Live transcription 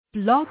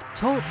Blog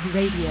Talk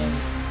Radio.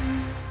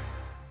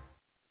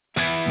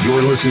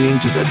 You're listening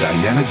to the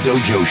Dynamic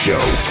Dojo Show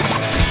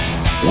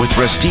with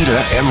Restita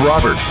and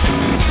Robert,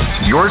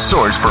 your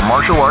source for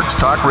martial arts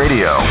talk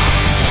radio.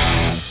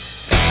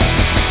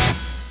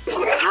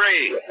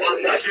 3,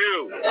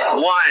 2,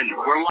 1,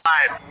 we're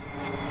live.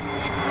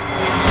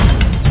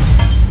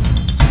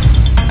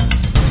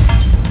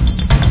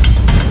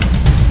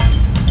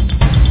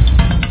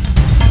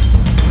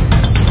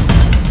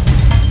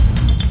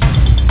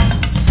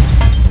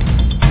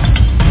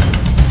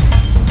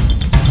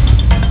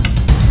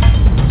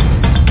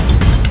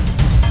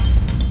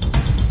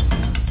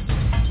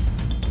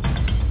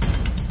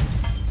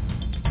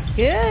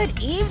 Good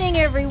evening,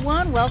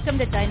 everyone. Welcome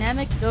to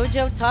Dynamic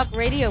Dojo Talk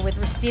Radio with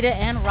Restita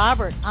and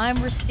Robert. I'm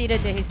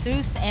Restita de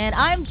Jesus, and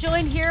I'm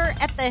joined here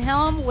at the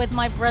helm with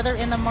my brother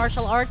in the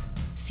martial arts,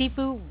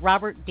 Sifu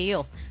Robert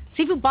Deal.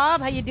 Sifu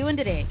Bob, how you doing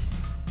today?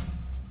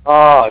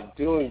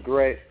 Doing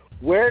great.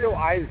 Where do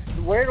I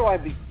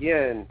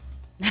begin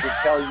to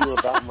tell you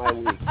about my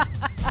week?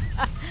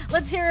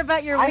 Let's hear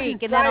about your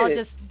week, and then I'll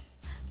just...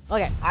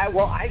 Okay.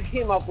 I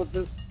came up with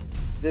this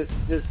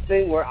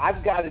thing where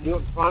I've got to do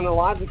it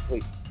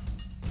chronologically.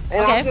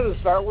 And okay. I'm going to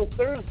start with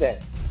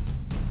Thursday.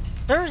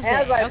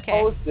 As I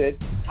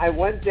posted, I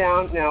went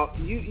down. Now,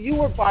 you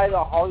were by the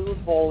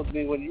Hollywood Bowl with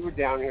me when you were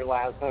down here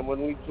last time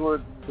when we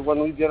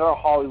did our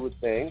Hollywood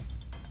thing.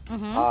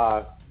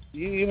 Mm-hmm.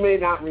 You may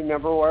not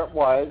remember where it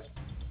was.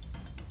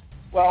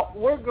 Well,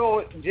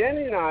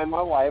 Jenny and I,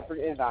 my wife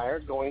and I,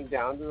 are going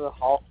down to the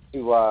House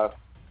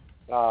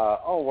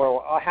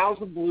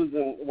of Blues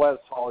in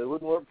West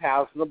Hollywood. We're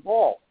passing the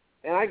bowl.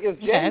 And I guess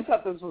Jenny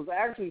thought this was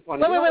actually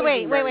funny.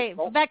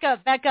 Wait. Back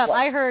up. What?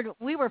 I heard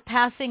we were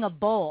passing a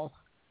bowl.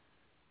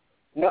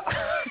 No.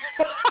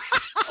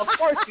 Of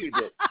course you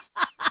did.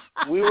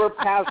 We were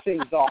passing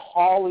the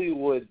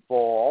Hollywood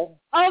Bowl.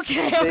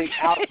 Okay. A big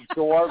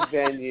outdoor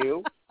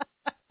venue.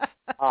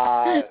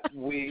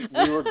 We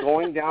were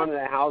going down to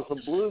the House of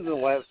Blues in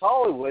West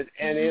Hollywood,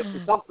 and it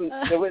was something,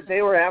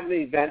 they were having an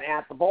event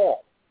at the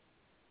bowl.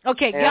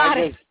 Okay, got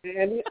it.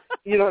 And,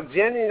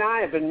 Jenny and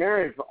I have been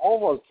married for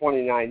almost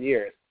 29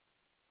 years.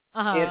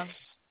 Uh-huh.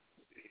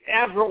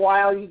 After a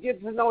while, you get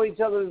to know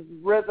each other's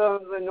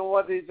rhythms and know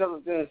what each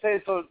other's going to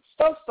say, so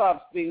stuff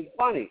stops being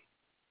funny.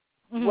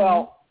 Mm-hmm.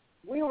 Well,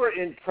 we were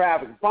in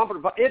traffic, bumper to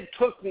bumper. It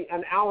took me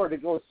an hour to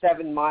go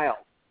 7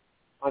 miles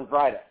on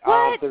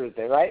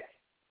Thursday, right?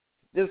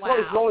 This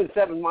place is only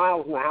 7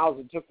 miles from the house.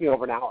 It took me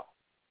over an hour.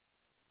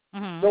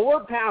 Mm-hmm. So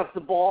we're past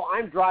the ball.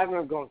 I'm driving.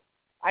 I'm going,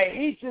 I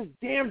hate this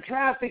damn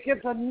traffic.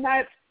 It's a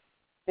nut.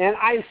 And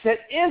I said,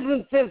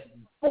 isn't this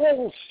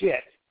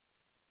bullshit?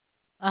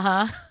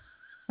 Uh-huh.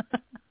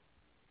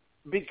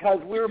 Because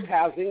we were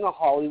passing the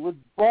Hollywood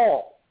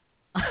Bowl.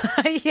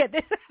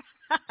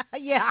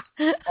 Yeah.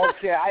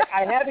 Okay,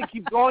 I had to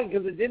keep going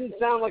because it didn't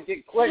sound like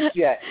it clicked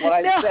yet, what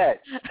I said.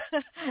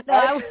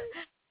 No,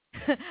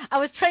 I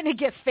was trying to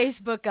get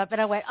Facebook up,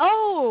 and I went,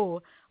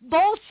 oh,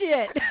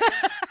 bullshit.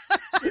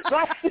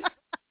 Right.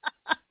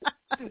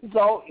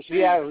 So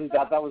she actually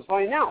thought that was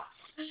funny. Now,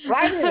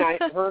 Friday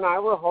night, her and I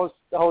were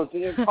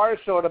hosting a car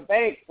show at a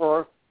bank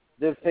for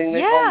this thing they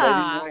call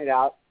Ladies Night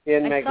Out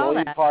in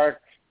Magnolia Park.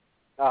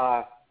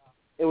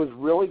 It was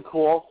really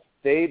cool.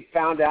 They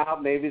found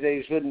out maybe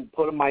they shouldn't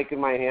put a mic in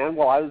my hand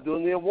while I was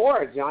doing the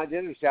awards. I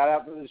did a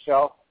shout-out for the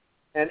show.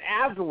 And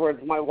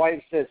afterwards, my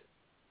wife says,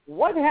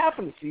 what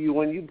happens to you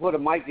when you put a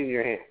mic in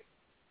your hand?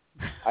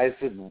 I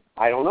said,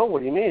 I don't know.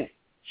 What do you mean?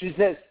 She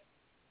says,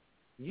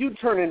 you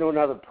turn into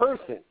another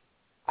person.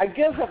 I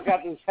guess I've got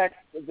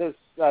this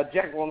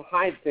Jekyll and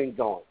Hyde thing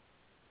going.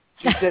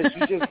 She says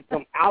you just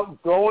become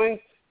outgoing.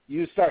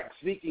 You start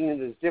speaking in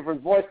this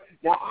different voice.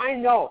 Now, I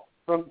know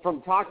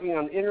from talking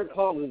on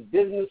intercoms and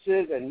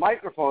businesses and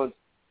microphones,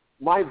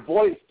 my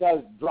voice does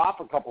drop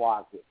a couple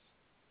octaves.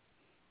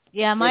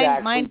 Yeah,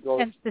 mine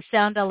tends to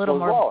sound a little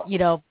more,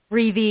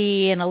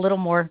 breathy and a little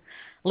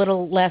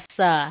less,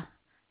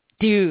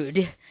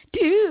 dude,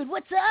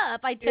 what's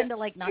up? I tend to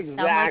not sound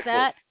like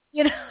that.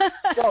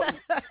 So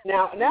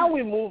now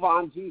we move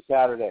on to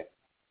Saturday.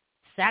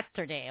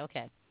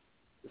 Okay.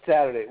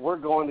 Saturday, we're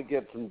going to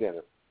get some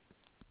dinner,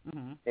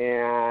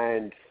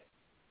 and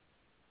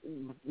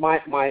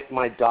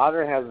my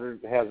daughter has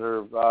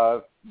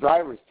her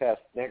driver's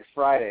test next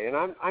Friday, and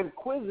I'm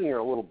quizzing her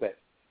a little bit.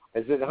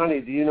 I said, honey,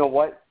 do you know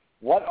what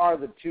are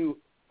the two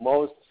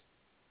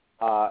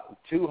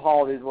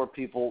holidays where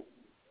people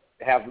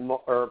have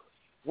or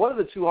what are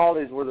the two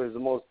holidays where there's the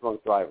most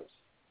drunk drivers?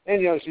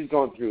 And she's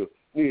going through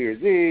New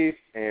Year's Eve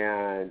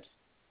and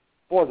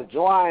 4th of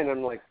July, and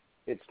I'm like,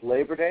 it's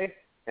Labor Day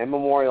and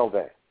Memorial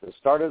Day, the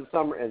start of the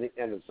summer and the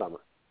end of summer.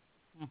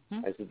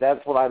 Mm-hmm. I said,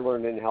 that's what I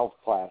learned in health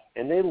class.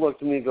 And they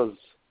looked at me and goes,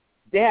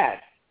 Dad,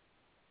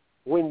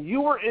 when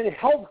you were in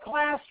health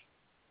class,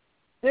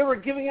 they were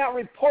giving out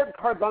report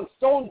cards on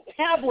stone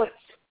tablets.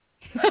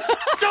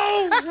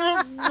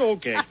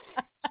 Okay.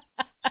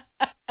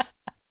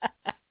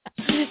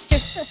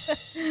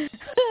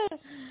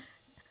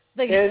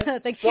 The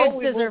kids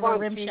deserve a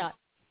rim shot.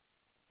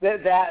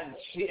 That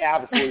she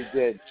absolutely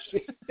did.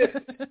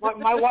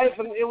 my wife,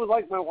 and it was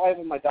like my wife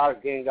and my daughter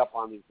ganged up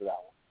on me for that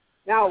one.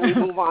 Now we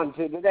move on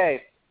to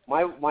today.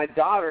 My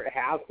daughter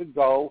has to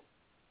go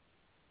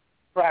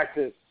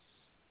practice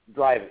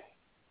driving.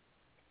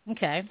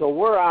 Okay. So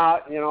we're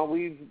out.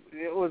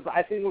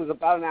 I think it was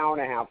about an hour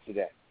and a half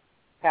today.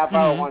 Half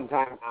hour one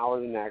time, hour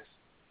the next.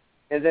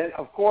 And then,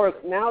 of course,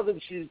 now that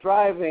she's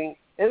driving,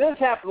 and this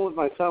happened with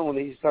my son when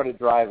he started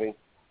driving,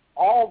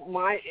 all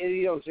my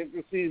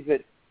idiosyncrasies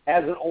that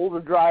as an older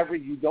driver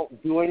you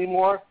don't do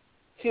anymore,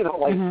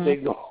 like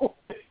signal.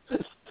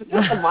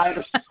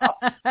 Minor stuff.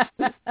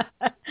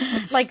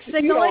 Like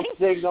signaling? You don't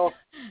signal.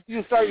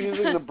 You start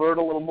using the bird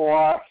a little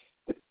more.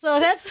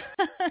 So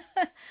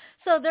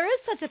so there is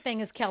such a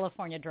thing as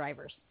California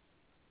drivers.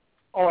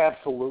 Oh,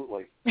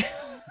 absolutely.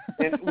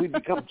 And we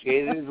become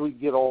jaded as we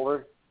get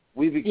older.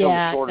 We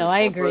become shorter. No,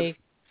 I agree.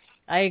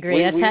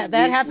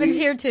 That happens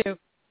here too.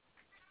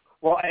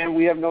 Well, and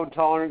we have no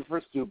tolerance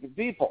for stupid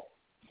people.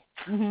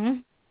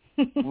 None,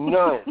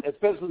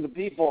 especially the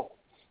people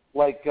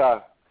like.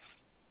 And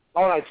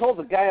I told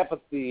the guy up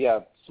at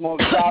the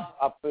smoke shop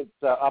up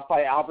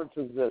by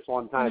Albertsons this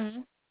one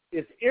time.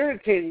 It's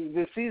irritating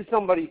to see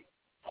somebody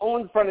pull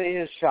in front of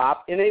his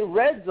shop in a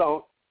red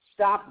zone,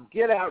 stop,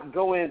 get out,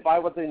 go in, buy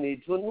what they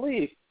need to, and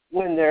leave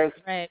when there's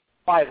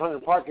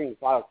 500 parking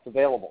spots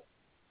available.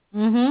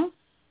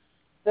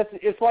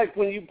 It's like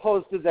when you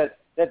posted that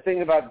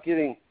thing about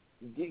getting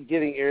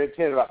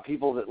irritated about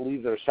people that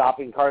leave their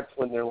shopping carts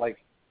when they're like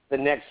the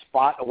next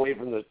spot away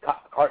from the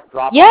cart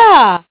drop.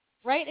 Yeah,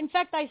 right. In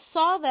fact, I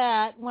saw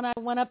that when I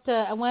went up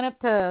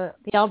to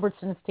the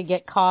Albertsons to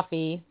get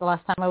coffee. The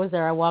last time I was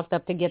there, I walked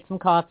up to get some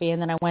coffee,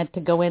 and then I went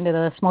to go into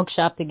the smoke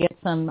shop to get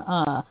some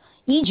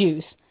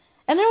e-juice.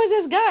 And there was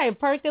this guy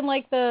parked in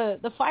like the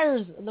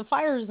fire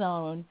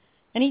zone,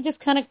 and he just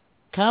kind of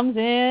comes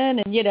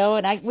in,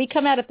 and we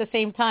come out at the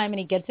same time, and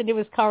he gets into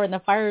his car in the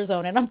fire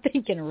zone, and I'm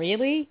thinking,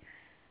 really?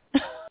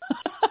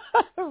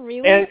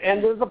 Really?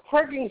 And there's a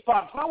parking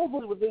spot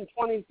probably within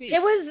 20 feet.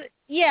 It was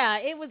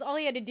all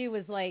he had to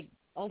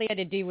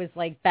do was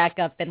back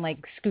up and like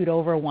scoot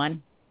over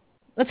one.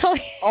 That's all.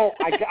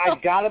 I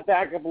got to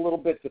back up a little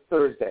bit to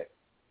Thursday.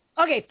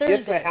 Okay,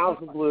 Thursday. Get to House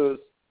of Blues.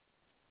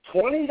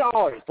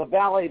 $20 to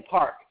valet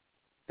park.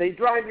 They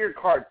drive your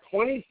car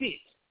 20 feet.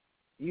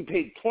 You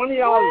paid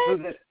 $20 for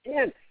this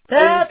in.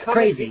 That's crazy.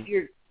 When you come to get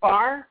your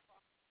car,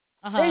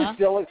 they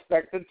still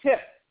expect a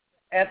tip.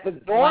 At the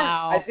door,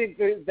 I think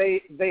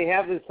they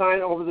have this sign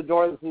over the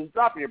door that says,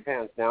 drop your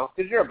pants now,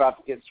 because you're about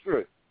to get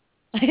screwed.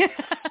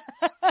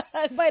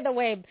 By the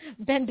way,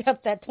 bend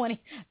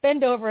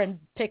over and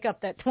pick up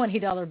that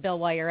 $20 bill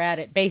while you're at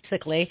it,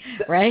 basically,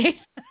 right?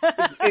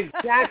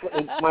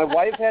 Exactly. My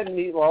wife had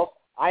meatloaf.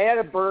 I had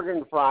a burger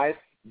and fries.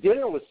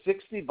 Dinner was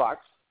 $60,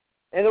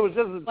 and it was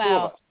just the two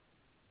of us.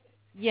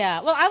 Yeah.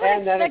 Well, I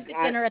would expect a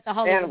dinner at the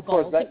Hollywood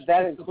Bowl. And, of course,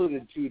 that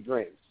included 2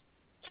 drinks.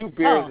 2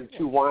 beers and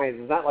 2 wines.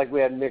 It's not like we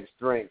had mixed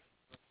drinks.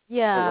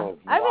 Yeah.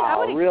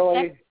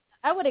 Really?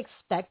 I would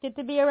expect it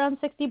to be around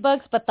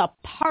 $60, but the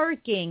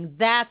parking,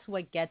 that's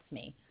what gets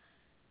me.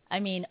 I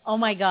mean, oh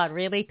my God,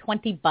 really?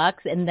 $20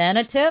 and then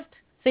a tip?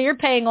 So you're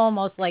paying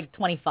almost like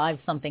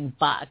 25-something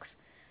bucks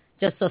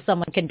just so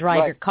someone can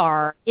drive your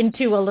car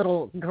into a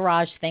little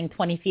garage thing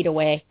 20 feet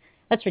away.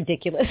 That's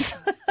ridiculous.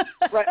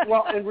 Right.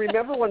 Well, and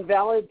remember when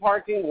valet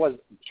parking was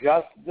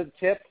just the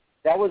tip?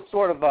 That was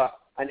sort of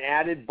an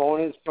added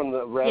bonus from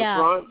the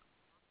restaurant.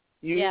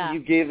 You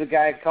gave the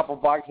guy a couple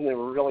bucks, and they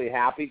were really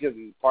happy because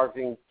he was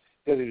parking,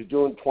 because he was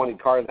doing 20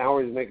 cars an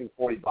hour. He was making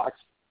 $40.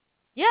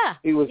 Yeah.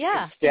 He was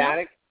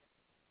ecstatic.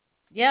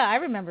 Yeah, I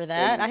remember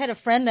that. I had a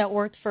friend that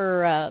worked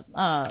as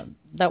a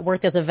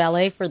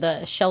valet for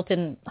the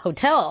Shelton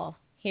Hotel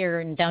here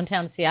in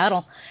downtown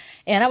Seattle,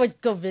 and I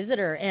would go visit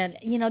her. And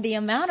the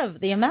amount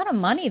of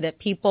money that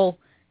people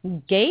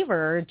gave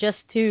her just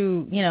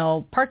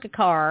to park a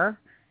car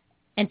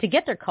and to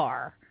get their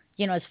car,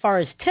 as far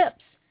as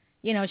tips.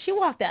 She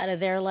walked out of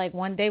there like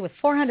one day with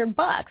 $400.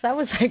 I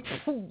was like,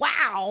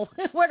 wow,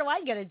 where do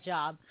I get a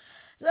job?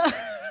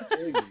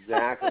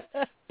 Exactly.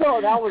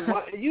 So that was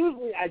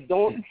usually I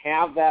don't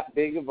have that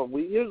big of a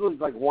week. Usually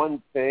it's like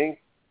one thing,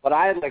 but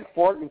I had like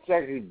 4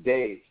 consecutive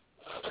days.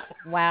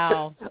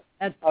 Wow.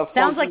 That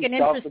sounds like an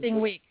interesting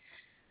week.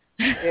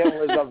 It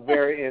was a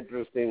very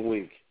interesting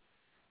week.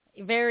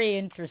 Very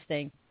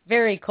interesting.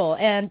 Very cool.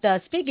 And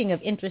speaking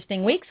of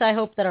interesting weeks, I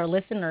hope that our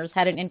listeners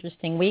had an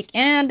interesting week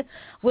and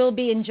will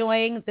be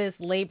enjoying this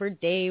Labor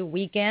Day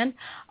weekend.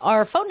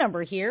 Our phone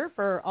number here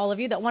for all of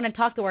you that want to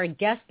talk to our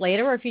guest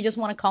later, or if you just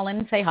want to call in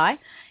and say hi,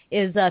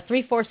 is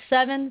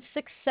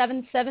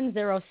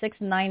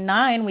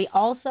 347-677-0699. We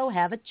also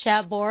have a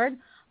chat board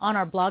on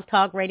our Blog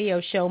Talk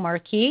Radio show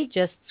marquee.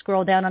 Just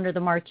scroll down under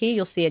the marquee.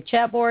 You'll see a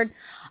chat board.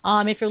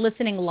 If you're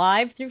listening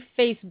live through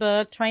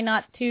Facebook, try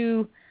not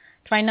to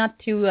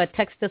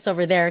text us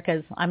over there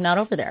because I'm not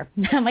over there.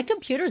 My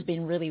computer's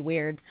being really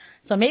weird,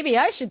 so maybe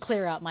I should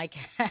clear out my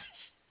cache.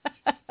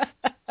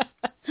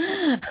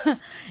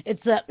 And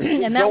that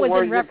Don't was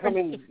worry, in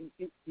reference.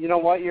 You know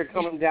what? You're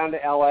coming down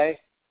to L.A.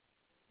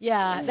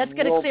 Yeah, that's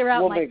going to clear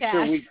out my cache.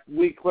 We'll make sure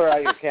we clear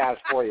out your cache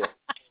for you.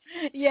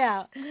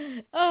 Yeah.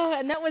 Oh,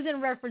 and that was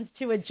in reference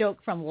to a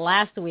joke from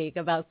last week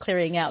about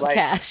clearing out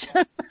cash.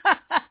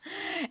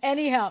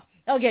 Anyhow.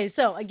 Okay,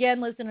 so again,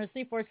 listeners,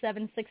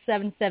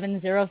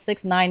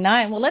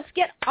 347-677-0699. Well, let's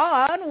get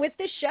on with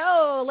the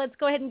show. Let's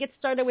go ahead and get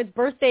started with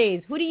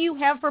birthdays. Who do you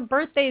have for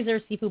birthdays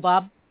there, Sifu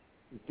Bob?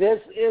 This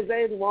is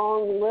a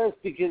long list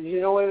because, you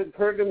know, it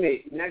occurred to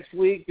me next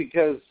week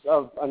because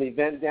of an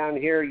event down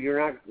here.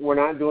 We're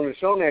not doing a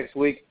show next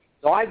week.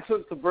 So I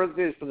took the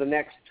birthdays for the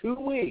next 2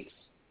 weeks,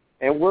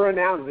 and we're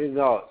announcing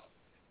those.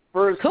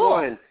 First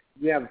one,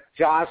 we have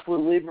Joshua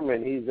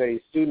Lieberman. He's a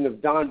student of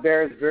Don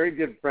Barrett's, very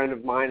good friend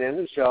of mine and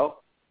the show.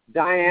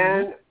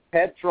 Diane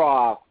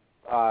Petrov.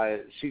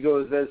 She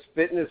goes as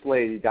Fitness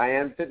Lady.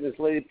 Diane Fitness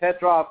Lady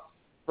Petrov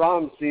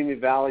from Simi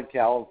Valley,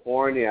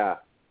 California.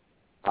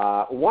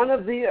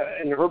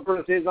 And her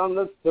birthday is on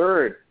the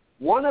 3rd.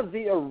 One of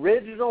the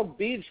original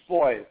Beach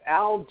Boys,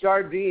 Al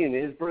Jardine,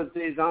 his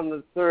birthday is on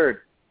the 3rd.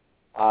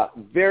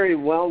 Very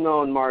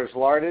well-known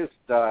martial artist,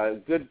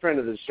 good friend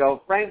of the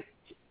show, Frank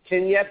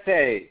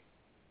Kenyete.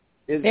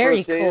 His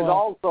birthday is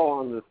also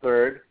on the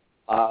 3rd.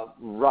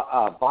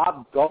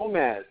 Bob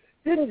Gomez.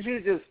 Didn't you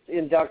just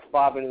induct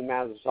Bob into the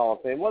Masters Hall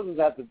of Fame? Wasn't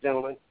that the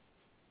gentleman?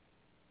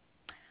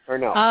 Or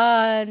no?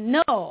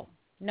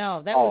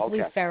 No, that was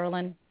Lee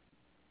Farrellyn.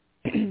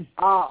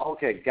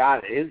 Okay,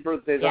 got it. His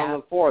birthday's on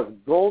the 4th.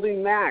 Goldie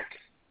Mack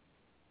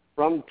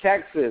from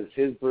Texas.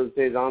 His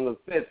birthday's on the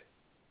 5th.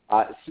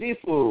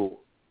 Sifu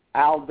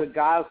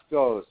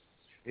Aldegascos.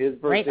 His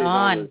birthday's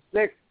on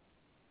the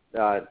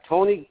 6th.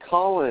 Tony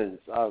Collins,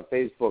 a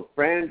Facebook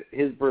friend.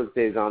 His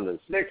birthday's on the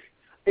 6th.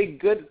 A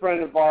good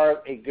friend of ours,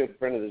 a good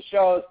friend of the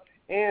show's,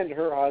 and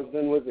her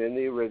husband was in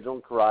the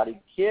original Karate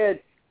Kid,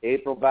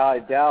 April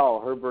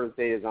Validell. Her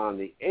birthday is on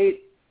the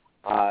 8th.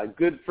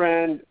 Good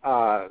friend,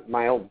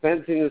 my old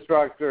fencing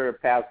instructor,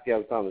 past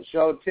guest on the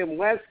show, Tim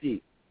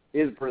Wesky.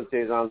 His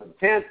birthday is on the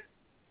 10th.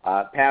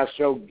 Past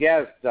show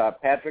guest,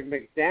 Patrick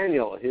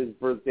McDaniel. His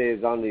birthday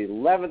is on the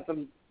 11th of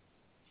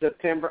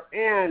September.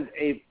 And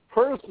a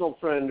personal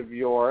friend of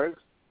yours,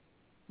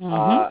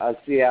 a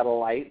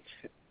Seattleite,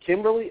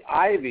 Kimberly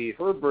Ivy.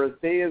 Her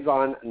birthday is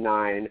on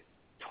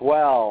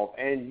 9/12.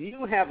 And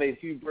you have a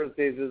few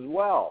birthdays as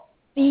well.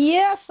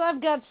 Yes, I've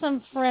got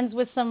some friends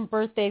with some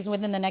birthdays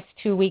within the next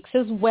 2 weeks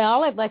as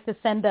well. I'd like to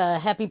send a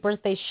happy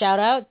birthday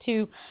shout-out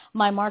to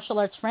my martial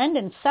arts friend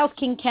in South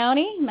King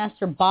County,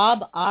 Master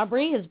Bob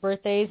Aubrey. His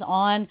birthday's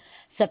on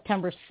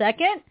September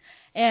 2nd.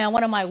 And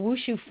one of my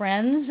wushu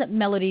friends,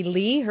 Melody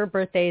Lee, her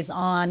birthday's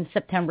on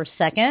September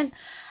 2nd.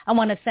 I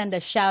want to send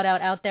a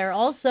shout-out out there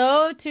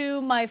also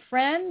to my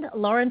friend,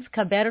 Lawrence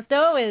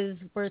Caberto. His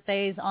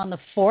birthday's on the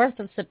 4th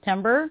of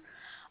September.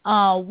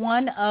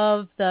 One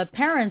of the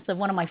parents of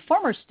one of my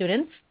former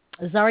students,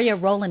 Zaria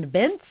Roland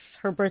Bintz,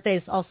 her birthday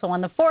is also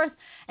on the 4th.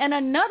 And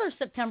another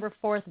September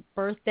 4th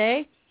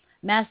birthday,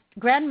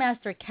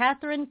 Grandmaster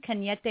Catherine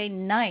Kenyete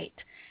Knight.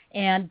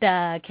 And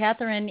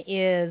Catherine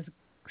is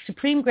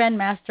Supreme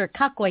Grandmaster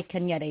Kakoi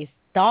Kenyete's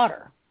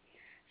daughter.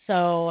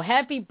 So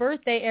happy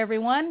birthday,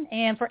 everyone.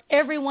 And for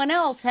everyone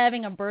else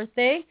having a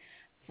birthday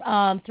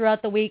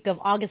throughout the week of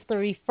August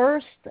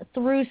 31st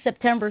through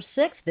September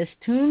 6th, this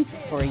tune's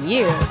for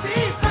you.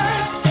 Happy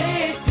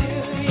birthday to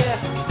you.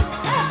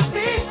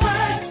 Happy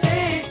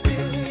birthday to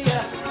you.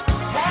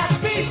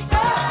 Happy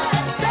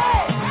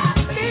birthday.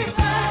 Happy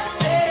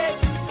birthday.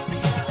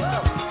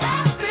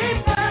 Happy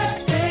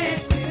birthday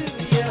to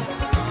you.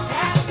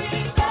 Happy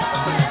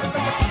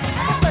birthday.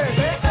 Happy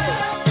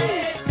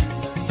birthday.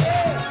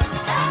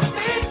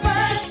 Happy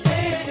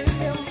birthday to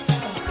you.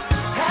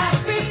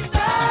 Happy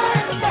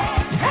birthday.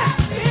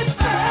 Happy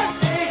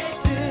birthday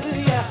to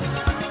you.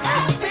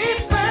 Happy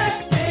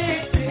birthday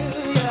to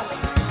you.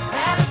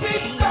 Happy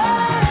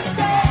birthday.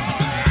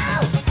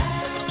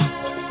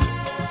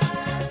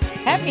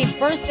 Happy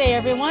birthday,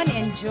 everyone.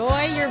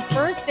 Enjoy your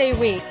birthday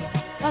week.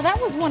 Well, that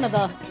was one of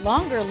the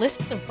longer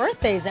lists of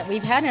birthdays that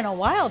we've had in a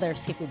while there,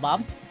 Sifu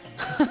Bob.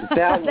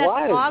 That was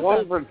awesome.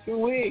 one for 2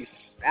 weeks.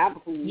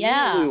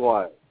 Absolutely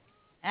was.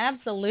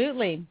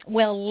 Absolutely.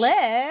 Well,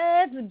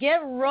 let's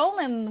get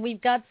rolling. We've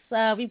got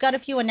a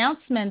few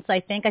announcements, I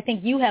think. I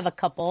think you have a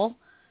couple.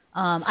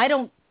 I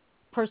don't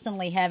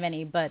personally have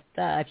any, but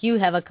if you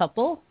have a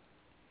couple.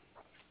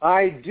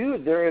 I do.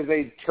 There is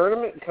a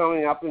tournament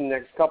coming up in the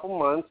next couple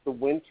months. The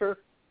Winter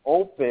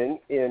Open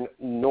in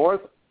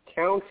North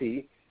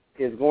County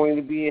is going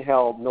to be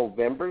held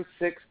November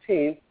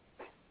 16th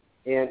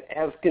in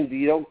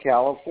Escondido,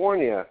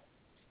 California.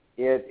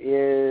 It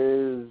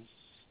is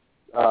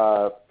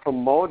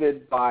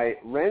promoted by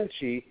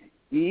Renchi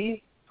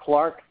E.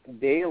 Clark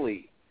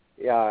Daly,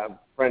 a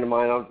friend of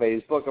mine on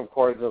Facebook, of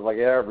course, just like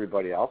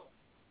everybody else.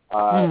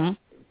 For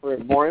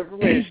more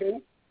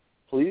information,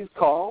 please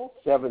call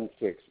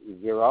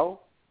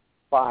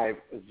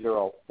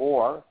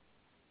 760-504-5555.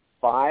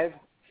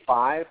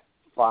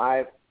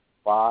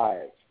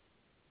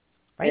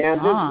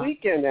 And this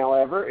weekend,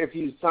 however, if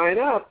you sign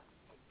up,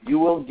 you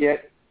will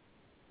get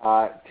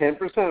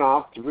 10%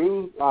 off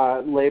through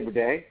Labor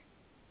Day.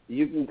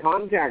 You can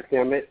contact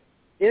them at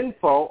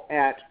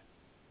info@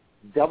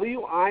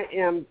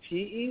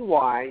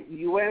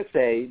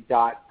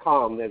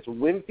 WIMPEYUSA.com. That's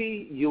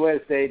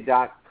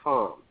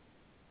wimpyusa.com.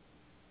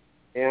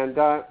 And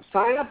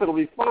sign up. It'll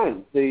be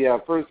fun.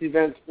 The first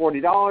event's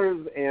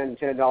 $40 and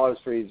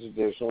 $10 for each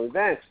additional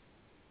event.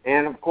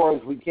 And, of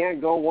course, we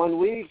can't go 1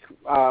 week.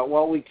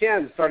 Well, we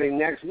can. Starting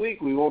next week,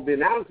 we won't be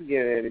announcing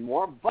it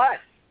anymore. But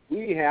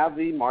we have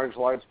the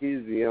Martial Arts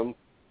Museum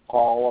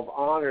Hall of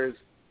Honors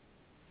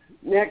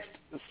next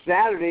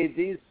Saturday,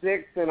 the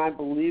 6th, and I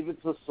believe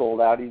it's a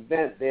sold-out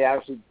event. They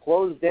actually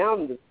closed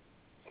down the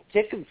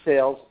ticket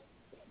sales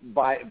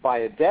by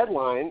a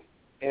deadline,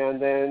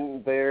 and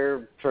then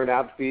there turned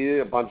out to be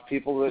a bunch of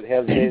people that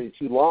hesitated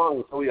too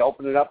long, so we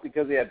opened it up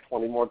because they had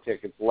 20 more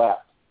tickets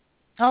left.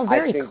 Oh,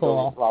 very I think cool.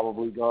 those are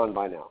probably gone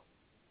by now.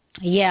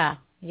 Yeah.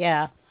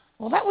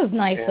 Well, that was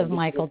nice of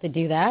Michael to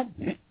do that.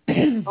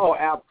 Oh,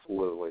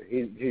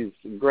 absolutely. He's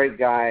a great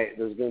guy.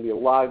 There's going to be a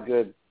lot of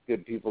good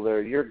people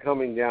there. You're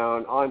coming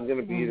down. I'm going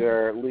to be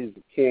there.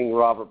 Lisa King,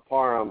 Robert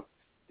Parham,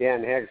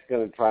 Dan Heck's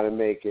going to try to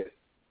make it.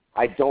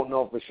 I don't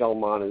know if Michelle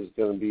Manu is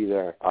going to be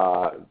there,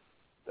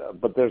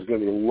 but there's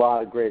going to be a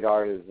lot of great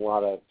artists, a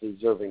lot of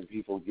deserving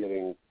people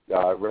getting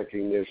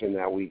recognition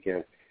that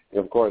weekend. And,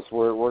 of course,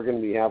 we're going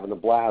to be having a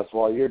blast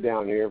while you're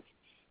down here.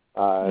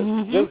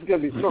 This is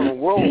going to be sort of a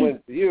whirlwind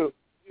for you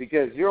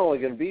because you're only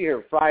going to be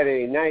here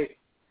Friday night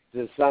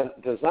to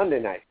Sunday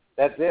night.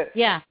 That's it.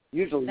 Yeah.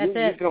 Usually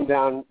you come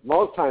down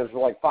most times for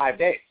like 5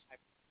 days.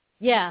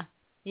 Yeah.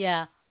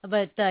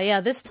 But,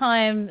 this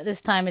time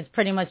it's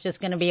pretty much just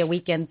going to be a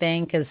weekend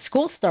thing because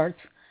school starts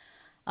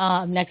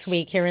next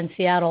week here in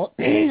Seattle,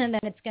 and then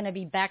it's going to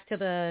be back to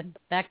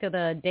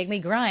the daily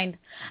grind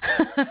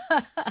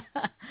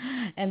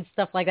and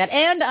stuff like that.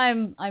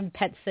 And I'm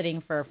pet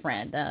sitting for a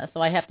friend,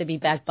 so I have to be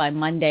back by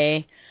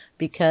Monday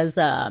because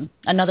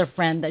another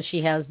friend that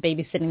she has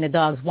babysitting the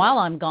dogs while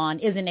I'm gone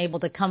isn't able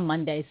to come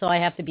Monday, so I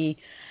have to be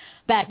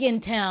back in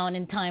town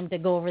in time to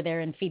go over there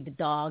and feed the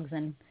dogs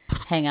and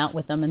hang out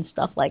with them and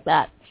stuff like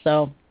that.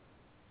 So,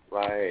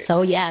 right.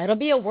 So yeah, it'll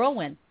be a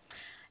whirlwind.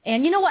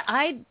 And you know what?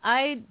 I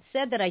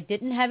said that I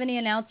didn't have any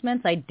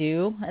announcements. I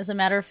do, as a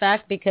matter of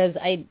fact, because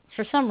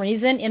for some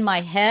reason in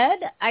my head,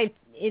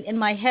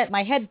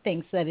 my head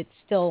thinks that it's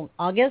still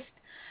August.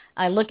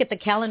 I look at the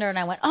calendar and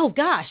I went, oh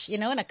gosh,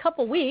 in a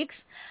couple weeks,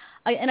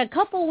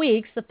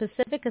 the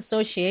Pacific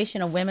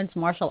Association of Women's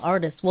Martial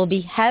Artists will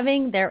be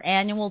having their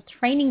annual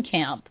training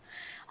camp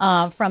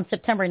from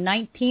September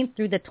 19th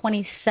through the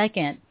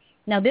 22nd.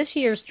 Now, this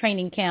year's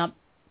training camp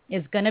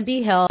is going to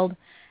be held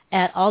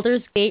at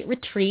Aldersgate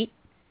Retreat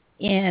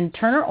in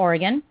Turner,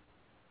 Oregon,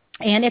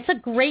 and it's a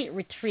great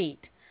retreat.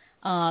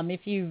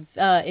 If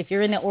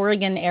you're in the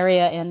Oregon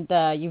area and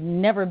you've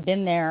never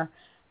been there,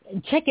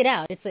 check it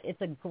out.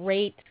 It's a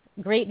great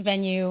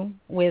venue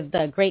with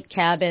great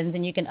cabins,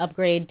 and you can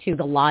upgrade to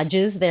the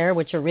lodges there,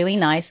 which are really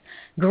nice.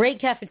 Great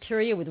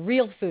cafeteria with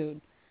real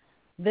food.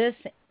 This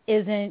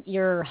isn't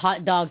your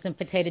hot dogs and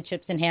potato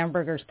chips and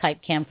hamburgers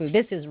type camp food.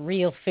 This is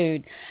real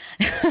food.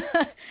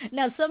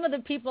 Now, some of the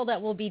people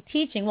that will be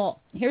teaching, well,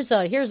 here's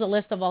a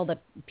list of all the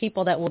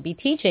people that will be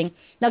teaching.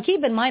 Now,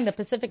 keep in mind the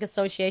Pacific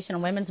Association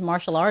of Women's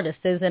Martial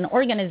Artists is an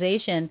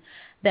organization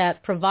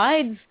that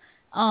provides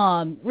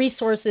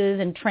resources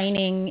and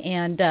training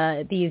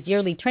and these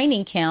yearly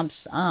training camps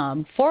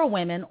for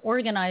women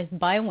organized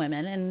by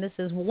women. And this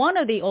is one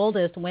of the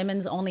oldest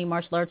women's-only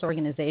martial arts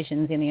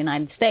organizations in the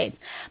United States.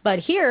 But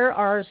here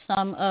are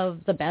some of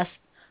the best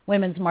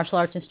women's martial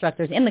arts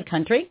instructors in the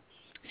country.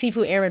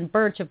 Sifu Erin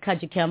Birch of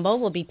Kajikembo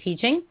will be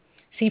teaching.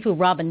 Sifu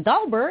Robin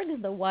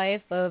Dahlberg, the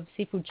wife of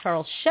Sifu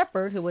Charles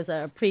Shepard, who was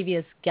a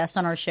previous guest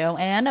on our show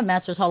and a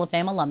Masters Hall of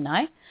Fame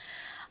alumni.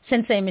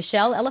 Sensei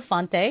Michelle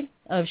Elefante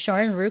of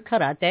Shorin-Ryu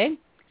Karate,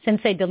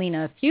 Sensei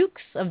Delina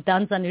Fuchs of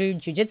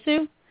Danzan-Ryu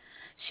Jiu-Jitsu,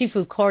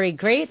 Shifu Corey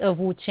Great of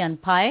Wu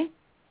Qian Pai,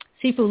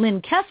 Sifu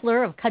Lynn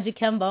Kessler of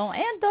Kajikembo,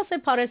 and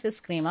Dose Pares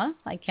Eskrima.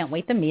 I can't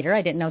wait to meet her.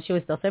 I didn't know she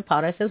was Dose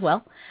Pares as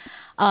well.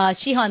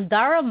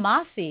 Shihandara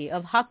Masi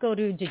of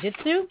Hakoru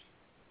Jiu-Jitsu,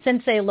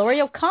 Sensei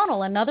Lori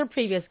O'Connell, another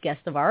previous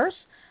guest of ours,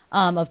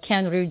 of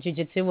Ken-Ryu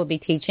Jiu-Jitsu, will be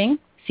teaching.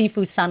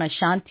 Sifu Sana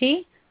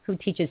Shanti, who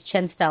teaches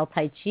Chen-style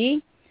Tai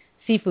Chi,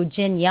 Sifu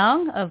Jin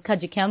Yang of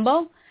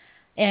Kajikembo,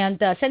 and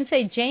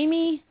Sensei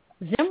Jamie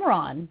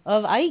Zimron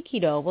of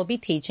Aikido will be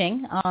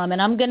teaching,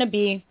 and I'm going to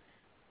be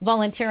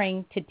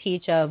volunteering to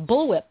teach a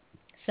bullwhip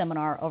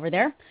seminar over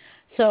there.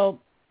 So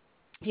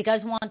if you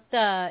guys want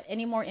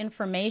any more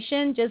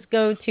information, just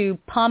go to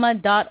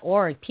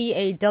pawma.org,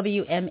 PAWMA.org,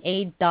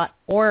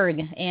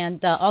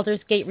 and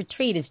Aldersgate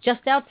Retreat is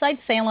just outside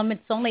Salem.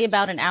 It's only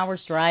about an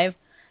hour's drive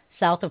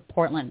south of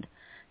Portland.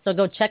 So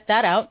go check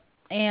that out.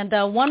 And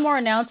one more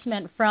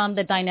announcement from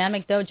the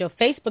Dynamic Dojo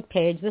Facebook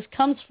page. This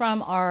comes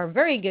from our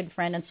very good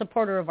friend and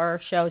supporter of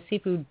our show,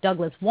 Sifu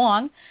Douglas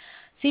Wong.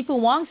 Sifu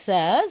Wong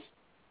says,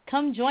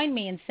 come join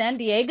me in San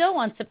Diego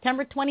on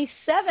September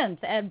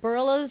 27th at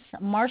Burla's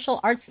Martial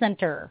Arts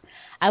Center.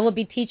 I will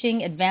be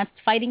teaching advanced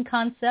fighting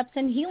concepts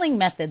and healing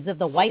methods of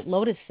the White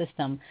Lotus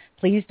system.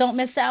 Please don't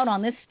miss out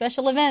on this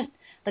special event.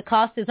 The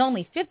cost is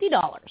only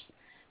 $50.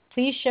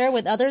 Please share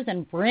with others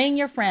and bring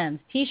your friends.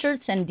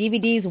 T-shirts and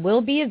DVDs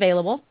will be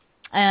available.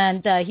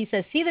 And he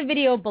says, see the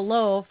video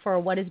below for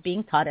what is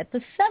being taught at the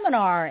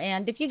seminar.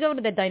 And if you go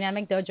to the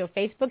Dynamic Dojo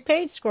Facebook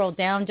page, scroll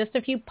down just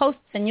a few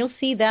posts, and you'll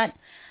see that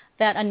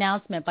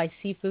announcement by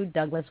Seafood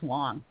Douglas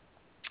Wong.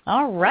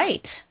 All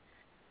right.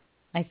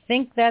 I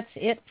think that's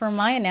it for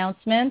my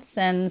announcements.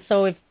 And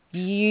so if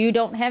you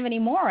don't have any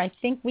more, I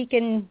think we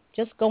can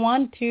just go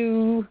on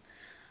to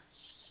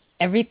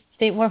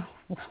everything. Well,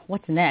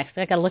 what's next?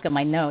 I got to look at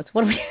my notes.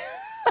 What are we?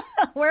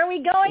 Where are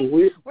we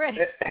going? We're at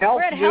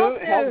health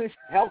news.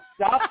 Health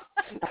stuff.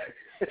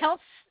 Health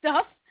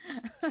stuff.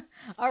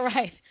 All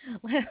right.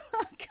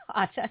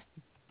 Gosh, I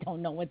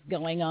don't know what's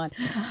going on.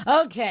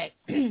 Okay.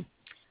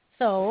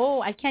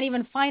 So I can't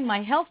even find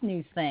my health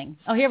news thing.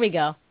 Oh, here we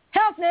go.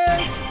 Health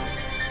news.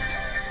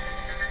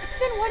 It's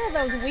been one of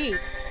those weeks.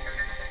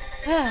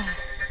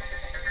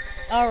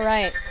 All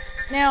right.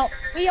 Now,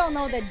 we all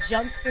know that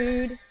junk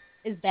food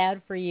is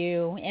bad for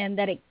you and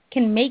that it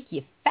can make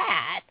you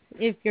fat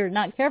if you're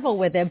not careful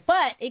with it,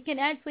 but it can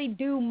actually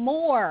do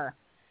more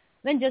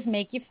than just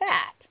make you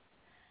fat.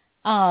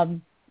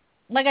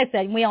 Like I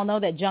said, we all know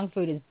that junk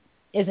food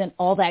isn't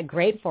all that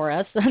great for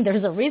us.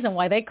 There's a reason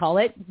why they call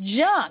it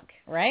junk,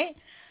 right?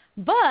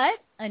 But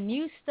a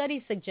new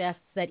study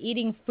suggests that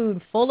eating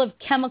food full of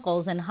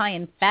chemicals and high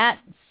in fat,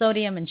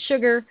 sodium, and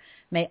sugar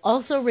may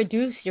also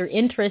reduce your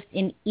interest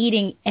in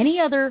eating any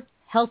other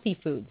healthy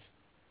foods.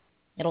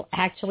 It'll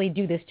actually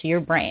do this to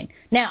your brain.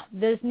 Now,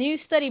 this new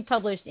study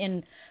published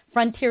in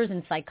Frontiers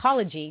in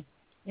Psychology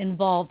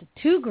involved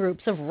two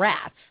groups of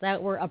rats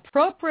that were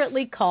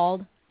appropriately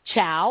called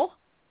chow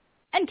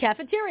and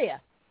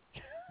cafeteria.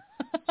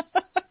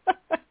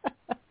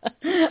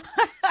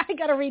 I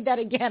got to read that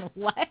again.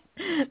 What?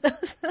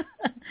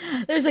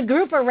 There's a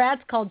group of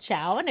rats called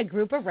chow and a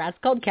group of rats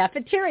called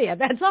cafeteria.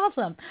 That's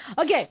awesome.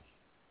 Okay.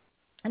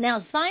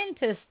 Now,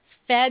 scientists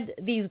fed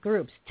these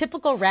groups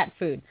typical rat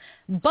food,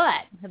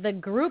 but the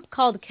group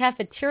called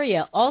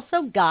cafeteria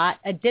also got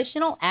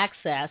additional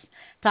access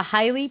to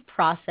highly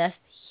processed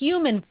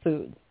human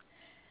foods.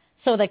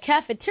 So the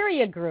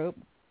cafeteria group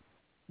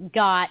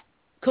got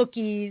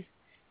cookies,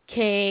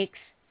 cakes,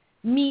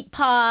 meat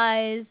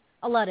pies,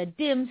 a lot of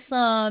dim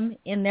sum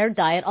in their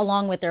diet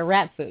along with their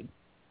rat food.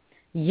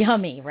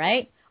 Yummy,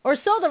 right? Or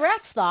so the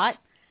rats thought,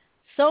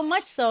 so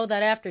much so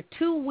that after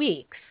 2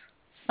 weeks,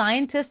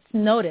 scientists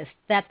noticed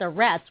that the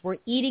rats were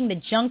eating the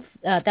junk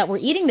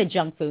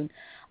food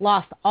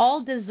lost all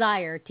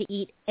desire to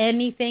eat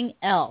anything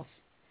else.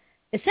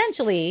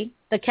 Essentially,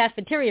 the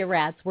cafeteria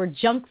rats were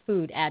junk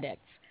food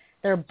addicts.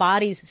 Their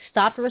bodies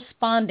stopped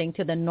responding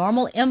to the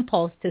normal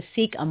impulse to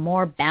seek a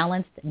more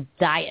balanced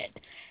diet.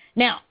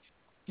 Now,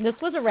 this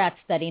was a rat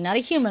study, not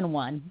a human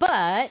one,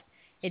 but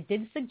it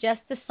did suggest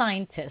to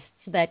scientists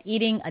that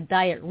eating a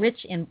diet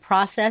rich in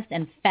processed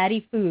and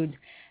fatty foods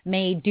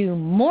may do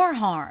more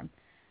harm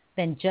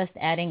than just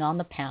adding on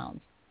the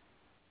pounds.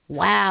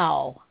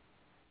 Wow.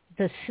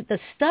 The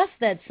stuff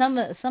that some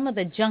of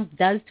the junk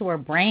does to our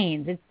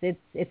brains,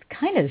 it's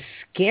kind of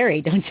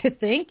scary, don't you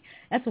think?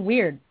 That's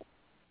weird.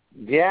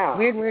 Yeah.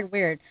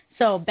 Weird.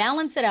 So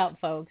balance it out,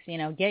 folks. You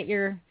know, get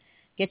your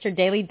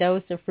daily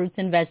dose of fruits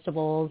and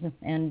vegetables,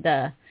 and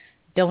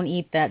don't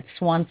eat that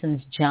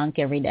Swanson's junk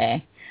every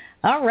day.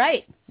 All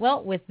right.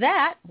 Well, with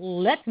that,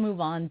 let's move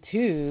on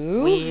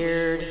to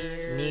Weird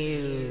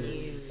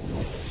News.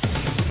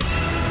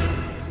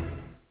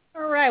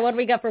 All right. What do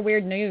we got for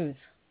weird news?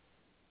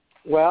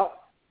 Well,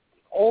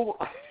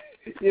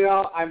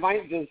 I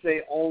might just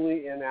say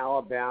only in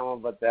Alabama,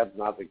 but that's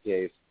not the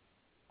case.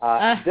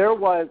 There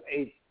was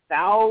a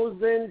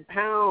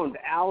 1,000-pound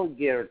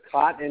alligator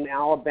caught in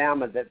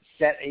Alabama that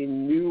set a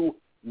new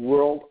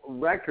world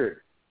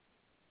record.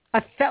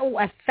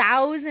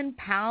 1,000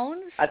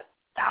 pounds?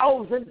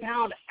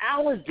 1,000-pound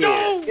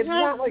alligator. It's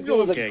not like it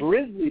was a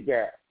grizzly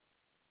bear.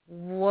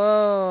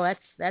 Whoa,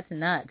 that's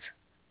nuts.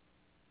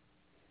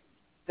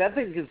 That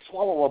thing could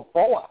swallow a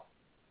boa.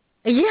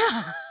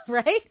 Yeah,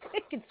 right?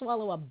 It could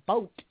swallow a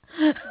boat.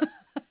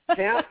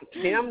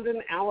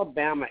 Camden,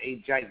 Alabama,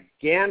 a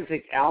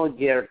gigantic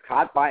alligator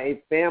caught by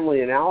a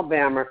family in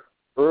Alabama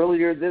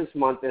earlier this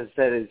month has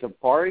set a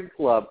Safari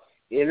Club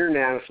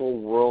international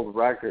world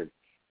record.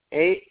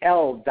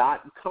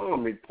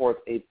 AL.com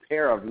reports a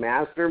pair of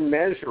master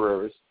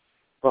measurers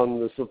from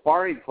the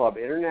Safari Club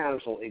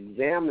International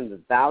examined the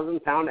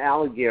 1,000-pound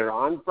alligator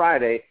on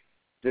Friday,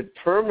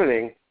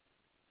 determining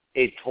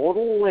a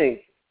total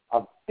length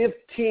of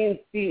 15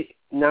 feet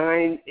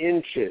 9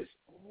 inches.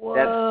 Whoa.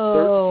 That's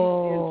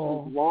 13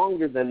 inches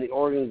longer than the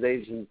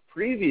organization's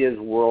previous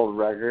world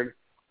record,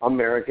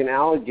 American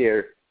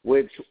alligator,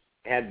 which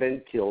had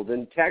been killed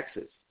in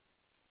Texas.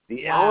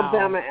 The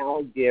Alabama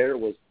alligator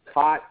was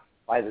caught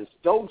by the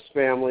Stokes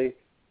family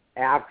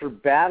after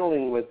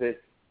battling with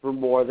it for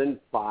more than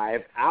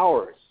 5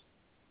 hours.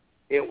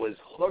 It was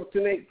hooked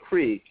in a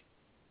creek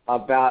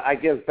about, I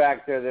guess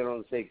back there they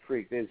don't say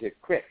creek, they say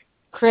crick.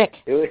 Crick.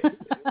 It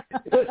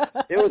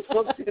was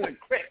hooked in a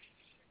crick.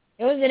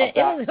 It was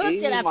hooked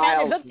in a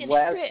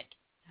crick.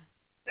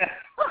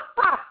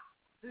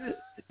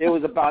 It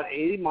was about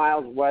 80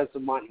 miles west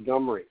of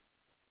Montgomery.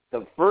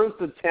 The first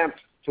attempt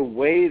to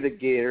weigh the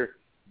gator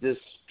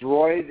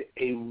destroyed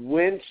a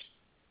winch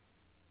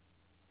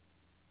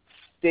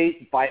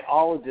state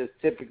biologists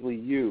typically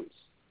use.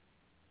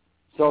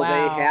 So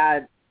they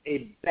had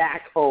a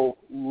backhoe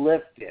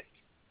lift it.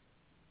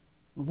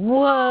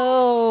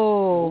 Whoa.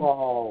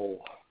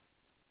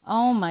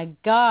 Oh, my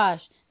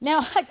gosh.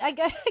 Now, I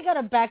got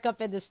to back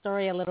up in the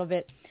story a little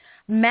bit.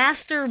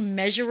 Master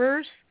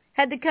measurers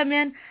had to come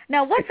in.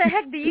 Now, what the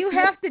heck do you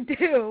have to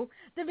do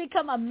to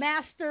become a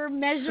master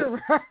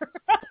measurer?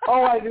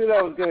 Oh, I knew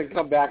that was going to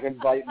come back and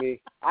bite me.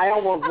 I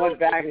almost went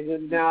back and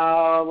said,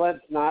 no,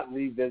 let's not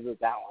revisit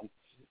that one.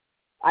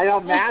 I know,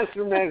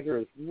 master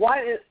measurers.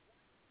 What is...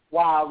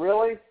 Wow,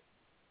 really?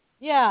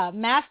 Yeah,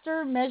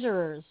 master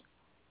measurers.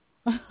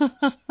 What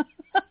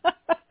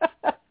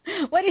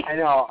do you... I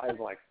know. I was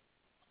like,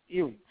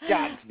 you've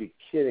got to be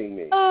kidding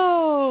me.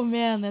 Oh,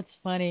 man, that's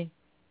funny.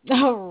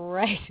 All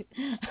right.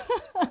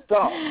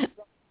 So,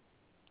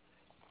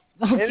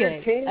 okay.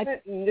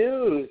 Entertainment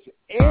news.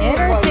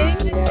 Oh,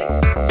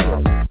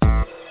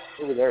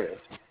 there it is.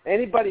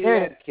 Anybody who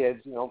had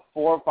kids,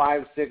 4,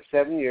 5, 6,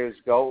 7 years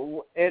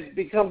ago, it's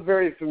become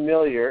very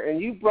familiar, and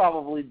you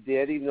probably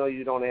did, even though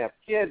you don't have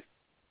kids,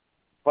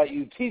 but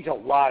you teach a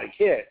lot of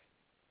kids.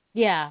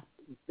 Yeah.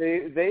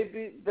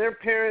 Their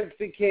parents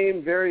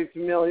became very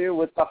familiar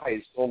with the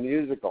High School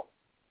Musical.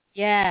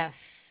 Yes,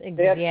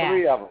 exactly. They had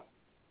 3 of them.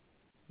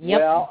 Yep.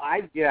 Well,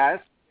 I guess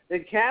the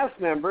cast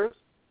members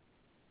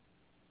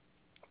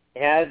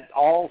a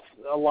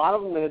lot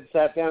of them had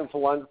sat down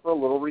for lunch for a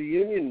little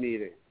reunion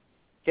meeting.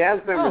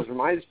 Cast members from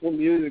High School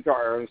Musical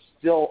are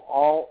still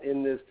all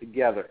in this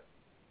together.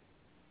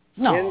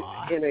 In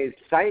a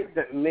sight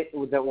that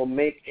will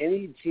make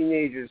any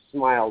teenager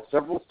smile,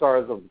 several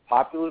stars of the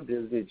popular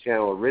Disney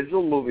Channel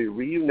original movie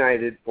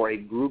reunited for a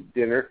group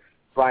dinner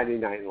Friday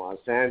night in Los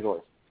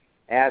Angeles.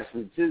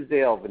 Ashley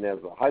Tisdale,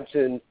 Vanessa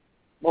Hudgens,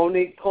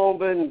 Monique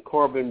Coleman,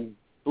 Corbin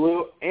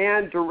Blue,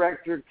 and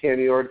director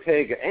Kenny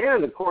Ortega,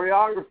 and the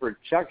choreographer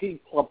Chucky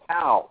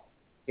Klapow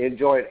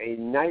enjoyed a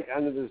night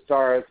under the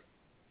stars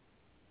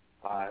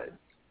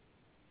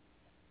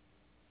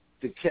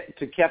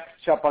to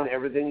catch up on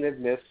everything they've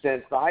missed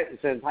since high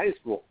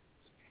school.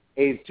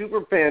 A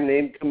superfan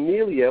named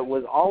Camellia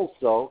was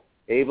also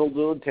able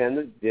to attend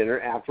the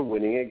dinner after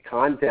winning a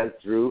contest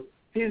through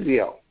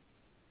Pizio.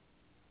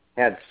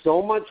 Had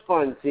so much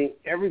fun seeing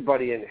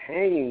everybody and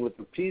hanging with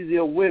the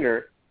Pizio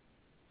winner.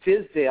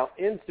 Tisdale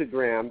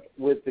Instagrammed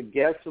with the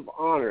guests of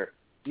honor,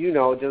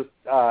 just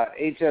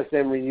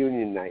HSM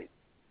reunion night.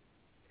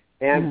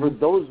 And for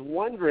those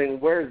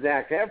wondering where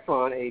Zac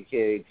Efron,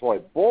 a.k.a. Troy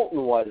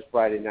Bolton, was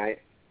Friday night,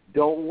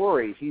 don't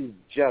worry. He's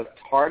just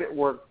hard at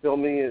work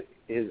filming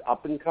his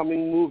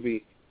up-and-coming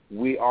movie,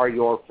 We Are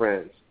Your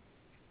Friends.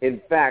 In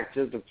fact,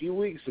 just a few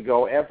weeks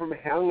ago, Efron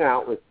hung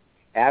out with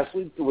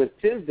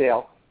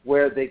Tisdale,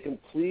 where they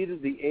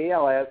completed the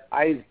ALS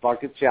Ice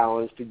Bucket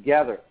Challenge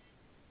together.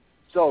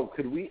 So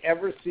could we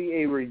ever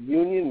see a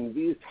reunion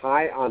these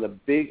high on a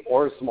big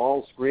or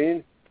small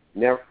screen?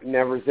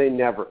 Never say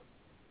never.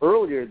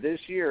 Earlier this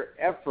year,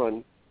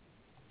 Efron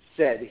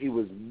said he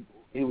was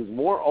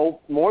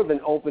more than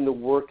open to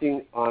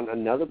working on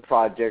another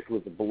project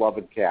with the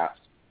beloved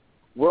cast.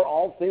 We're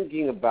all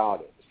thinking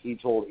about it, he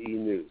told E!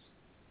 News.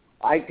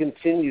 I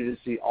continue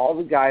to see all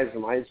the guys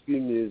from High School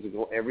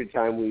Musical every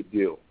time we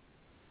do.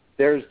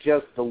 There's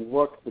just the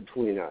look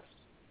between us.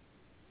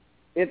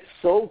 It's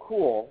so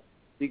cool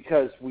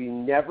because we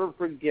never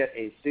forget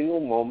a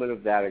single moment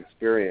of that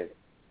experience.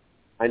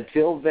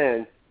 Until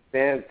then,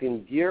 fans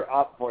can gear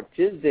up for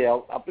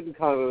Tisdale's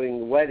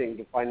up-and-coming wedding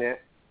to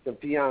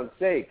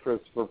fiancé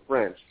Christopher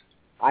French.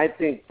 I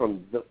think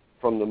from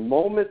the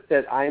moment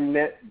that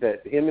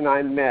him and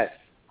I met,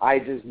 I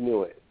just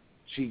knew it.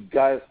 She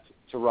gushed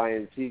to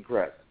Ryan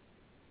Seacrest.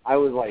 I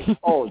was like,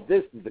 oh,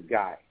 this is the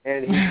guy.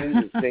 And he did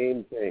the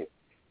same thing.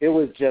 It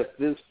was just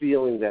this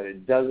feeling that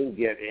it doesn't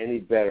get any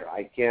better.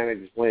 I can't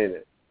explain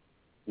it.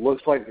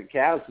 Looks like the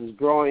cast is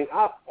growing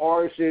up,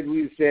 or should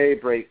we say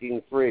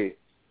breaking free.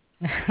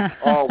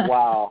 Oh,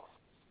 wow.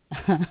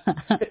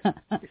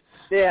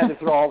 They had to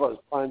throw all those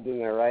puns in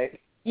there, right?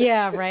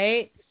 Yeah,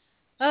 right?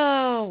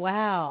 Oh,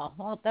 wow.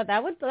 Well,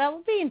 that would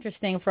be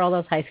interesting for all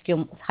those High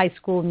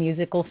School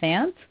Musical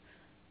fans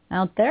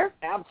out there.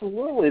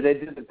 Absolutely. They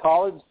did the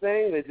college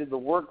thing, they did the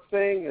work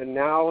thing, and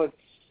now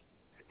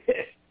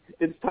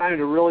it's time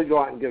to really go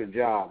out and get a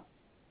job.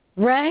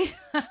 Right?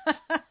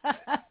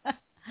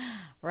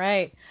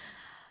 Right.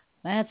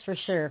 That's for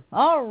sure.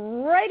 All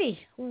righty.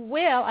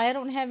 Well, I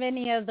don't have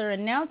any other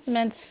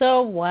announcements,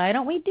 so why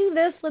don't we do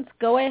this? Let's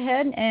go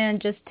ahead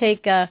and just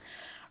take a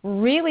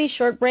really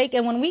short break,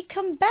 and when we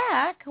come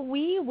back,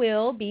 we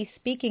will be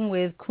speaking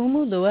with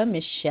Kumu Lua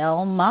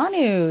Michelle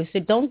Manu. So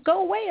don't go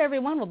away,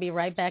 everyone. We'll be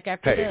right back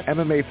after this. Hey,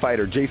 MMA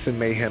fighter Jason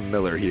Mayhem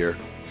Miller here.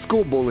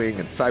 School bullying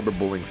and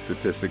cyberbullying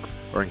statistics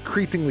are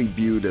increasingly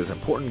viewed as an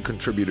important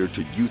contributor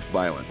to youth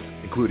violence,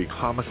 including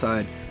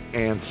homicide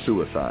and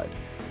suicide.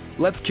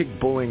 Let's kick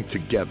bullying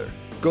together.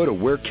 Go to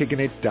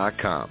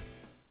we'rekickinit.com.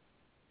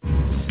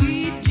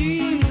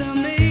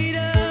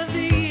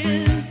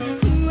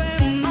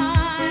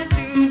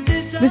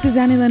 This is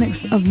Annie Lennox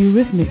of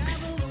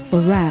Eurythmics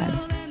for RAD.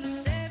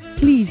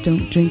 Please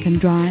don't drink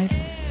and drive,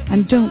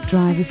 and don't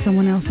drive if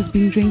someone else has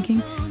been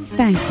drinking.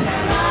 Thank you.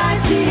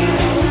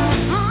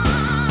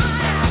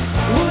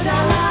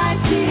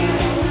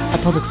 A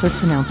public service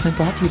announcement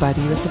brought to you by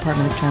the U.S.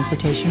 Department of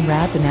Transportation,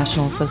 RAD, the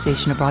National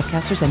Association of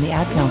Broadcasters, and the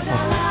Ad Council.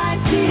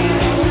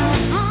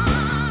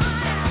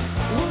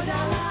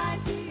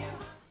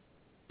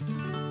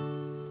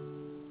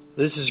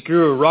 This is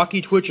Guru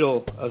Rocky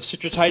Twitchell of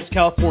Citrus Heights,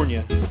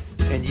 California,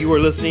 and you are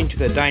listening to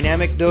the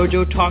Dynamic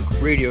Dojo Talk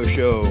Radio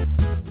Show.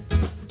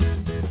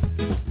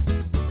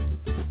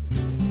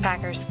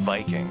 Packers.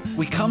 Vikings.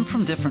 We come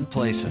from different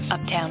places.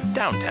 Uptown.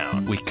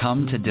 Downtown. We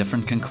come to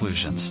different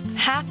conclusions.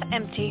 Half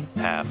empty.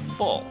 Half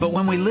full. But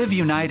when we live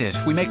united,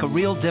 we make a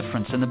real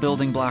difference in the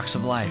building blocks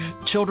of life.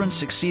 Children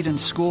succeed in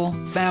school,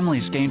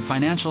 families gain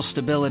financial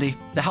stability,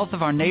 the health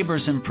of our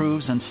neighbors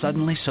improves, and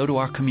suddenly so do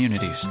our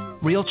communities.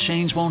 Real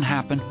change won't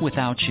happen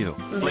without you.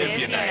 Live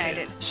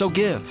United. So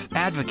give,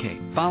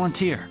 advocate,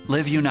 volunteer,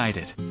 Live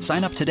United.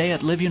 Sign up today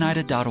at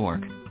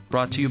liveunited.org.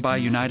 Brought to you by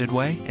United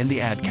Way and the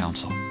Ad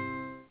Council.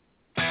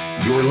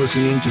 You're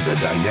listening to the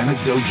Dynamic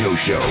Dojo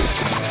Show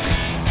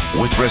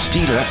with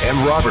Restita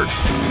and Robert,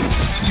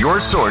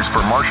 your source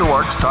for martial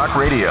arts talk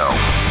radio.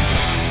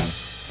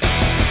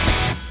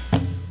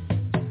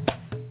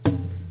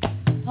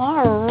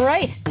 All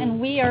right,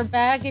 and we are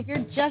back. If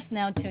you're just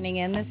now tuning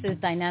in, this is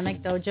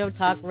Dynamic Dojo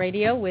Talk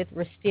Radio with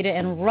Restita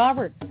and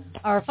Robert.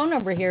 Our phone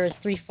number here is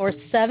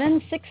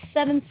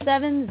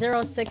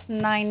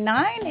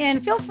 347-677-0699,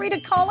 and feel free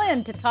to call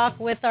in to talk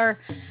with our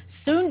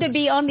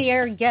soon-to-be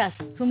on-the-air guest,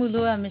 Kumu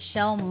Lua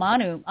Michelle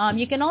Manu.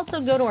 You can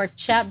also go to our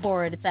chat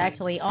board. It's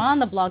actually on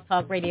the Blog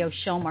Talk Radio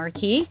show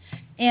marquee,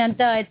 and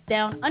it's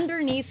down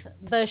underneath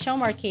the show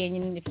marquee.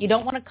 And if you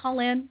don't want to call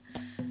in,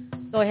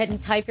 go ahead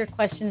and type your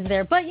questions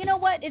there. But you know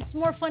what? It's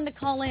more fun to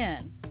call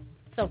in,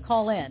 so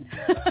call in.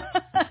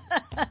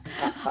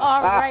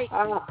 All right.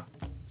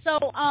 So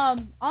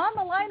on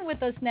the line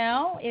with us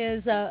now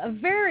is a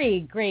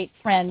very great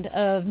friend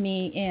of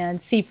me and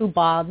Sifu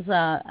Bob's,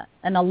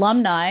 an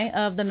alumni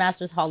of the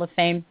Masters Hall of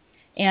Fame,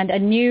 and a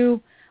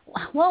new,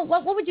 well,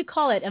 what would you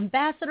call it,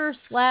 ambassador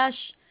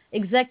 /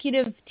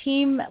 executive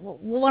team?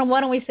 Why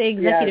don't we say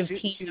executive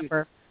team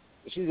member?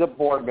 She's a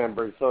board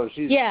member, so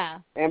she's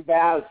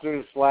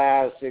ambassador /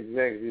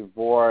 executive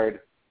board.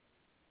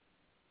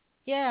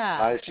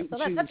 Yeah, she's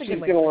that's a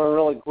good going to learn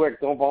really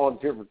quick. Don't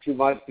volunteer for too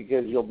much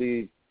because you'll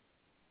be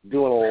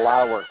doing a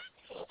lot of work.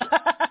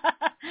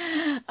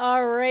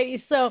 All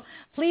right. So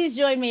please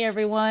join me,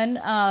 everyone,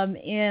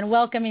 in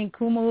welcoming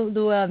Kumu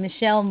Lua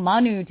Michelle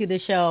Manu to the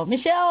show.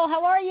 Michelle,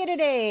 how are you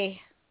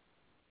today?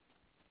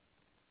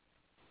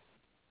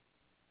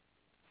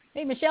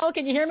 Hey, Michelle,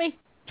 can you hear me?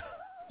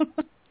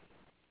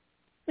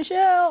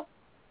 Michelle?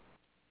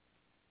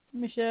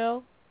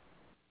 Michelle?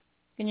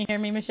 Can you hear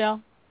me,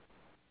 Michelle?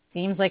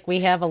 Seems like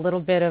we have a little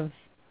bit of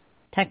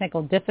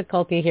technical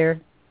difficulty here.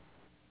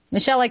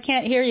 Michelle, I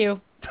can't hear you.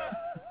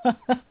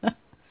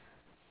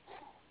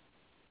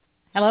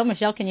 Hello,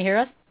 Michelle, can you hear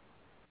us?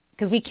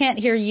 Because we can't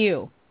hear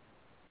you,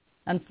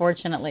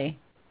 unfortunately.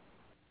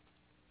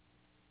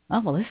 Oh,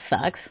 well, this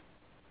sucks.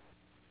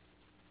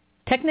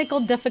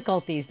 Technical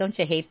difficulties. Don't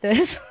you hate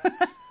this?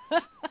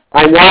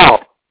 I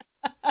know.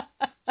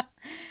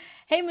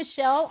 Hey,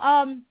 Michelle,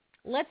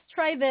 let's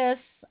try this.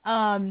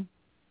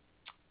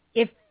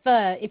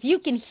 If you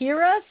can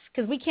hear us,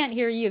 because we can't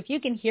hear you, if you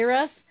can hear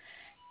us,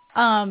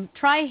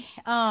 try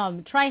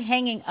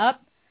hanging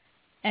up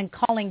and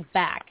calling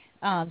back.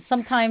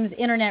 Sometimes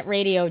internet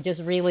radio just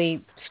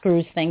really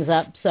screws things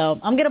up. So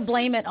I'm going to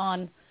blame it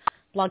on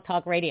Blog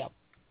Talk Radio.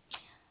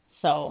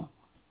 So,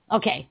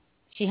 okay,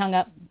 she hung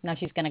up. Now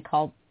she's going to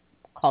call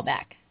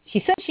back. She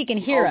said she can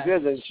hear us.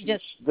 Good.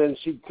 Then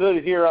she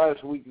could hear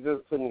us. We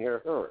just couldn't hear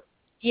her.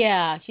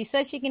 Yeah, she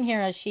said she can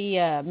hear us. She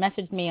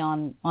messaged me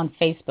on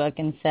Facebook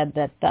and said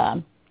that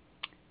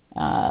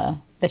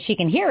she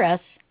can hear us.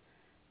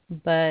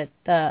 But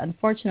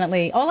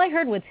unfortunately, all I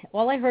heard was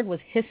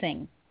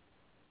hissing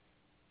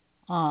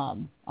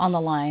on the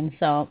line.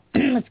 So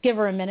let's give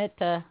her a minute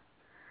to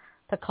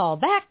call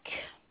back.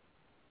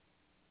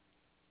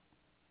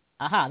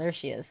 Aha, there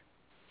she is.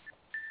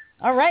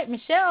 All right,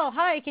 Michelle.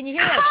 Hi, can you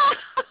hear us?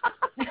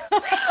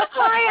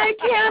 Hi, I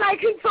can. I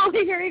can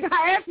totally hear you.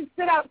 I have to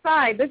sit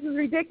outside. This is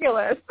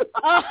ridiculous. It's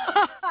cell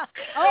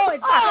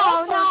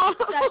phone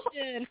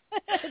reception.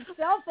 It's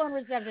cell phone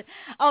reception.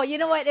 Oh, you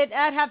know what?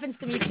 That happens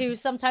to me too.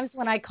 Sometimes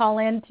when I call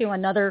in to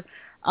another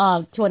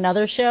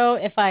show,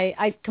 if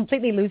I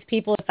completely lose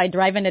people if I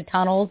drive into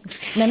tunnels,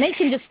 and then they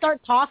can just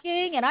start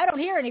talking and I don't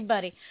hear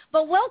anybody.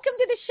 But welcome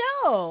to the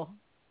show.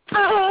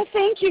 Oh,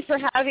 thank you for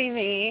having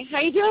me. How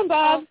you doing,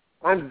 Bob?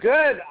 I'm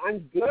good.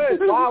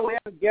 Wow, we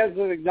have a guest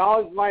that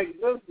acknowledged my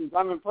existence.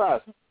 I'm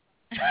impressed.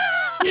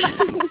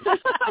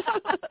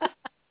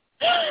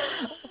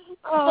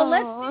 Well,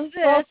 let's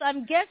do this.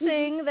 I'm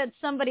guessing that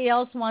somebody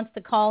else wants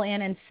to call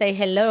in and say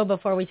hello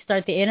before we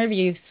start the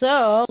interview.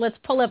 So let's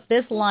pull up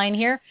this line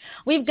here.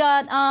 We've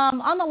got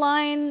on the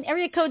line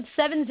area code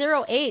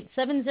 708.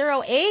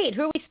 708.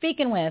 Who are we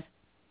speaking with?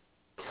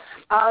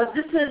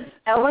 This is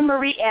Ellen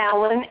Marie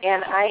Allen,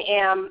 and I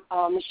am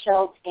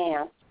Michelle's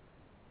aunt.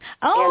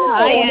 Oh,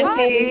 hi,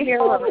 Auntie. Here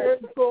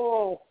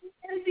Cool.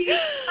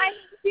 Hi,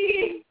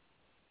 Auntie.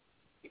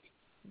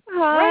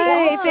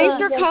 Hi, thanks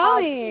for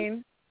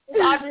calling. It's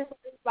Audrey,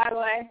 by the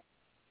way.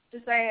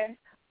 Just saying.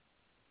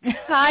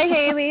 Hi,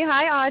 Haley.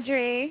 Hi,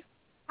 Audrey.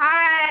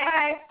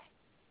 Hi.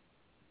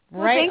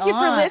 Well, thank you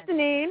for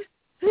listening.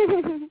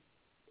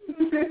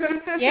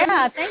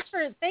 Yeah,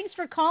 thanks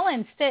for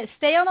calling.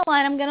 Stay on the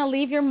line. I'm going to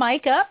leave your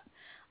mic up,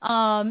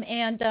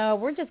 and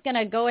we're just going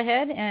to go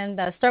ahead and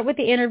start with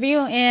the interview.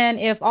 And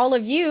if all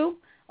of you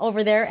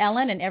over there,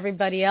 Ellen and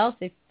everybody else,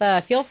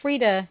 feel free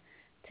to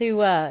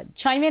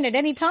chime in at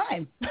any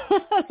time.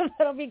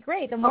 That'll be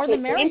great. The more the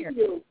merrier. Thank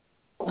you.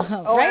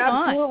 Right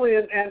absolutely.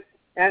 On.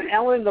 And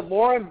Ellen, the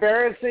more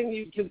embarrassing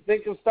you can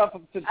think of stuff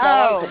to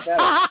tell us, the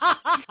better.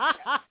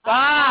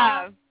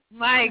 Bob,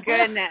 my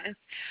goodness.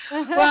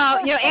 Well,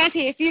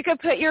 Auntie, if you could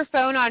put your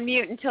phone on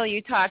mute until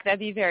you talk, that'd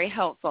be very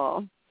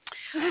helpful.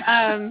 But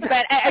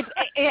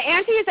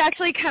Auntie has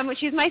actually come.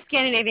 She's my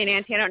Scandinavian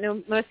auntie. I don't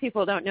know. Most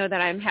people don't know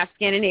that I'm half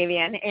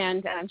Scandinavian,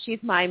 and she's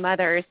my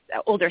mother's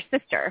older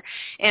sister.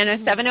 And a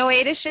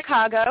 708 is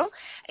Chicago.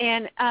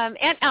 And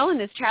Aunt Ellen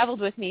has traveled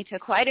with me to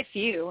quite a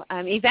few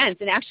events.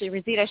 And actually,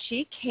 Rosita,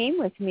 she came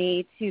with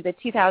me to the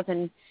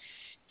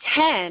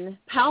 2010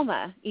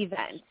 Palma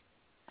event.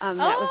 That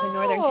was in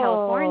Northern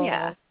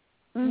California.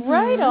 Mm-hmm.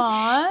 Right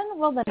on.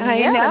 Well, I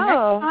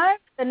know.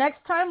 The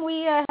next time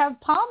we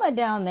have Palma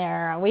down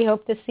there, we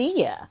hope to see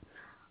you.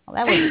 Well,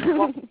 that would be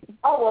cool.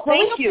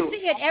 Thank you.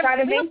 We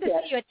hope to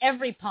see you at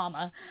every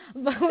Palma.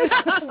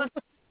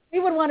 We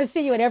would want to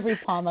see you at every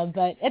Palma,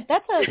 but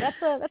that's a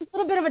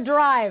little bit of a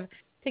drive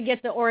to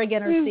get to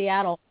Oregon or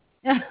Seattle.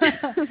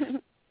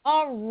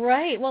 All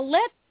right. Well,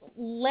 let's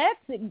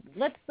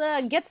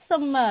get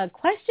some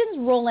questions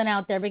rolling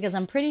out there, because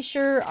I'm pretty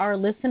sure our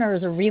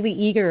listeners are really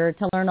eager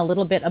to learn a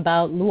little bit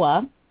about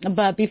Lua.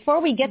 But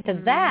before we get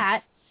to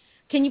that,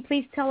 can you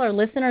please tell our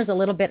listeners a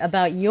little bit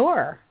about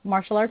your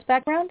martial arts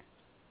background?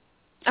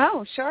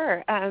 Oh,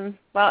 sure.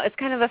 Well, it's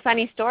kind of a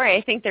funny story.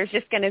 I think there's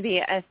just going to be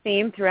a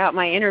theme throughout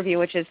my interview,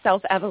 which is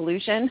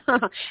self-evolution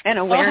and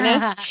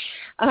awareness.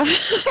 Well,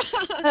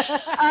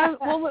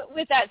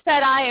 with that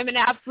said, I am an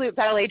absolute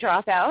ballet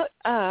dropout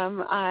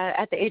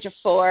at the age of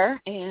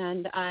 4,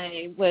 and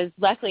I was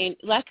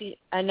lucky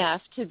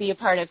enough to be a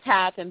part of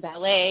tap and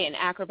ballet and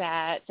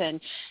acrobats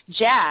and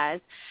jazz.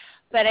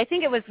 But I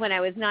think it was when I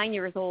was 9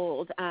 years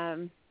old,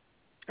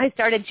 I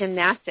started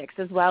gymnastics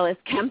as well as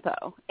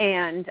Kempo.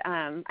 And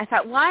I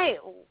thought, I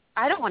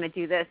don't want to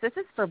do this. This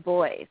is for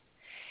boys.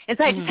 And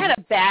so I just had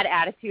a bad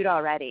attitude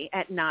already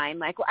at 9.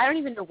 Like, I don't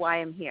even know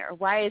why I'm here.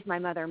 Why is my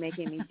mother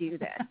making me do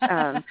this?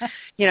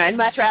 I'd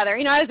much rather,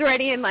 I was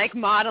already in like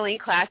modeling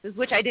classes,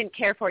 which I didn't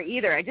care for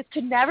either. I just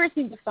could never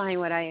seem to find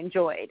what I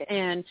enjoyed.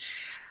 And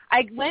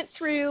I went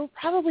through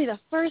probably the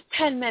first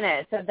 10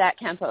 minutes of that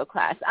Kempo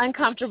class,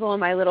 uncomfortable in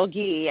my little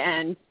gi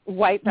and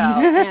white belt.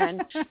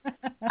 And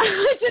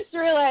I just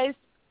realized,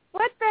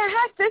 what the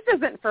heck? This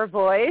isn't for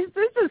boys.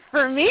 This is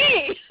for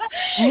me.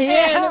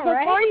 Yeah, and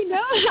before you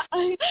know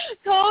it,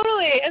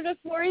 totally. And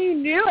before you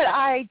knew it,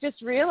 I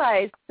just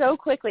realized so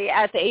quickly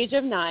at the age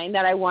of 9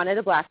 that I wanted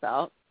a black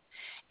belt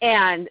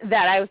and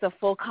that I was a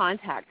full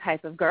contact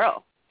type of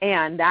girl.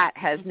 And that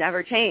has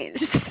never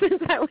changed since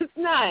I was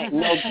 9.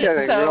 No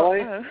kidding,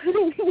 really?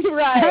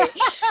 Right.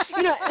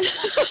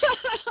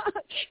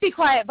 Be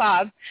quiet,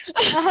 Bob.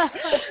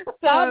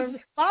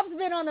 Bob's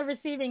been on the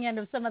receiving end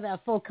of some of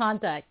that full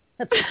contact.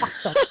 That's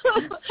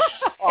awesome.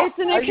 It's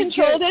in a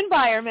controlled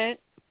environment.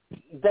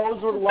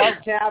 Those were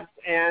love taps,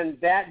 and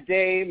that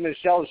day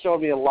Michelle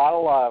showed me a lot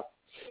of love.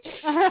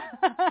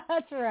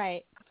 That's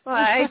right. Well,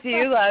 I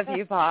do love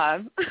you,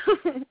 Bob. But,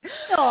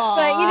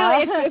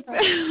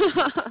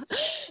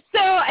 so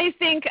I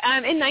think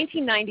in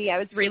 1990 I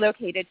was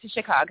relocated to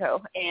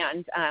Chicago,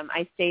 and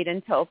I stayed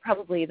until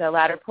probably the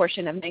latter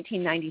portion of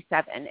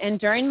 1997. And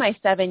during my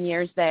 7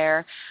 years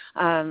there,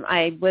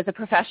 I was a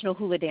professional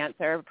hula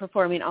dancer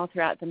performing all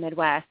throughout the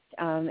Midwest.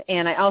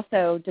 And I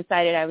also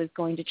decided I was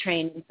going to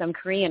train in some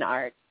Korean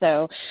art.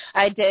 So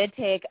I did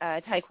take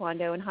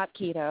Taekwondo and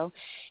Hapkido,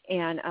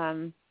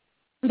 and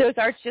those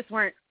arts just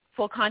weren't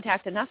full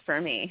contact enough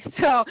for me.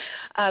 So,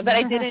 but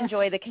I did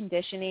enjoy the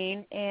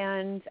conditioning.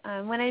 And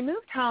when I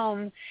moved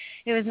home,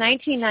 it was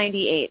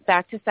 1998,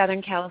 back to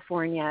Southern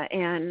California.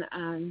 And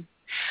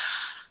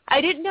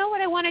I didn't know what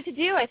I wanted to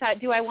do. I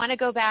thought, do I want to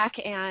go back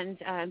and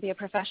be a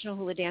professional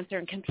hula dancer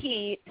and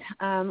compete?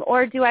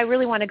 Or do I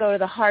really want to go to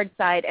the hard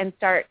side and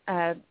start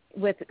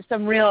with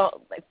some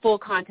real full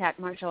contact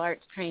martial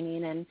arts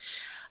training? And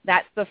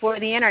that's before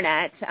the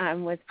internet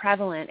was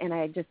prevalent, and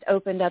I just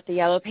opened up the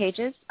yellow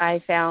pages.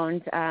 I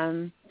found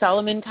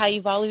Solomon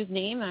Kaihewalu's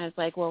name, and I was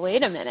like, well,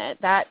 wait a minute.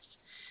 That's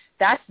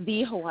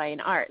the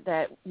Hawaiian art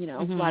that, a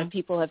lot of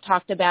people have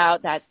talked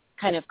about. That's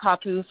kind of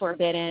kapu,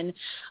 forbidden,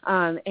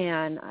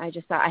 and I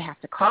just thought I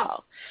have to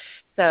call.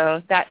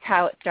 So that's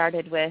how it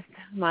started with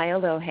my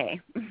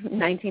Olohe,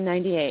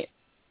 1998.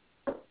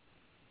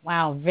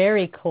 Wow,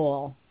 very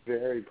cool.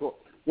 Very cool.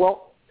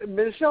 Well,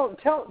 Michelle,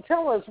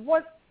 tell us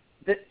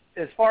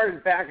as far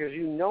as back as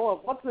you know,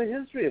 what's the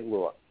history of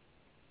Lua?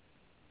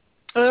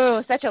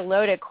 Oh, such a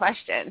loaded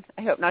question.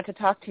 I hope not to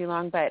talk too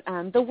long, but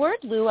the word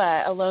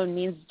Lua alone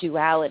means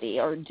duality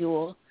or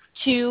dual,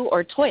 two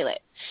or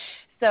toilet.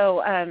 So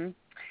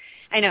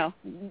I know,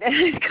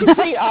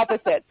 complete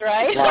opposites,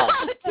 right? Wow.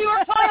 Two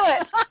or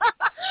toilet.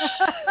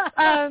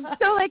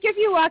 So like if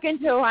you walk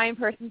into a Hawaiian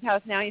person's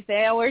house now and you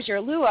say, oh, where's your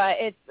Lua?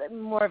 It's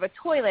more of a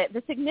toilet.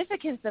 The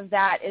significance of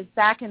that is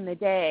back in the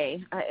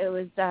day, it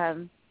was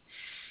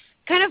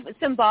kind of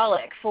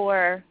symbolic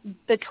for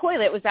the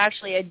toilet was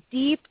actually a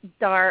deep,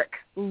 dark,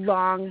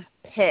 long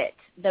pit,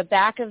 the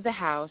back of the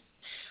house,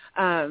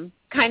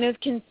 kind of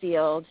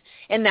concealed,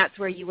 and that's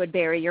where you would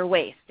bury your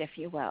waste, if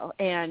you will.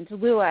 And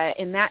Lua,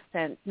 in that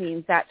sense,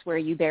 means that's where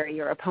you bury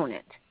your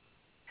opponent.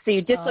 So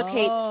you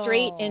dislocate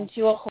straight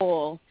into a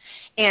hole,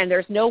 and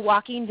there's no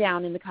walking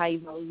down in the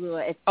Kaihewalu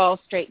Lua. It's all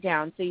straight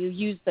down, so you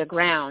use the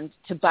ground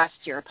to bust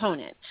your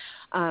opponent.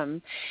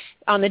 On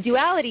the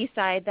duality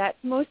side, that's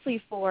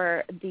mostly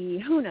for the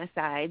Huna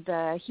side,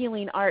 the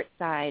healing art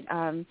side,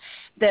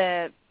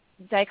 the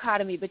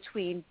dichotomy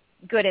between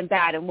good and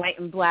bad and white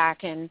and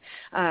black and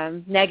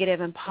negative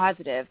and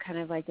positive, kind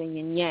of like the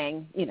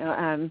yin-yang,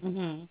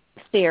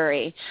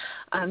 theory.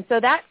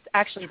 So that's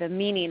actually the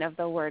meaning of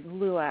the word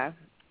Lua.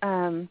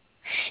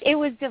 It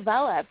was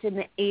developed in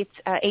the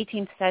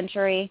 18th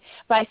century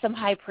by some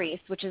high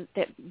priests, which is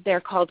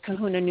they're called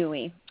kahuna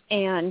nui.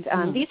 And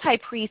these high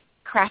priests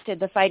crafted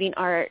the fighting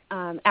art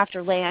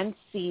after land,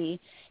 sea,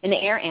 and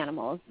air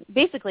animals,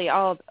 basically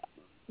all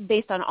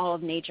based on all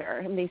of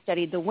nature. And they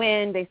studied the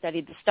wind, they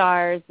studied the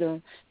stars,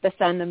 the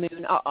sun, the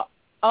moon,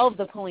 all of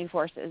the pulling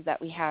forces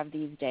that we have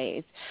these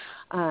days.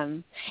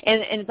 And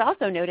it's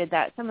also noted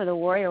that some of the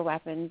warrior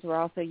weapons were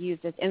also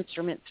used as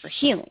instruments for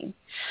healing.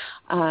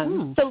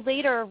 So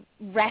later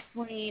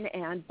wrestling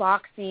and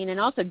boxing and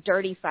also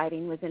dirty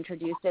fighting was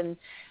introduced, and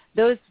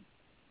those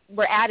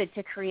were added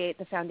to create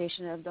the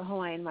foundation of the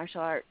Hawaiian martial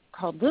art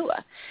called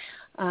Lua.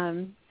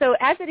 So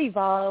as it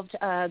evolved,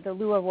 the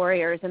Lua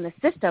warriors and the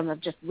system of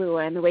just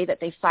Lua and the way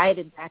that they fought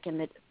back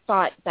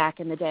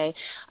in the day,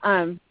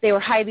 they were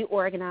highly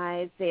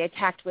organized. They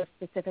attacked with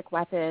specific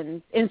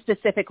weapons in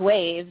specific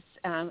waves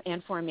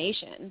and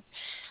formations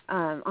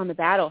on the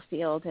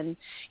battlefield. And,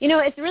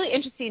 it's really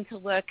interesting to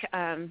look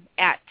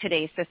at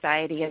today's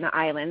society in the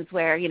islands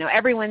where,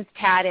 everyone's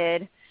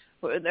tatted.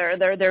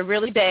 They're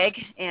really big,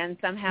 and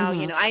somehow,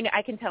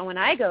 I can tell when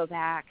I go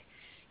back,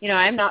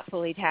 I'm not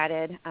fully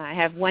tatted. I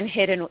have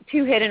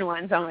two hidden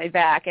ones on my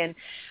back, and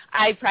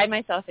I pride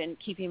myself in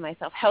keeping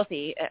myself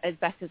healthy as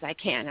best as I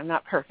can. I'm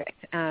not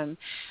perfect.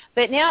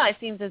 But now it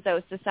seems as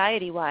though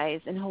society-wise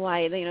in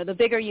Hawaii, the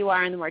bigger you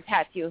are and the more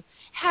tats you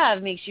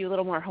have makes you a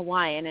little more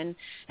Hawaiian, and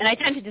I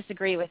tend to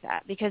disagree with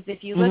that, because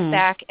if you look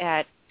back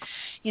at,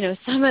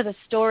 some of the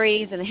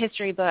stories and the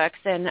history books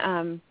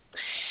and,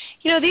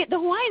 the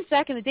Hawaiians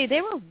back in the day,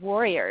 they were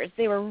warriors.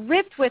 They were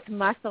ripped with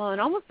muscle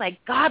and almost like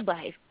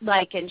godlike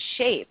in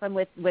shape, and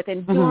with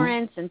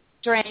endurance and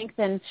strength,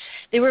 and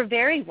they were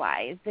very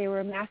wise. They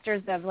were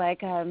masters of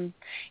the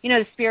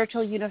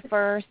spiritual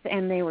universe,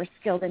 and they were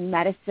skilled in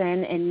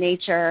medicine and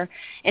nature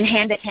and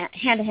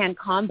hand-to-hand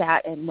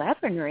combat and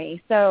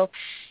weaponry. So,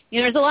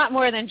 there's a lot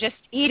more than just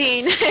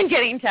eating and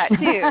getting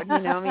tattooed,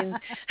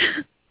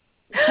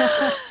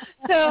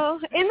 So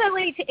in the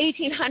late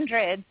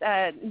 1800s,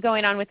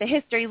 going on with the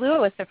history, Lua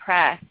was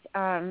suppressed.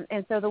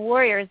 And so the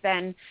warriors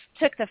then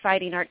took the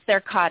fighting arts,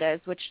 their katas,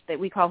 which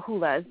we call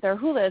hulas. Their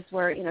hulas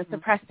were,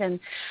 suppressed,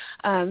 and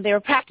they were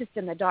practiced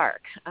in the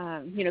dark.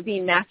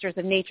 Being masters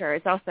of nature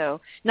is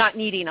also not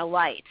needing a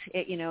light,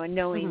 and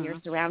knowing your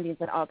surroundings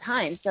at all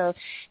times. So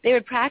they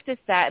would practice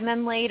that. And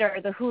then later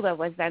the hula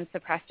was then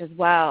suppressed as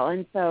well.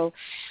 And so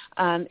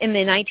in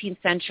the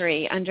 19th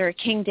century, under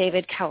King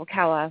David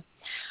Kalakaua,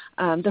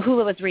 the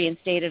hula was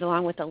reinstated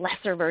along with a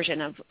lesser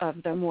version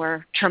of the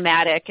more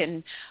traumatic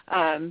and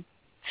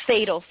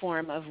fatal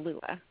form of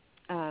Lua.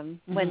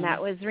 When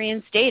that was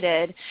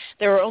reinstated,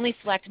 there were only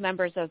select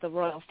members of the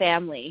royal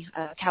family,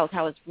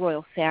 Kalakaua's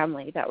royal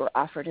family, that were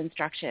offered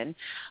instruction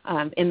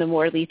in the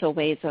more lethal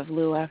ways of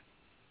Lua.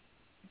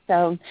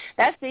 So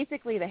that's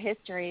basically the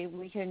history.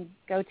 We can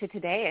go to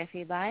today if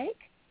you'd like.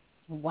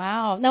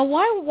 Wow. Now,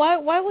 why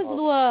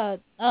was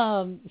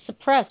Lua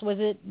suppressed? Was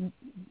it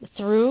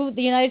through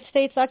the United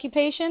States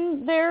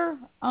occupation there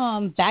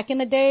back in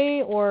the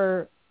day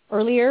or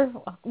earlier?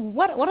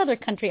 What other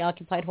country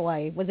occupied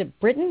Hawaii? Was it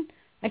Britain?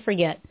 I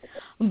forget.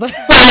 But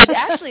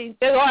actually,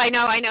 I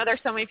know. There's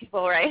so many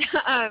people, right?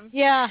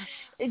 Yeah.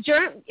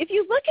 If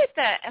you look at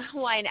the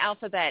Hawaiian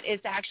alphabet,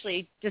 it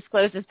actually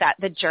discloses that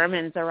the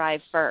Germans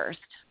arrived first.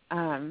 But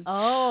I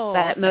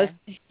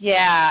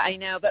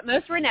know. But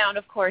most renowned,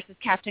 of course, is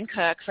Captain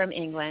Cook from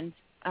England.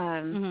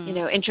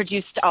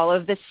 Introduced all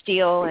of the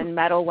steel and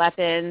metal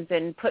weapons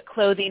and put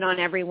clothing on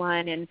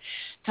everyone and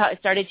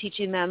started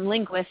teaching them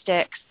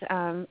linguistics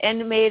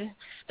and made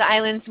the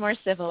islands more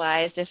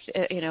civilized,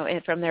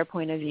 from their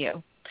point of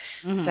view.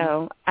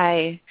 So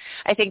I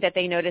think that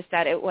they noticed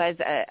that it was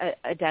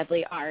a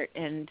deadly art,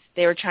 and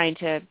they were trying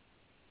to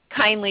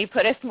kindly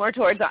put us more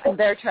towards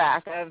their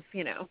track of,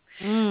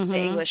 Mm-hmm. the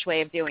English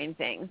way of doing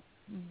things.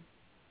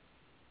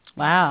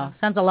 Wow.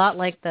 Sounds a lot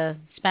like the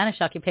Spanish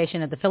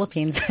occupation of the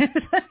Philippines.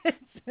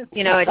 It does.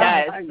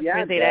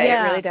 Yeah, It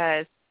really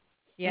does.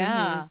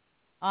 Yeah. Mm-hmm.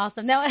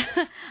 Awesome. Now,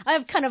 I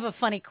have kind of a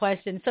funny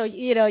question. So,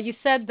 you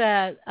said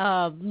that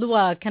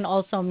Lua can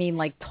also mean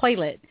like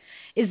toilet.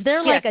 Is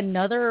there like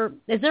another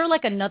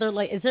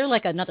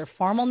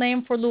formal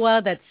name for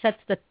Lua that sets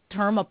the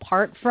term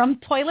apart from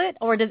toilet,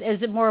 or is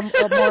it more of a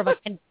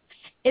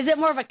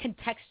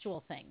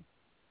contextual thing?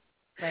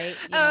 Right?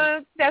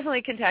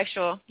 Definitely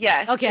contextual.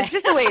 Yes. Okay. It's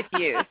just the way it's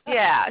used.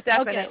 Yeah,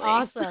 definitely. Okay,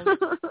 awesome.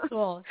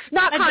 Cool.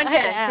 Not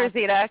content,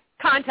 Rosita.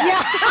 Context.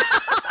 Yeah.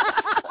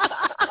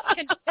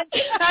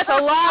 That's a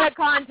lot of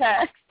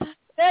context.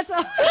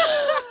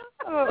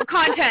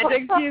 Content,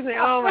 excuse me.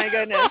 Oh, my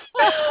goodness.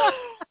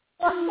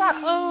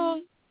 Oh,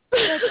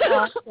 that's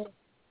awesome.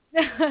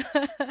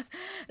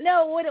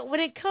 No, when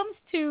it comes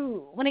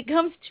to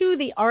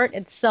the art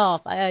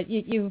itself,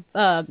 you've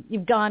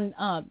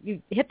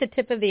hit the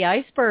tip of the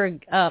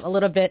iceberg a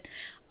little bit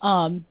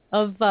of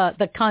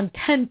the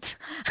content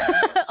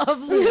of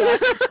Lua.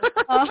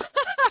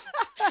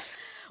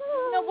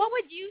 Now, what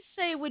would you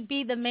say would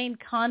be the main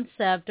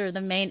concept or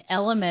the main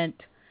element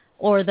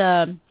or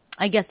the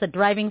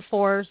driving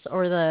force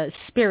or the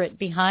spirit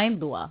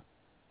behind Lua?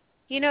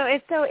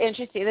 It's so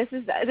interesting. This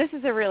is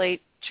a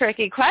really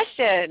tricky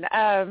question.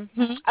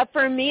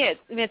 For me,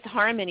 it's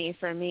harmony.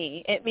 For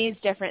me, it means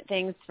different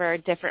things for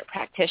different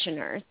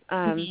practitioners.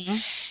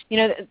 There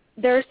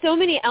are so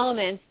many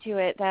elements to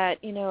it that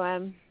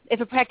if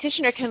a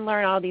practitioner can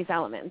learn all these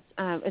elements,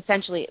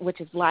 essentially, which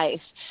is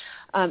life,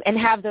 and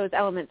have those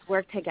elements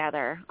work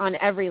together on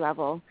every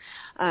level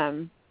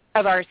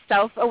of our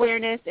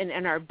self-awareness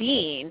and our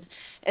being,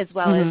 as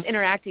well as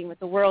interacting with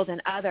the world and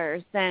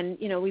others, then,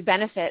 we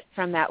benefit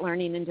from that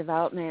learning and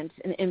development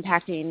and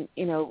impacting,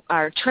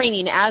 our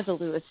training as a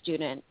Lua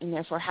student and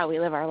therefore how we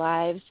live our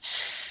lives.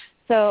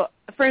 So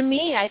for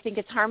me, I think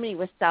it's harmony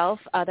with self,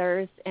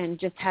 others, and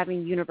just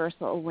having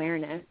universal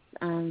awareness.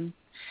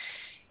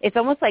 It's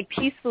almost like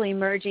peacefully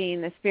merging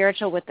the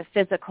spiritual with the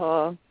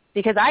physical,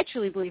 because I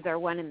truly believe they're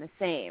one and the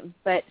same.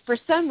 But for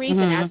some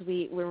reason,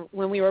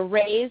 when we were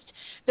raised,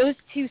 those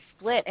two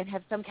split and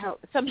have somehow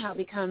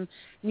become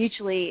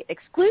mutually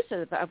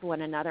exclusive of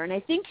one another. And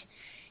I think,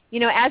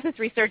 as this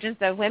resurgence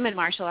of women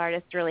martial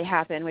artists really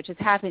happened, which is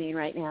happening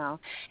right now,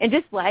 and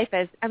just life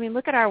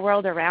look at our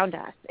world around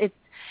us. It's,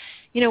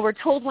 we're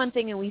told one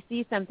thing and we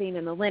see something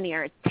in the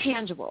linear, it's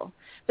tangible.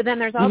 But then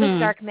there's all this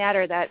dark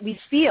matter that we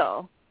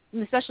feel,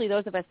 and especially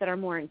those of us that are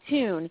more in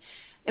tune,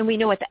 and we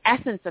know what the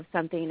essence of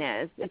something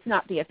is. It's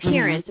not the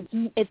appearance.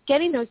 It's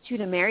getting those two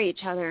to marry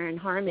each other in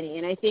harmony.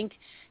 And I think,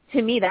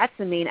 to me, that's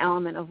the main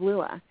element of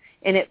Lua.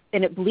 And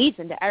it bleeds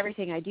into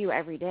everything I do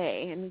every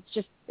day. And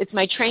it's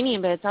my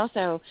training, but it's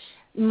also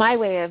my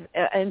way of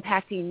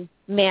impacting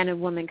man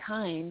and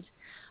womankind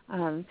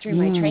through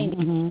my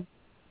training.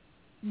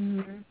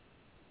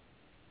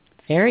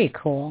 Very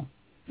cool.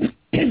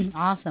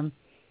 Awesome.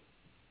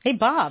 Hey,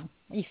 Bob,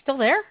 are you still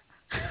there?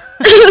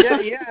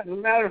 yeah. As a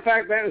matter of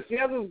fact, man, see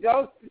how this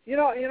goes?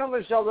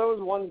 Michelle, there was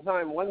one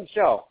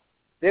show,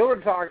 they were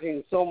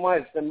talking so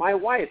much that my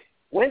wife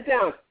walked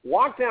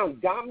down,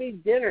 got me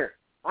dinner.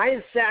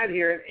 I sat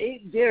here and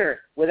ate dinner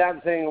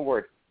without saying a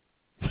word.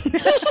 Which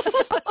one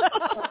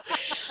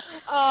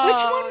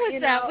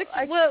was that?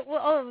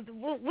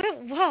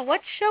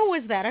 What show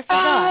was that? I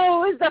forgot.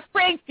 Oh, it was the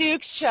Frank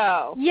Dukes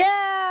show.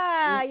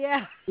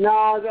 Yeah.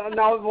 No.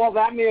 Well,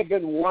 that may have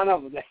been one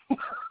of them.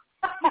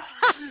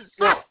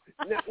 No.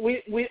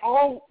 We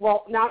all,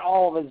 well, not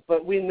all of us,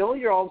 but we know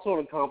you're also an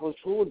accomplished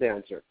hula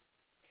dancer.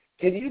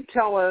 Can you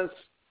tell us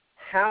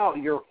how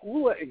your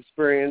hula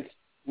experience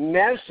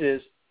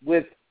meshes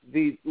with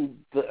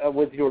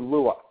with your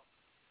Lua?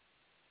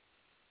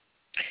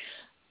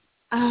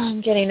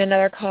 I'm getting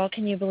another call.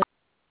 Can you believe?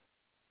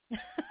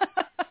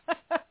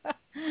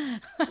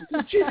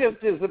 Did she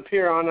just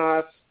disappear on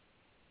us?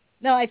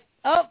 No,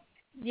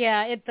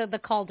 the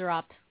call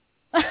dropped.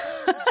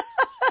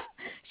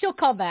 She'll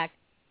call back.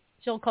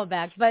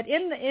 But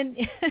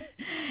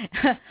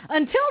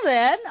until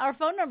then, our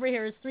phone number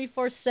here is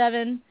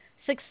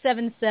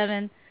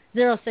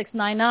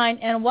 347-677-0699.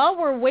 And while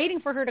we're waiting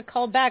for her to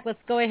call back, let's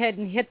go ahead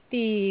and hit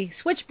the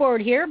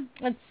switchboard here.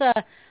 Let's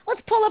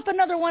pull up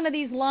another one of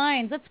these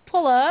lines. Let's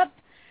pull up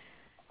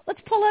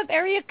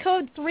area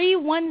code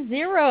 310.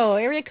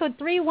 Area code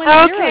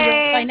 310.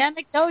 Okay.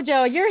 Dynamic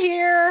Dojo. You're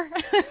here.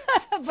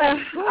 I'm back.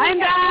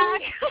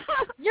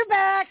 You're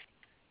back.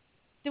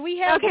 Do we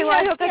have? Okay. Well,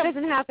 I hope that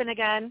doesn't happen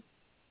again.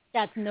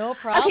 That's no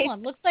problem.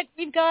 Okay. Looks like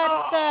we've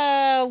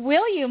got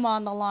William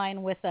on the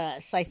line with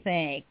us, I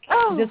think.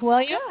 Oh, is this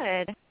William?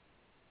 Good.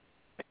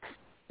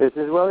 This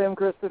is William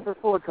Christopher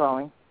Ford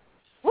calling.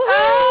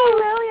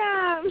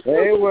 Oh, William.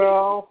 Hey,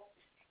 Will.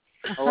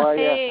 How are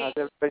you? Hey. How's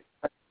everybody?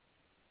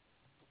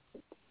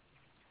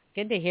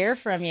 Good to hear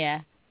from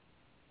you.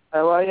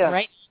 How are you?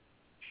 Right.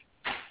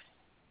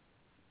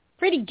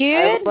 Pretty I have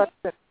good. a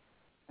question.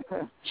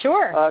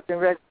 Sure.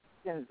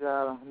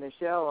 congratulations,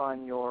 Michelle,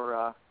 on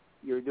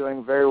you're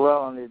doing very well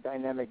on the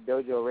Dynamic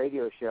Dojo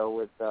radio show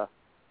with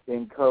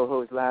being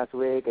co-host last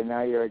week, and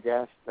now you're a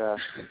guest. I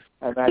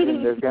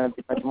imagine there's going to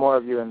be much more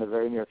of you in the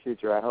very near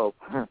future, I hope.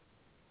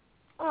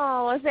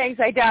 Oh, well, thanks.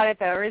 I doubt it,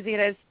 though.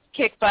 Rosita's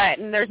kick butt,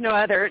 and there's no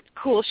other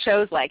cool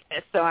shows like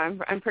this, so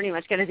I'm pretty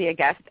much going to be a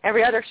guest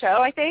every other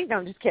show, I think. No,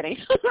 I'm just kidding.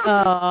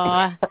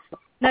 Oh.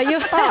 No, you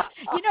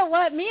know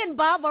what? Me and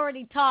Bob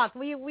already talked.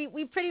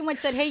 We pretty much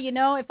said, hey,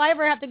 if I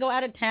ever have to go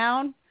out of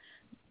town,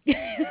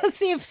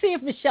 see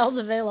if Michelle's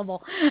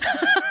available.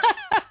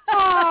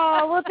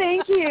 Oh, well,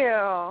 thank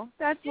you.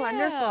 That's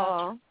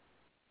wonderful.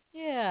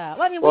 Yeah.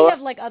 Well, I mean, we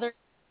have like other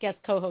guest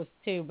co-hosts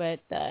too, but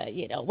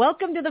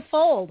welcome to the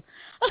fold.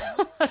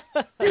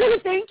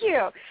 Thank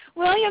you,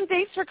 William.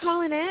 Thanks for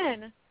calling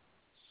in.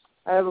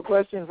 I have a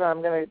question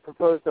I'm going to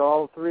propose to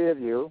all three of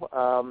you.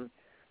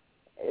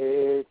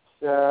 It's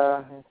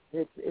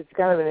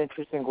kind of an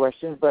interesting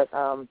question, but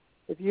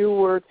if you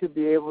were to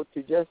be able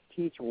to just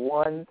teach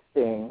one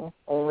thing,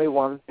 only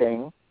one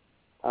thing,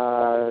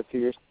 to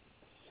your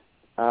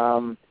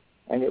and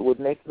it would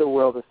make the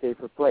world a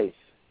safer place,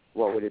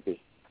 what would it be?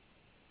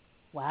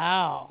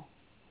 Wow.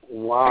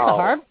 Wow.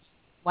 Hard?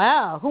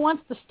 Wow. Who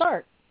wants to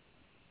start?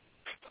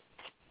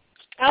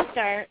 I'll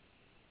start.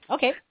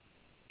 Okay.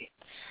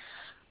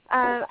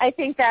 I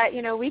think that,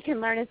 we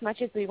can learn as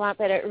much as we want,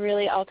 but it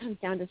really all comes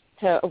down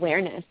to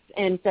awareness.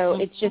 And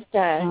so it's just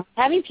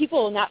having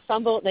people not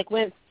fumble, like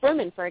when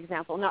Furman, for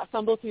example, not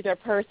fumble through their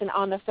purse and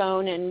on the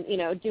phone and,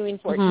 doing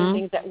 14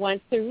 things at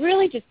once, to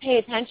really just pay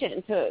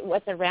attention to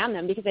what's around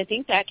them, because I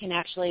think that can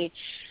actually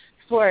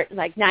thwart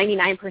like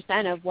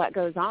 99% of what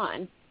goes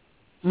on.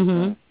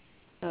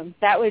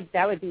 That would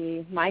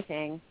be my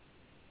thing.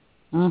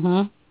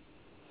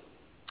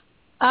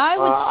 I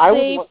would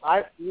say...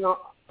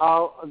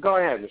 go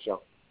ahead,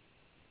 Michelle.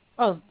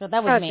 Oh,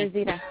 that was me.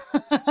 Rosita. We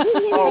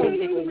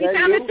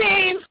sound the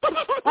same.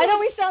 I know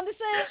we sound the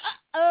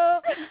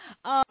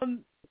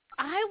same.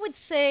 I would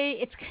say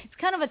it's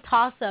kind of a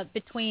toss-up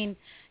between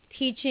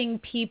teaching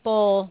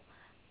people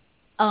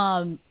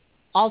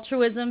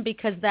altruism,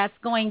 because it's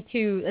going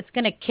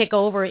to kick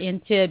over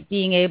into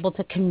being able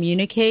to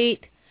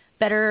communicate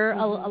better.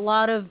 A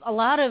lot of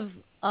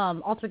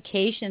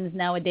altercations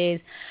nowadays.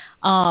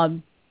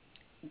 Aren't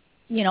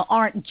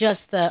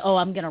just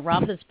I'm going to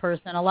rob this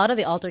person. A lot of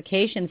the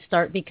altercations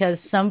start because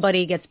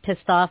somebody gets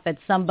pissed off at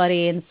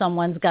somebody, and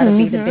someone's got to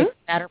be the big,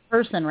 badder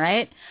person,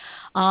 right?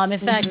 In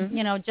fact,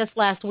 just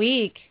last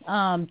week,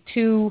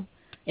 2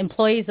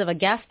 employees of a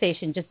gas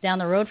station just down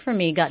the road from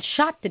me got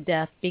shot to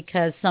death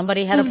because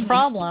somebody had a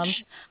problem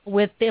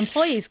with the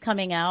employees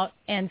coming out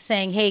and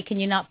saying, hey, can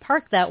you not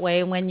park that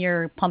way when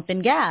you're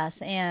pumping gas?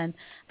 And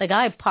the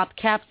guy popped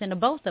caps into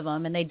both of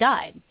them, and they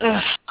died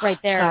right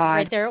there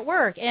at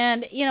work.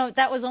 And,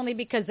 that was only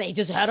because they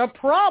just had a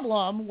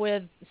problem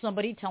with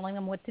somebody telling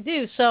them what to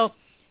do. So,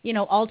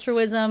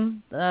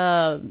 altruism,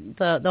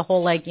 the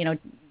whole,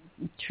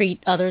 treat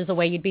others the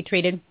way you'd be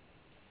treated.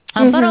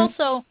 But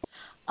also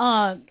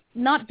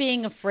not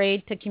being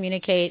afraid to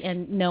communicate,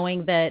 and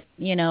knowing that,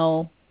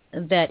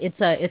 that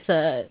it's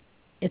a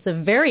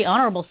very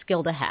honorable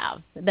skill to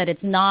have, that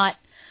it's not,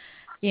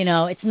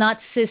 it's not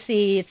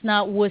sissy, it's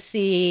not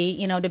wussy,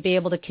 to be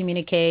able to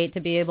communicate, to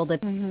be able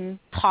to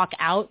talk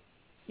out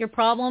your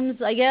problems,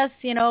 I guess,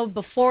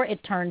 before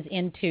it turns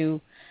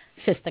into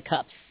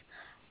fisticuffs.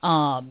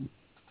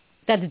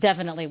 That's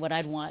definitely what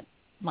I'd want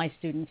my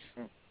students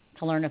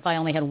to learn if I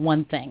only had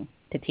one thing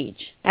to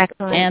teach.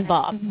 Excellent. And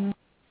Bob.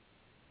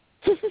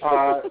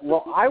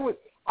 Well, I would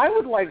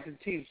like to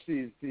teach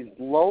these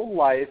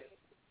low-level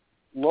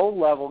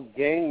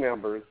gang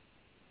members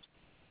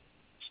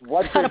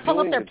what how to pull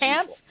up their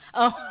pants. People.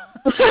 Oh.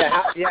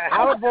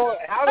 How to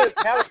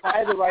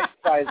buy the right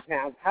size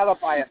pants, how to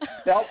buy a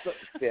belt that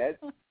fits.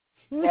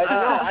 But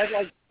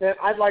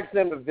I'd like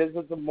them to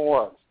visit the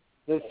morgues,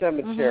 the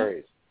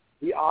cemeteries,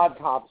 the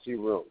autopsy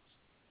rooms.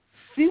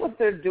 See what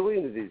they're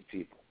doing to these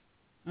people.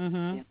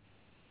 And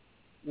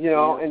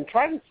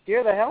try to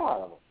scare the hell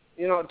out of them.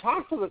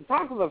 Talk to the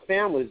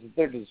families that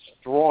they're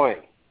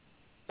destroying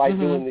by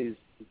doing these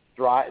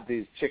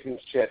chicken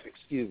shit,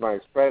 excuse my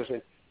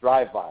expression,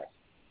 drive-bys.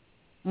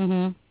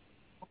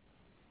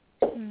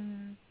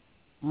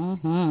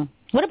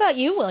 What about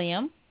you,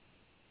 William?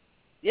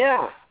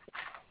 Yeah.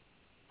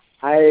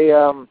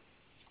 I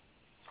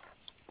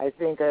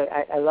think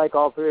I like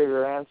all three of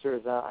your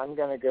answers. I'm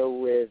going to go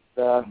with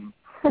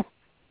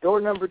door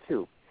number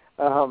 2.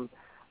 I'm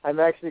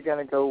actually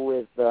going to go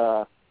with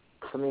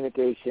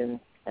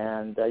communication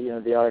and,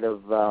 the art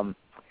of, I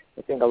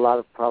think a lot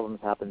of problems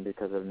happen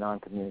because of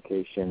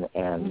non-communication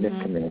and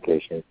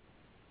miscommunication.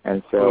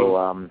 And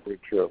so we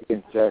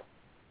can just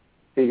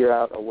figure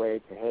out a way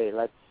to, hey,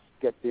 let's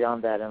get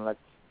beyond that and let's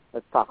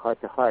talk heart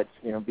to heart,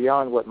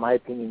 beyond what my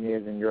opinion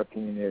is and your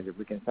opinion is. If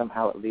we can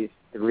somehow at least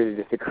really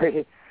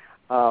disagree,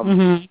 solve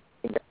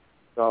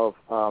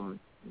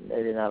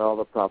maybe not all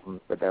the problems,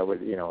 but that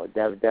would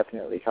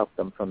definitely help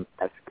them from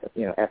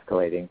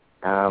escalating.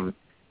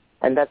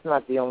 And that's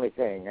not the only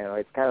thing. You know,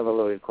 it's kind of a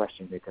loaded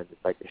question because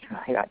it's like there's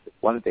really not just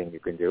one thing you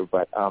can do,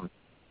 but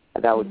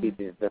that would be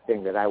the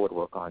thing that I would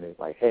work on is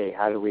like, hey,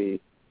 how do we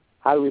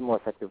more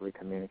effectively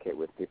communicate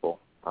with people,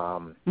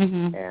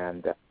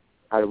 and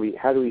how do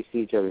we see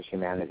each other's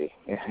humanity?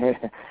 You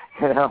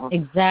know,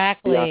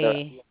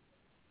 exactly.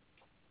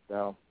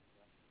 So.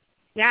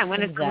 Yeah, and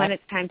when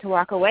it's time to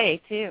walk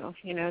away too,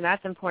 you know,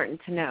 that's important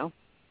to know.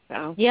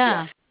 So.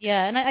 Yeah,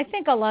 and I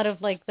think a lot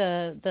of like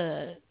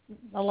a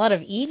lot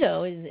of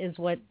ego is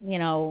what, you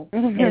know,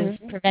 is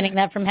preventing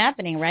that from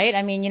happening, right?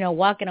 I mean, you know,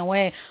 walking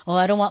away,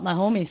 I don't want my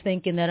homies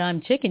thinking that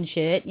I'm chicken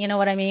shit, you know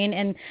what I mean?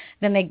 And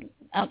then they,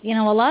 you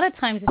know, a lot of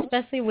times,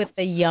 especially with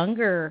the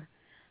younger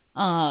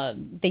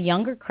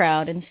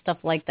crowd and stuff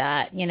like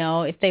that, you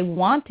know, if they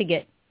want to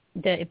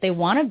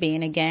be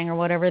in a gang or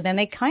whatever, then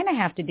they kind of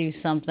have to do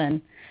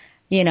something,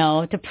 you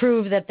know, to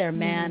prove that they're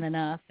man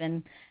enough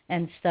and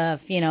stuff,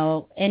 you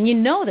know, and you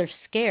know they're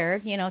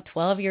scared, you know,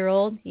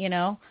 12-year-old, you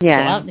know, go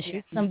out and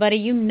shoot somebody,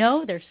 you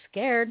know they're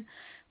scared,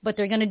 but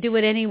they're going to do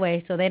it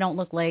anyway so they don't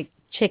look like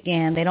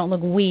chicken, they don't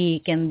look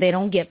weak, and they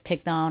don't get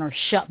picked on or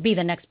be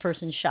the next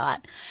person shot.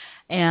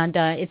 And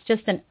it's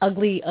just an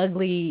ugly,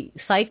 ugly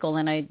cycle,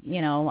 and I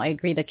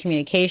agree that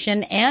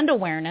communication and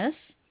awareness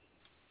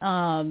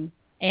and,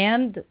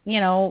 you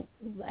know,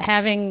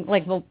 having,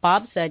 like what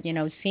Bob said, you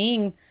know,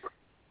 seeing,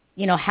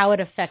 you know, how it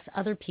affects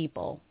other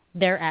people,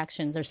 their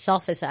actions, their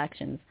selfish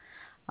actions,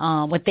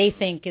 what they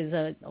think is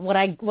what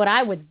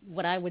I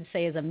would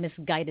say is a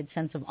misguided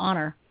sense of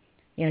honor.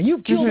 You know, you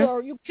killed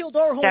our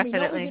homies,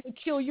 now we're going to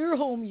kill your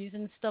homies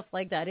and stuff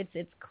like that.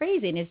 It's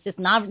crazy, and it's just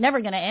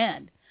never going to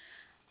end.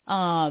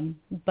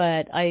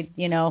 But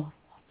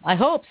I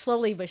hope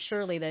slowly but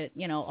surely that,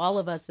 you know, all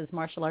of us as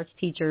martial arts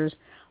teachers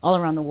all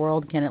around the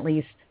world can at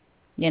least,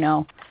 you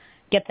know,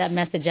 get that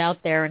message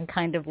out there and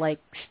kind of like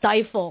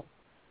stifle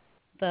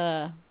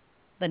the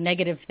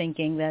negative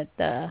thinking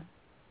that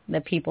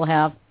people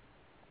have.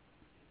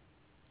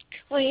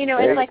 Well, you know,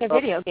 it's like a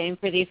video game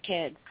for these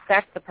kids.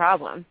 That's the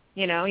problem.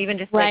 You know, even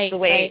just like the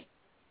way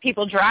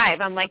people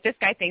drive. I'm like, this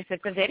guy thinks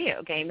it's a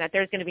video game, that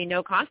there's going to be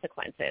no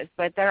consequences,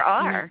 but there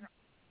are.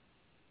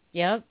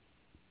 Yep.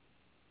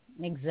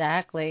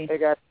 Exactly. Hey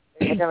guys,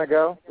 I'm gonna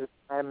go,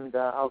 and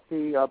I'll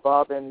see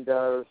Bob and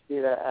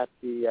Rosita at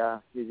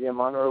the Museum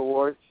Honor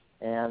Awards.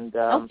 And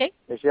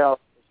Michelle,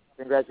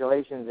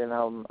 congratulations, and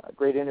a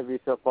great interview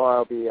so far.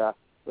 I'll be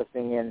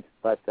listening in,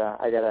 but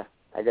I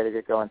gotta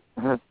get going.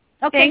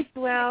 Okay. Thanks,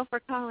 Will, for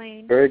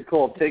calling. Very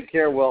cool. Take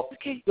care, Will.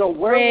 Okay. So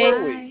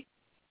where were we?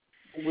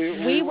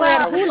 We were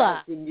at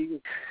Hula.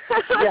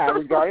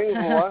 Regarding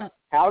Hula,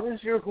 how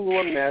does your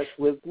Hula mesh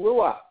with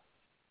Lua?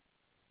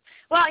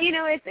 Well, you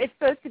know, it's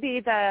supposed to be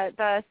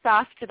the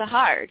soft to the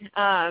hard.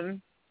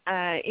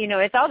 You know,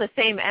 it's all the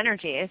same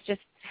energy. It's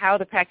just how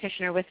the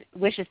practitioner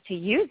wishes to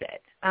use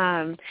it.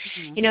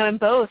 You know, in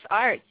both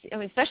arts, I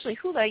mean, especially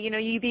Hula, you know,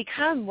 you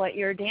become what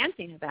you're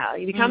dancing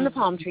about. You become the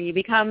palm tree. You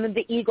become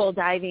the eagle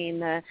diving,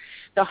 the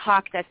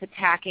hawk that's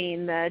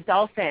attacking, the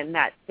dolphin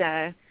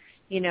that's,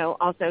 you know,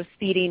 also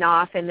speeding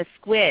off, and the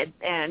squid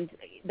and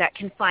that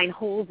can find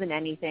holes in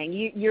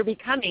anything. You're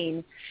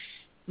becoming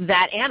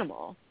that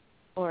animal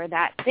or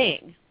that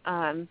thing.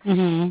 And,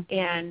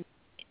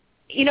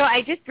 you know,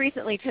 I just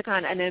recently took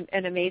on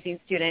an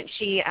amazing student.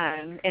 She,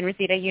 and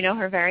Rosita, you know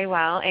her very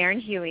well, Erin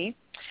Huey.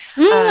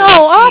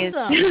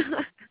 Awesome.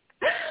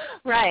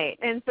 Right.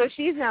 And so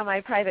she's now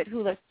my private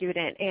Hula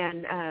student.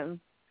 And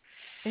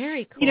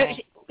very cool. You know,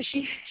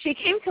 she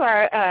came to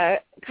our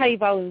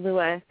Kaihewalu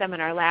Lua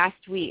seminar last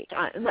week,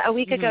 a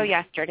week ago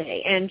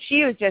yesterday, and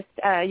she was just,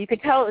 you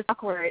could tell it was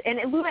awkward.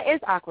 And Lua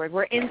is awkward.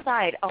 We're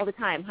inside all the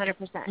time,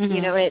 100%.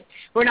 You know,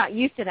 we're not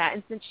used to that.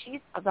 And since she's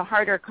of the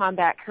harder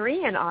combat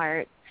Korean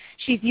art,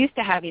 she's used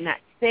to having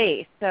that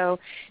space. So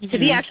to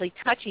be actually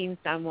touching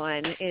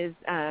someone is,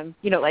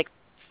 you know, like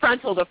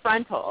frontal to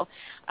frontal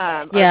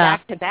or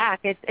back to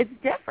back, it's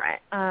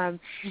different.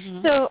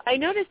 So I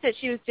noticed that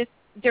she was just,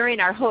 during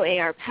our Ho'e,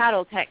 our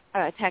paddle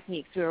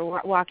techniques, we were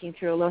walking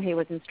through, Olohe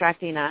was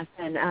instructing us,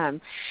 and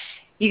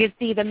you could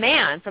see the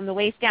man from the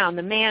waist down.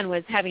 The man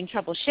was having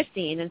trouble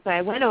shifting, and so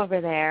I went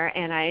over there,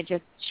 and I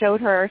just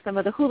showed her some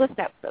of the Hula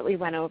steps that we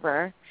went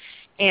over,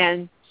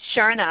 and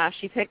sure enough,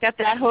 she picked up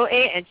that Ho'e,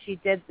 and she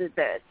did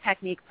the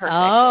technique perfectly.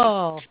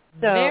 Oh,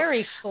 so,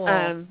 very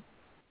cool.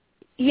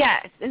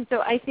 Yes, and so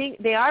I think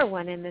they are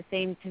one and the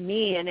same to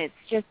me, and it's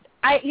just,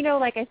 you know,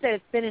 like I said,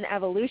 it's been an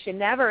evolution.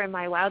 Never in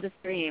my wildest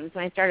dreams,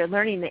 when I started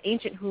learning the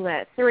ancient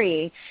hula at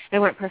 3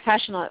 and went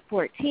professional at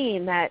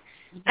 14, that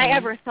I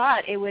ever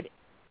thought it would,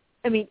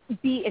 I mean,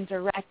 be a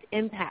direct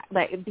impact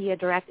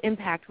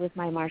with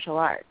my martial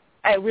arts.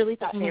 I really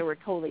thought they were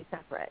totally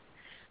separate,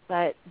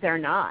 but they're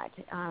not.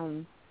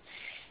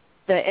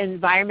 The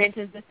environment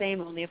is the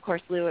same, only, of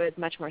course, Lua is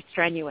much more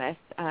strenuous.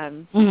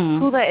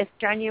 Hula is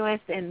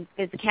strenuous in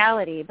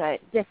physicality, but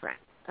different.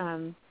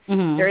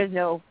 There is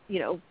no, you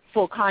know,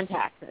 full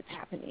contact that's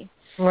happening.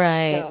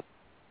 Right. So,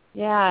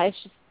 yeah, it's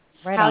just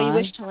right how on. you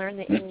wish to learn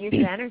and use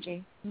the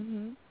energy.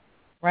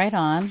 Right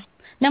on.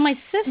 Now, my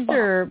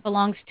sister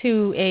belongs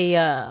to a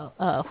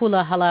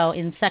Hula Halau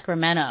in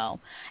Sacramento,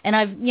 and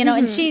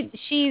and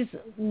she's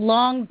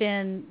long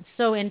been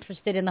so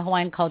interested in the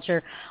Hawaiian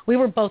culture. We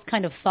were both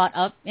kind of brought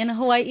up in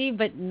Hawaii,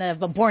 but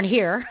born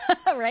here,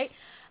 right?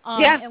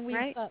 And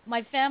we,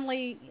 my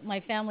family's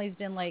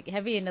been like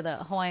heavy into the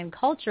Hawaiian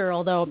culture.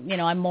 Although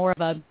I'm more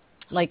of a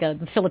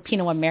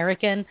Filipino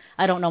American.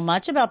 I don't know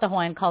much about the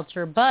Hawaiian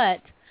culture,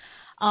 but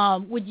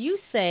would you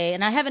say,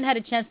 and I haven't had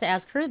a chance to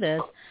ask her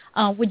this,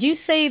 would you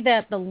say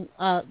that the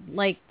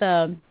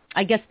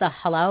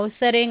halau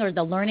setting or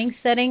the learning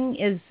setting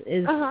is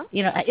is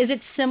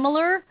it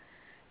similar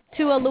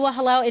to a Lua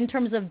Halau in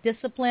terms of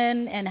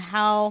discipline and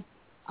how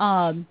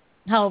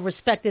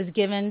respect is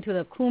given to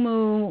the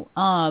kumu?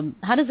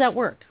 How does that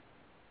work?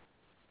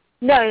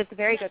 No, it's a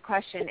very good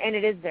question, and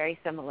it is very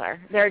similar.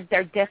 They're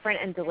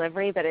different in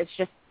delivery, but it's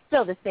just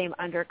still the same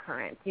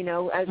undercurrent.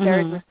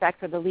 There's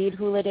respect for the lead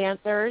hula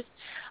dancers,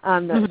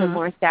 the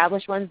more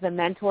established ones, the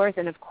mentors,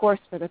 and of course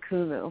for the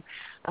kumu.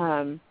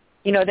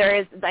 There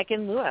is, like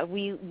in Lua,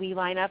 we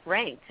line up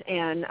ranked,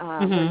 and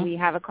when we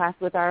have a class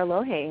with our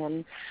Olohe,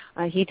 and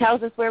he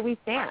tells us where we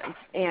stand,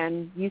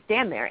 and you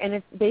stand there, and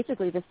it's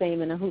basically the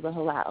same in a hula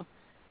halau.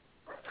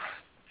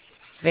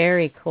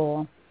 Very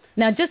cool.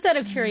 Now, just out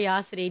of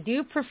curiosity, do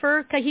you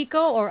prefer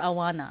kahiko or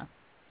awana?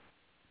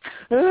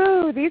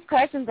 Ooh, these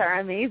questions are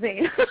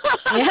amazing.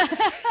 I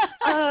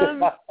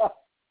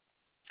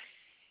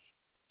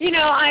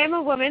am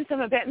a woman, so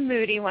I'm a bit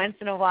moody once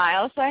in a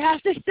while, so I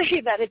have to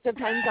say that it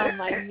depends on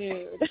my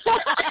mood.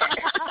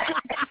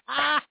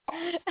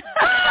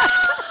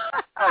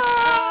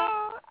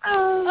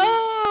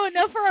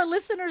 Now for our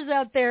listeners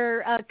out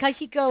there,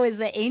 kahiko is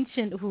the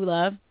ancient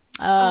hula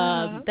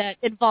that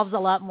involves a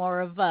lot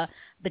more of the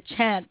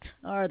chant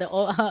or the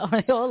ole,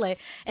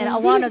 and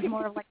awana is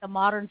more of like the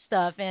modern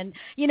stuff. And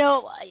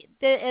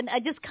and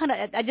I just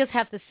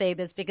have to say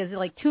this because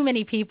too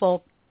many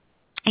people,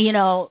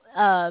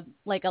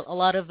 like a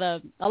lot of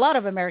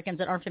Americans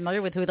that aren't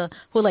familiar with hula.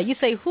 You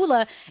say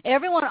hula,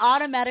 everyone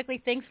automatically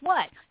thinks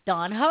what?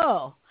 Don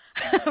ho.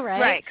 Right?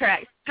 Right,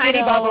 correct. Tiny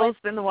bubbles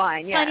in the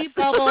wine, yes. Tiny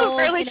bubbles,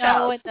 really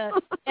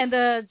and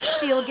the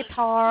steel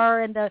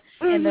guitar and the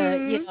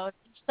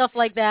stuff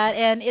like that.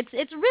 And it's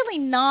really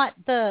not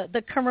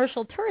the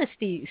commercial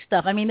touristy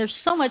stuff. I mean, there's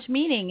so much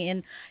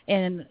meaning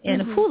in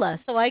hula.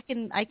 So I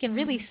can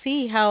really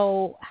see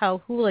how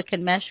hula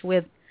can mesh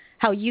with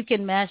how you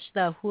can mesh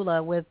the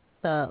hula with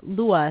the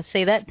Lua.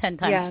 Say that 10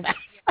 times fast.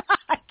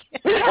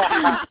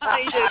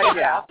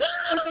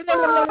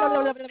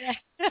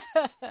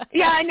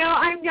 Yeah, I know.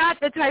 I'm not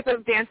the type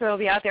of dancer who will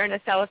be out there in a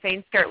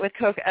cellophane skirt with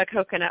a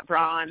coconut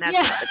bra on. That's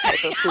not the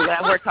type of hula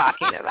we're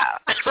talking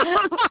about.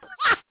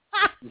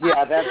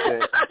 Yeah, that's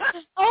it.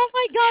 Oh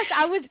my gosh,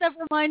 that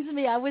reminds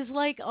me. I was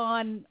like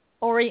on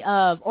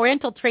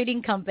Oriental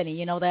Trading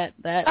Company, that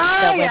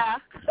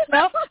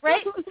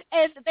right?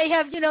 And they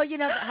have,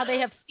 how they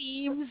have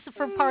themes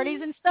for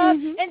parties and stuff.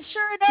 And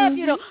sure enough,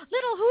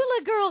 little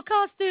hula girl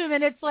costume,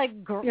 and it's like,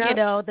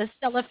 the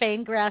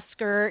cellophane grass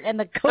skirt and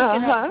the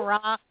coconut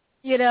bra,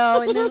 and then a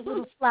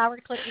little flower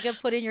clip you can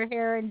put in your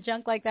hair and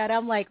junk like that.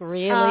 I'm like,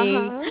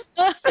 really?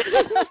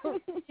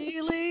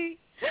 Really?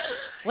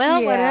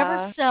 Well,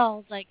 whatever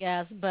sells, I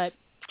guess. But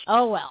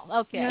oh well,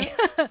 okay.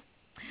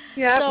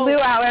 Yeah, so,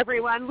 luau,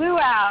 everyone.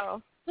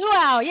 Luau.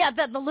 Luau, yeah,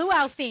 the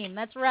luau theme.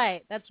 That's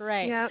right.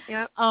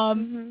 Yep.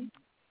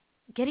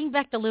 Getting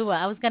back to Lua,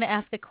 I was going to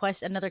ask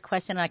another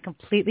question, and I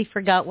completely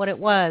forgot what it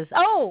was.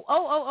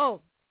 Oh.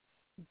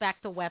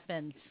 Back to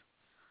weapons.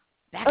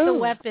 To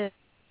weapons.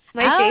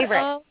 My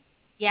favorite.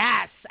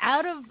 Yes.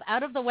 Out of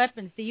the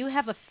weapons, do you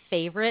have a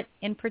favorite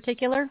in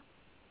particular?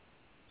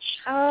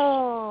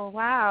 Oh,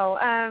 wow.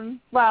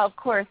 Well, of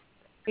course,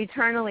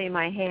 eternally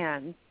my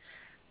hands.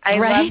 I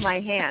love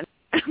my hands.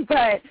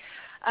 But,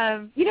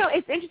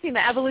 it's interesting,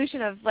 the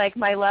evolution of,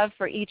 my love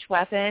for each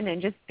weapon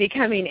and just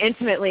becoming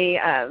intimately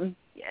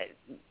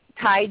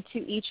tied to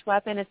each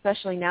weapon,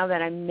 especially now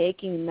that I'm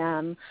making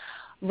them.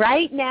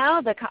 Right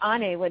now, the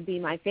ka'ane would be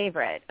my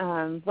favorite,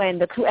 when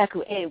the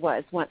ku'eku'e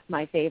was once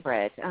my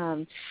favorite.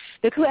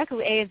 The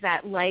ku'eku'e is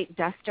that light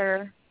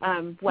duster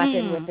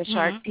weapon with the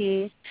shark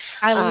teeth.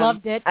 I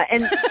loved it.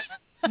 And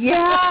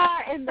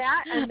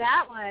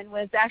that one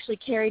was actually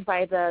carried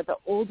by the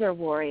older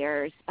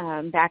warriors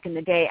back in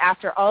the day.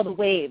 After all the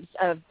waves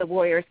of the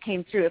warriors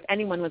came through, if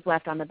anyone was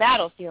left on the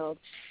battlefield,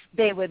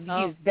 they would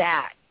use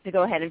that to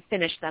go ahead and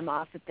finish them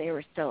off if they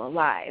were still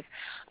alive.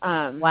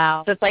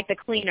 Wow. So it's like the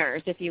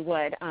cleaners, if you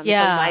would. It's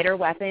a lighter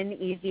weapon,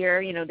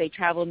 easier. They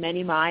traveled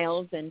many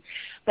miles.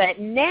 But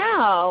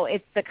now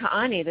it's the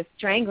ka'ane, the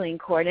strangling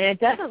cord, and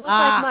it doesn't look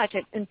like much.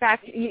 In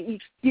fact, you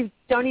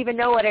don't even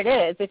know what it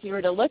is if you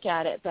were to look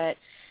at it. But,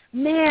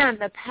 man,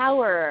 the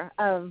power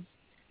of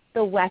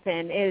the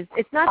weapon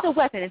it's not the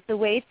weapon, it's the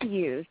way it's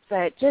used.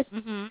 But just...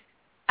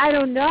 I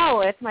don't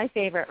know. It's my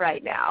favorite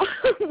right now.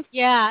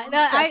 Yeah, no,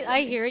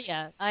 I hear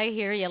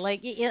you.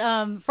 Like,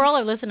 for all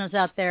our listeners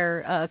out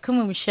there,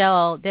 Kumu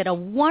Michelle did a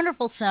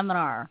wonderful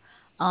seminar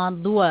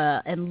on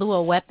Lua and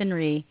Lua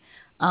weaponry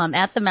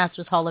at the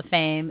Masters Hall of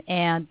Fame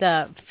and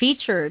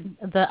featured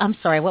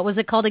what was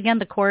it called again?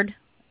 The cord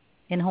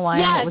in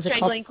Hawaiian? Yeah, what was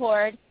strangling it called?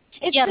 cord.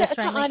 It's the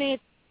strangling.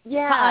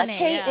 Ka'ane,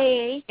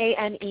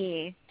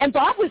 K-A-A-N-E. And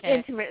Bob was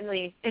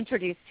intimately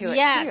introduced to it,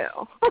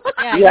 too.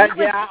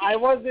 I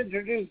was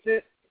introduced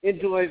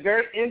into a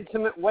very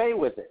intimate way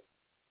with it.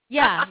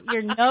 Yeah,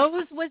 your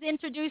nose was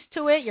introduced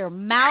to it, your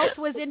mouth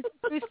was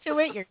introduced to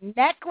it, your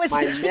neck was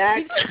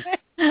introduced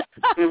to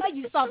it.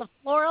 You saw the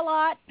floor a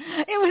lot.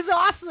 It was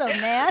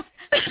awesome, man.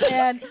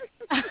 And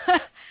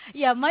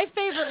my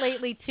favorite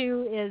lately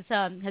too is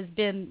has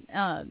been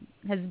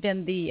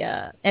the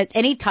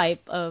any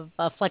type of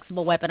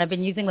flexible weapon. I've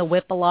been using the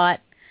whip a lot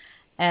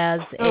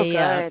as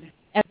a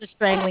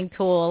strangling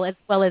tool, as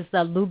well as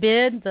the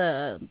lubid.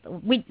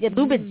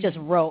 Lubid's just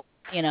rope.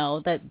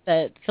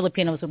 That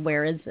Filipinos would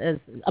wear as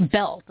a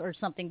belt or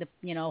something to,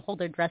 hold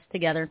their dress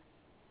together.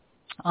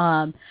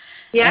 And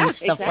stuff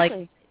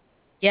exactly.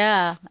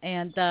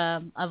 And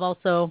I've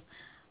also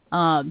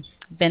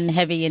been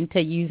heavy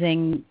into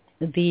using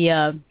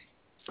the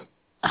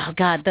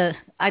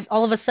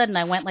all of a sudden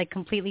I went like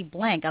completely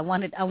blank. I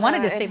wanted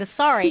to say the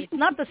sari. It's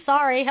not the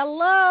sari.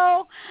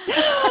 Hello.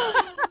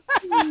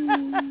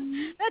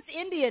 That's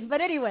Indian,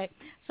 but anyway.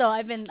 So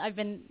I've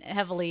been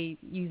heavily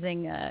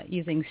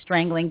using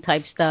strangling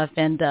type stuff,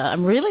 and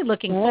I'm really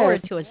looking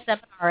forward to a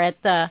seminar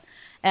at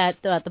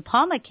the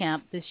Palma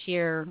camp this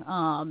year.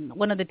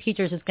 One of the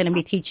teachers is going to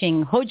be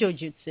teaching Hojo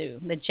Jutsu,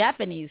 the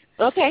Japanese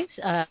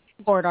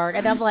sword art,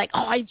 and I'm like,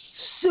 I'm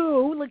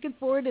so looking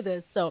forward to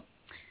this. So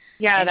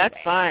anyway. That's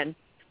fun.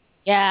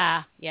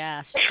 Yeah.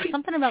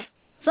 Something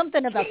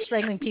about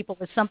strangling people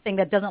with something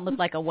that doesn't look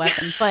like a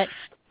weapon, but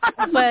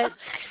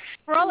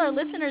for all our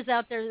listeners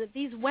out there,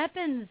 these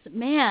weapons,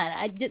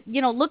 man,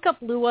 look up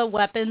Lua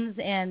weapons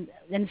and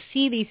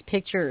see these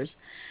pictures.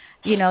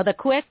 The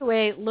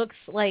kuekue looks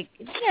like,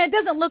 it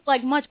doesn't look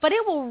like much, but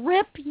it will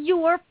rip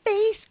your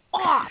face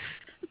off.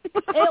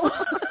 I'm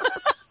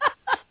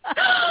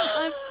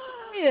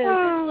serious.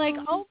 It's like,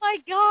 oh my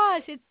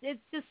gosh,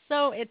 it's just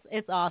so,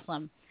 it's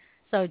awesome.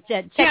 So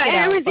check it out.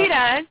 And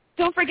Rosita,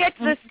 don't forget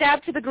the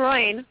stab to the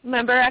groin.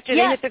 Remember, after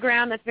they hit the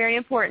ground, that's very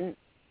important.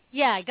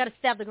 Yeah, I got to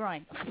stab the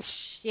groin.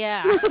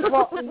 Yeah.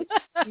 Well,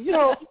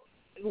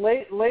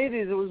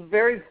 ladies, it was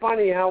very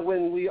funny how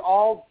when we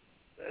all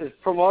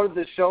promoted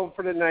the show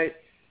for tonight,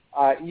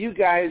 you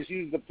guys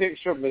used the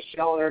picture of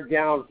Michelle in her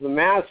gown for the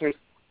Masters.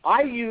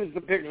 I used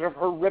the picture of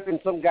her ripping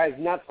some guy's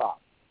nuts off.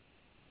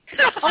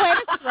 And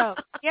his throat.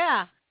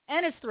 Yeah,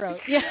 and his throat.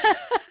 Yeah.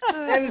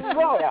 And his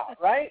throat out,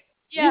 right?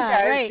 Yeah, you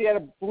guys, right. She had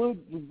a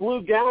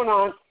blue gown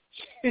on.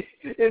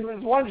 It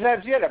was one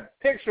time she had a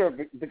picture of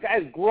the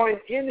guy's groin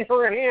in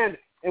her hand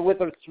and with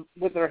her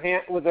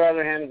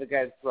other hand in the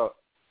guy's throat.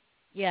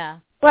 Yeah.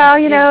 Well,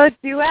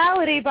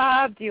 duality,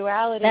 Bob,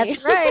 duality.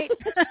 That's right.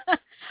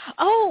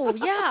 Oh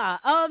yeah.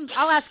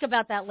 I'll ask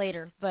about that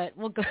later, but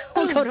we'll go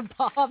to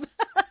Bob.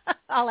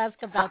 I'll ask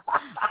about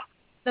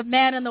the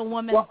man and the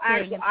woman thing.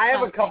 Actually, I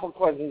have a couple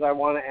questions I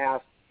want to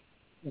ask.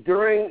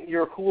 During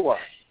your hula,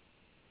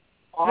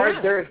 are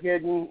there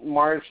hidden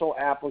martial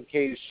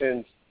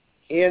applications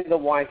in the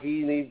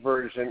Wahine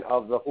version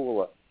of the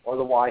hula, or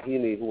the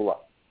Wahine hula?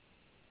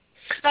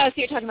 Oh, so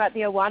you're talking about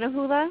the Awana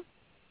hula?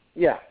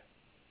 Yeah.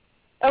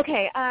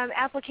 Okay,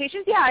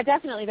 applications? Yeah,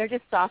 definitely. They're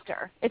just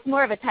softer. It's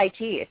more of a Tai Chi,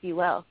 if you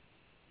will.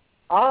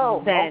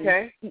 Oh,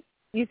 okay.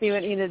 You see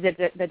what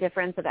the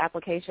difference of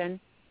application?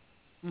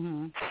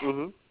 Mm-hmm.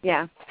 Mm-hmm.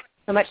 Yeah,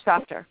 so much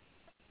softer.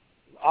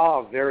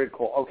 Oh, very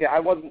cool. Okay, I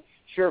wasn't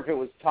sure if it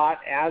was taught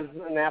as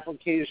an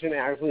application,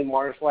 actually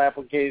martial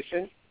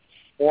application,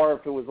 or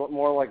if it was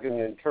more like an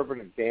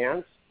interpretive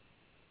dance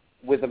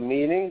with a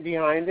meaning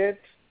behind it.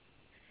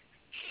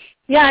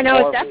 Yeah, no,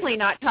 it's definitely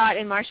not taught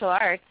in martial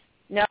arts.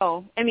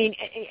 No. I mean,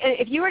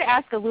 if you were to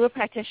ask a Lua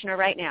practitioner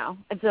right now,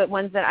 the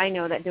ones that I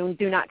know that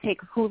do not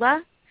take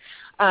hula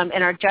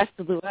and are just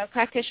Lua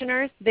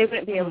practitioners, they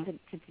wouldn't be able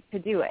to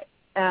do it.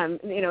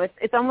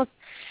 It's almost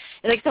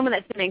like someone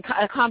that's been in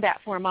a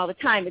combat form all the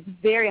time. It's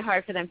very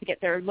hard for them to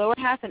get their lower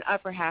half and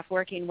upper half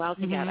working well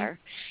together,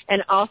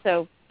 and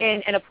also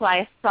and apply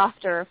a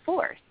softer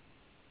force,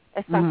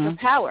 a softer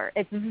power.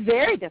 It's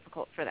very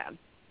difficult for them.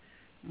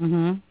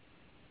 Mm-hmm.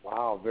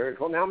 Wow, very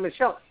cool. Now,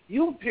 Michelle,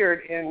 you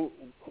appeared in,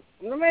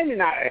 maybe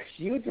not a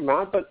huge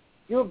amount, but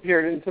you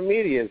appeared in some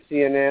media,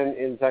 CNN,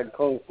 Inside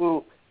Kung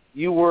Fu.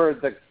 You were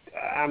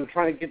I'm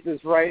trying to get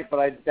this right, but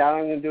I doubt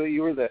I'm going to do it.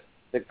 You were the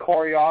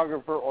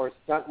choreographer or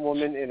stunt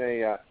woman in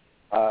a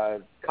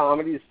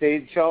comedy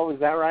stage show. Is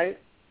that right?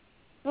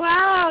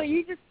 Wow,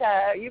 you just,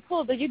 you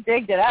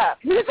digged it up.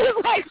 This is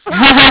like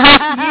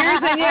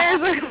years and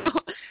years ago.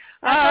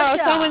 Oh,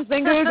 someone's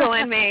been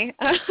Googling me.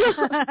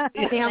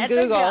 Damn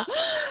Google.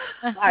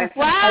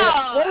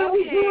 Wow. What are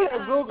we doing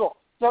at Google?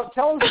 So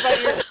tell us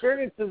about your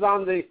experiences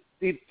on the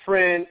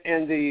print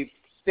and the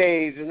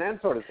stage and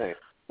that sort of thing.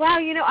 Wow,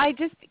 I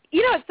just,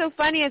 what's so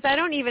funny is I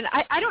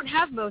don't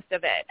have most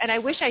of it, and I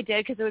wish I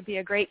did because it would be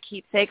a great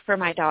keepsake for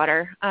my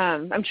daughter.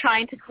 I'm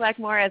trying to collect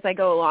more as I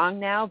go along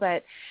now,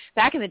 but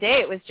back in the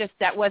day, it was just,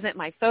 that wasn't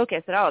my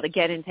focus at all to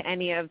get into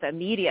any of the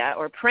media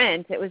or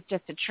print. It was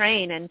just to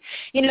train. And,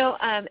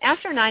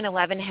 after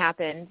 9/11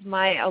 happened,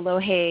 my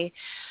Olohe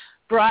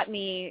brought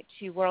me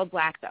to World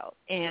Black Belt,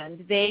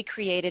 and they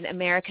created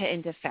America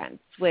in Defense,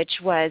 which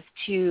was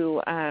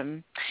to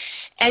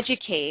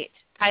educate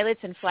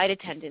pilots and flight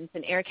attendants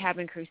and air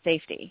cabin crew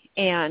safety.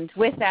 And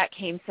with that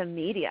came some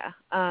media.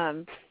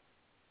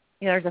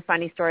 There's a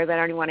funny story, but I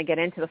don't even want to get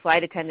into the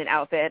flight attendant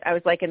outfit. I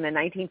was like in the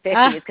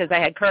 1950s because I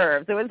had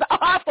curves. It was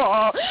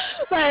awful.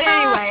 But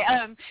anyway,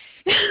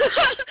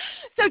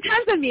 so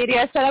tons of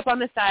media set up on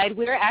the side.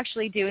 We're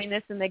actually doing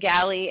this in the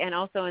galley and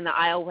also in the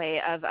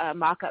aisleway of a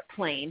mock-up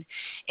plane.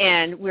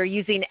 And we're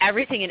using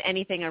everything and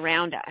anything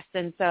around us.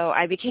 And so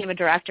I became a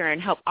director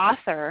and helped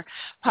author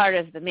part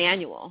of the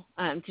manual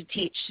to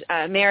teach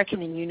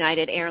American and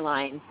United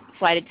Airlines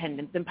flight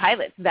attendants and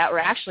pilots that were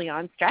actually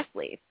on stress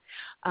leave.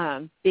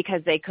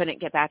 Because they couldn't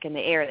get back in the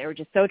air. They were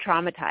just so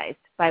traumatized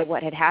by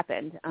what had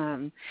happened.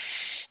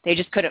 They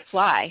just couldn't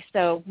fly.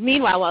 So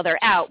meanwhile, while they're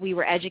out, we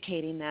were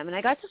educating them. And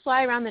I got to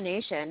fly around the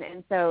nation.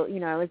 And so,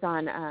 I was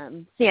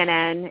on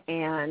CNN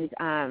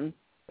and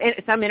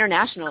some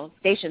international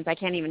stations. I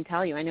can't even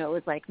tell you. I know it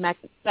was like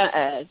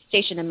a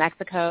station in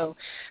Mexico.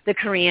 The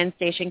Korean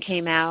station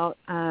came out.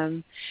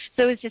 So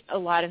it was just a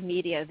lot of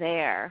media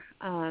there.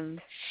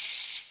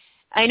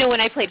 I know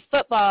when I played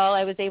football,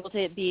 I was able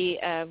to be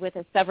with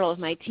several of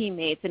my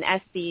teammates, an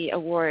SB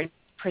Award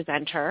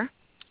presenter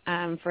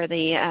for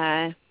the,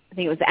 I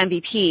think it was the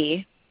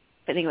MVP.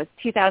 I think it was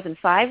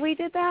 2005 we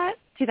did that,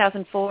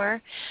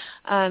 2004.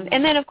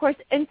 And then, of course,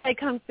 Inside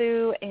Kung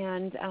Fu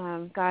and,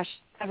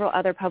 several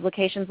other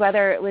publications,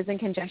 whether it was in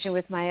conjunction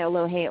with my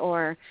Olohe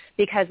or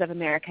because of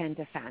America in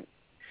Defense.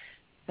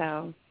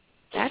 So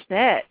that's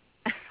it.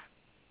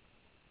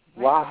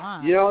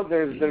 Wow.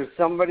 There's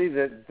somebody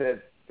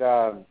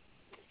that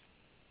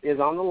is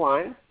on the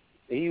line.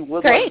 He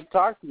would like to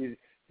talk to you.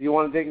 Do you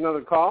want to take another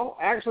call?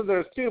 Actually,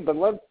 there's two, but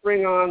let's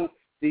bring on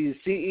the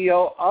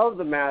CEO of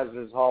the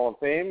Masters Hall of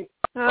Fame,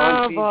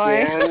 Auntie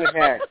Jan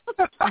Heck.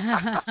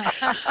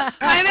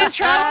 I'm in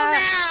trouble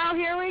now.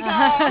 Here we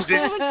go.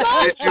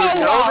 Did you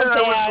know that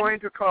I was going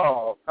to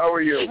call? How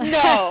are you?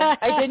 No,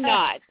 I did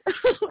not.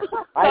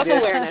 I did.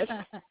 Self-awareness.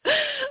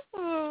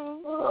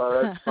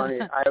 Oh, that's funny.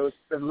 I've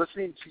been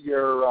listening to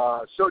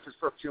your show just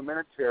for a few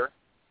minutes here.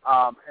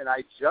 And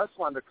I just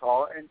wanted to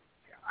call, and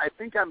I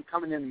think I'm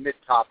coming in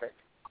mid-topic.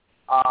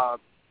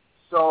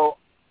 So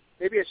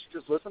maybe I should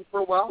just listen for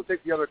a while and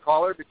take the other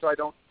caller so I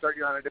don't start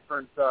you on a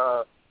different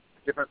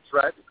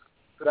thread.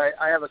 But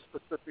I have a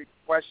specific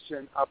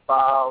question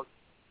about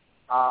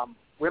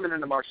women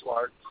in the martial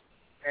arts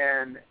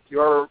and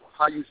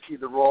how you see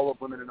the role of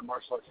women in the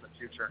martial arts in the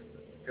future.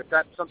 If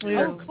that's something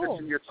that's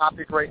in your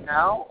topic right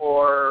now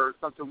or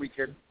something we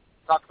could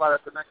talk about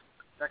at the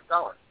next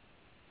hour.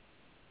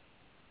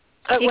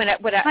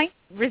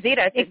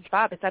 Rosita, it's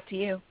Bob. It's up to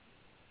you.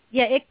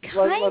 Yeah, it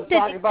kind of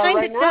does.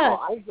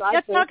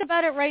 Let's talk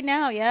about it right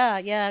now.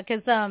 Yeah,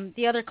 because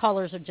the other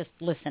callers are just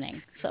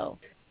listening. So.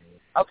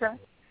 Okay.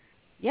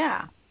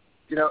 Yeah.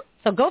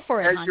 So go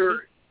for it. As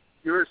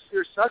you're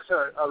such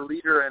a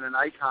leader and an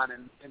icon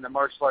in the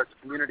martial arts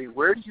community.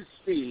 Where do you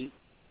see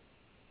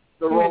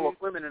the role of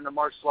women in the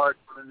martial arts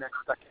in the next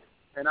second?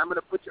 And I'm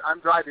I'm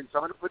driving, so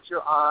I'm going to put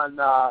you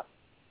on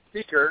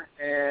speaker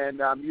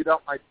and mute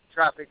out my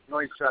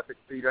noise traffic,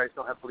 so you guys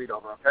don't have bleed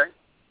over, okay?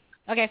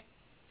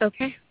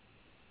 Okay.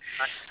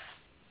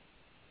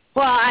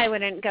 Well, I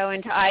wouldn't go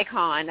into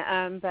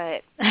icon,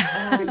 but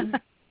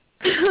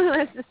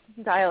let's just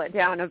dial it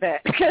down a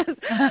bit.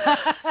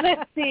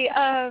 Let's see.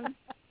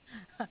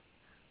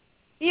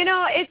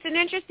 It's an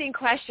interesting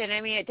question. I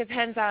mean, it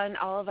depends on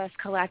all of us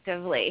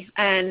collectively.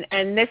 And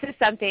this is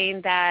something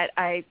that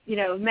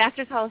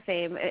Masters Hall of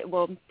Fame,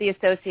 the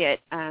Associate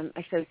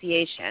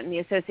Association, the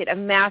Associate of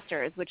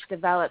Masters, which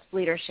develops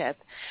leadership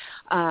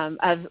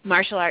of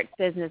martial arts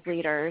business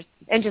leaders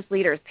and just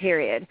leaders,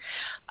 period,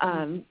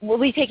 will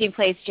be taking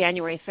place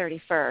January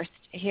 31st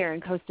here in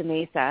Costa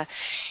Mesa.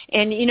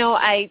 And,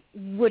 I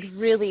would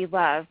really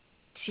love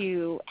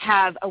to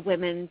have a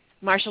women's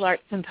martial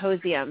arts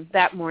symposium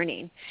that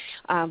morning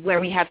where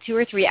we have 2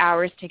 or 3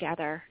 hours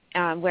together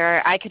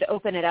where I could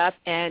open it up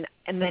and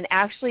then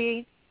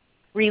actually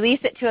release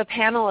it to a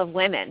panel of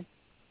women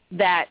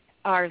that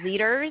are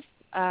leaders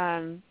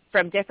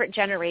from different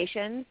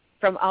generations,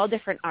 from all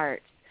different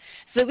arts,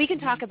 so we can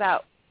talk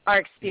about our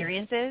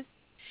experiences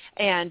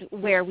and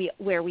where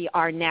we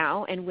are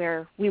now and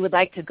where we would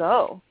like to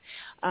go.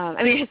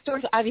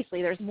 Historically,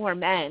 obviously, there's more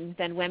men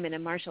than women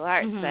in martial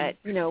arts, but,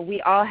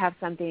 we all have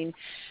something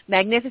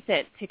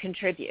magnificent to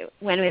contribute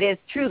when it is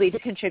truly to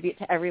contribute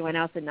to everyone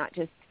else and not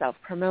just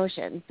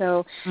self-promotion.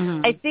 So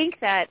I think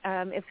that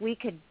if we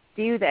could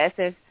do this,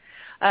 if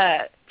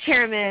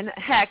Chairman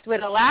Hecht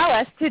would allow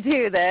us to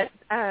do this,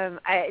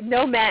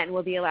 no men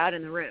will be allowed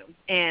in the room.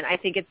 And I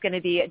think it's going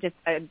to be just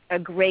a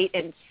great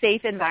and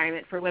safe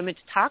environment for women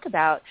to talk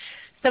about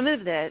some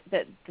of the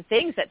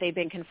things that they've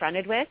been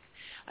confronted with,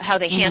 how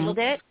they handled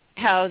it,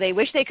 how they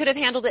wish they could have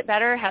handled it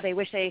better, how they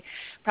wish they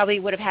probably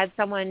would have had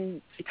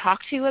someone to talk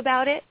to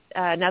about it,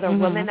 another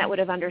woman that would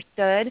have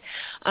understood.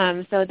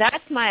 So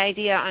that's my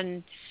idea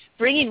on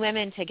bringing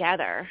women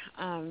together.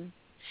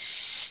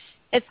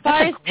 As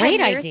far as 10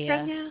 years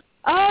from now,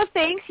 oh,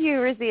 thank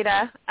you,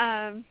 Rosita.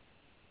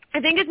 I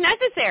think it's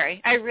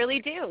necessary. I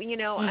really do. You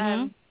know,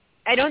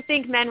 I don't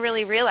think men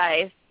really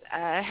realize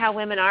how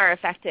women are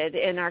affected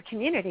in our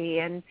community.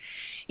 And,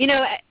 you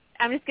know,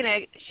 I'm just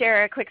going to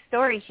share a quick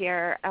story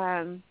here.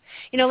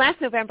 You know, last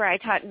November I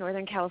taught in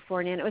Northern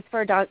California, and it was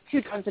for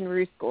 2 Dogs and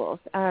Roo schools.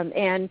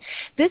 And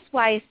this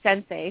wise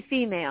sensei,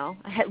 female,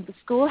 the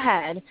school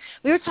head,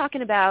 we were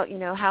talking about, you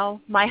know, how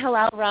my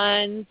halal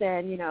runs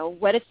and, you know,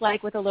 what it's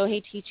like with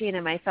Olohe teaching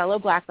and my fellow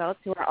black belts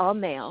who are all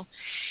male.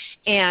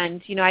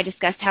 And, you know, I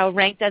discussed how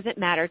rank doesn't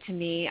matter to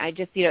me. I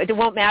just, you know, it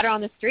won't matter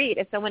on the street.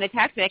 If someone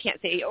attacks me, I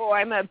can't say, oh,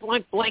 I'm a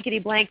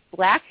blankety-blank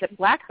black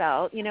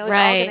belt. You know, it's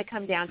all going to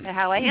come down to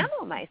how I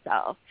handle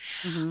myself.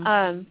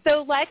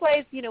 So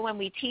likewise, you know, when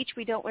we teach,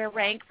 we don't wear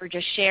rank. We're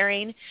just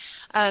sharing.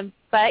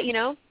 But, you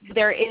know,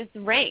 there is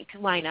rank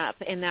lineup,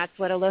 and that's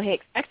what Olohe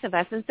expects of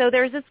us. And so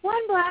there's this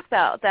one black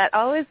belt that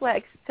always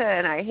likes to,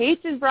 and I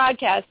hate to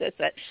broadcast this,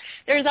 but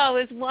there's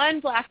always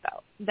one black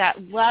belt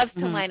that loves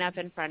to line up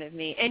in front of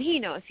me, and he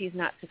knows he's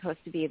not supposed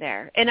to be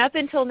there. And up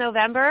until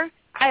November,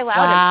 I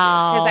allowed him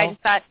to, because I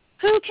just thought,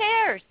 who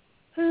cares?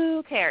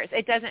 Who cares?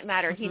 It doesn't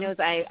matter. He knows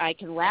I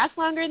can last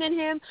longer than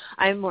him.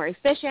 I'm more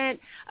efficient.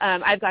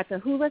 I've got the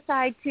Hula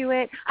side to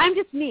it. I'm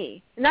just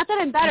me. Not that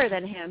I'm better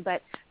than him,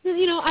 but,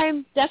 you know,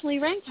 I'm definitely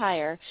ranked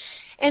higher.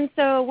 And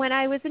so when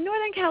I was in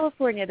Northern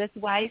California, this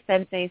wise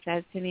sensei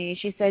says to me,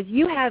 she says,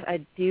 you have a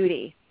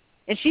duty.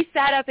 And she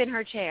sat up in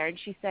her chair and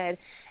she said,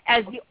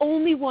 as the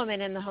only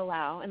woman in the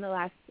halal in the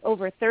last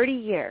over 30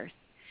 years,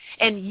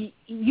 and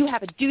you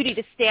have a duty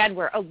to stand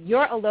where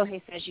your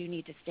Olohe says you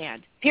need to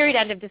stand. Period,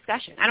 end of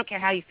discussion. I don't care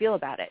how you feel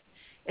about it.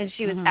 And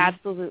she was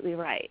absolutely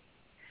right.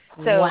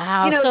 So,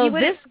 wow. you know, so you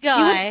wouldn't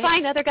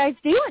find other guys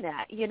doing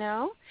that, you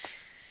know?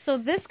 So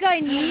this guy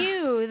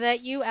knew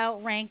that you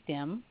outranked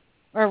him,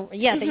 or,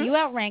 that you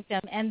outranked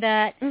him, and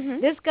that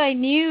this guy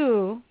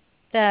knew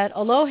that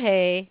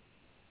Olohe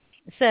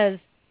says,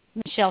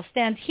 Michelle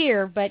stands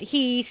here, but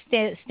he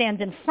stands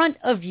in front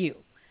of you,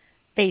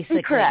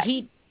 basically. Correct.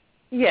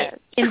 Yes.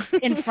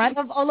 In front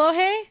of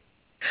Olohe?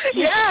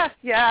 Yeah.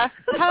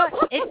 How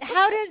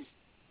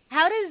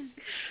does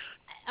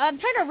I'm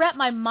trying to wrap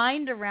my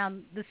mind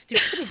around the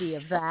stupidity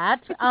of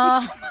that.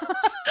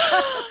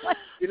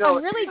 You know,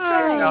 I'm really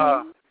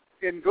trying.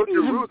 In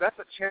Dojo Roo, that's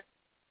a chance.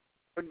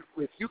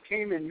 If you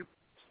came and you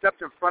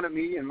stepped in front of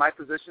me in my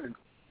position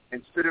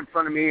and stood in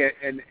front of me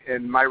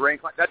in my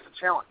rank line, that's a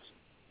challenge.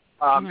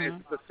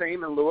 It's the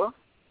same in Lua.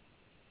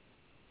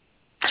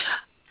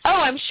 Oh,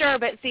 I'm sure,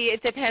 but see,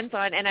 it depends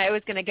on, and I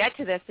was going to get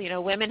to this, you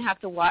know, women have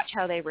to watch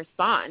how they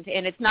respond,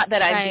 and it's not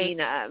that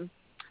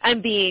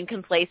I'm being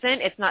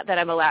complacent. It's not that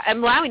I'm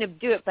allowing them to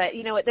do it, but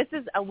you know what, this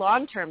is a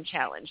long-term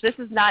challenge. This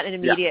is not an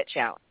immediate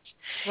challenge.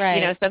 Right.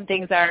 You know, some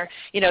things are,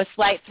 you know,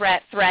 slight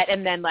threat,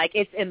 and then like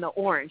it's in the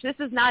orange. This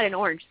is not an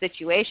orange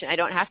situation. I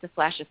don't have to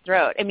slash his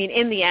throat. I mean,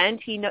 in the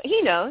end, he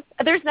knows.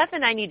 There's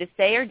nothing I need to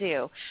say or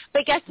do.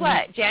 But guess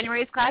what?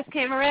 January's class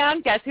came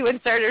around. Guess who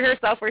inserted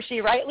herself where she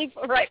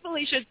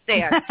rightfully should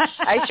stand?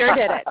 I sure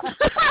did it.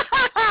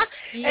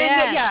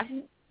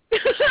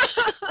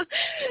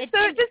 So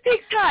it just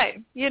takes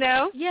time, you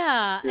know?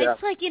 Yeah.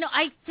 It's like, you know,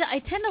 I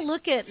tend to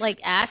look at, like,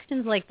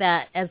 actions like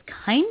that as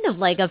kind of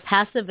like a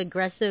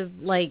passive-aggressive,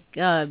 like,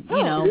 you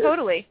know.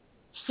 Totally.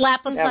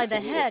 Slap upside the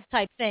head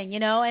type thing, you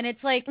know? And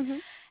it's like,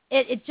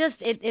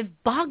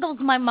 it boggles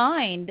my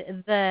mind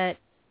that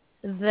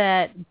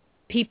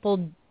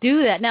people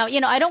do that. Now,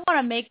 you know, I don't want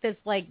to make this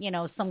like, you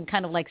know, some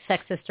kind of like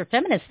sexist or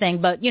feminist thing,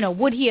 but, you know,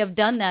 would he have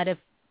done that if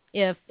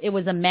it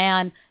was a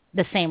man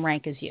the same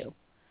rank as you?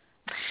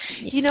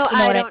 You know,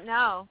 I don't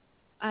know.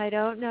 I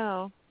don't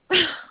know.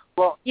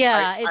 Well,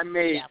 I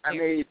may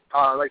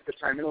like to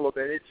chime in a little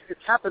bit. It's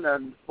happened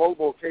on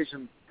multiple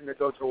occasions in the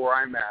dojo where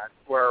I'm at,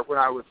 where when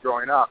I was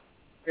growing up,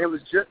 it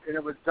was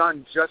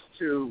done just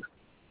to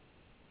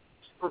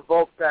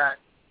provoke that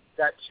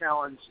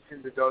challenge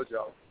in the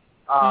dojo.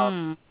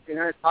 And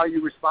it's how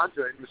you respond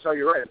to it. Michelle,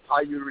 you're right. It's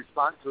how you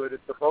respond to it.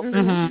 It's the both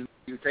things.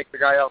 You take the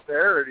guy out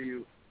there, or do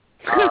you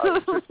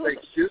just say,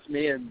 excuse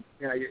me, and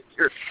you know you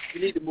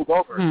need to move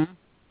over.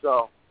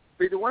 So,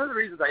 one of the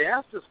reasons I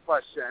asked this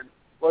question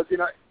was, you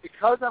know,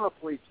 because I'm a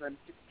policeman,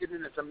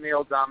 given it's a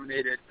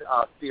male-dominated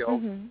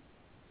field,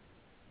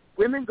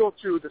 women go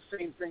through the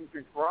same things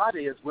in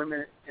karate as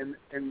women in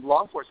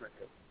law enforcement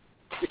do.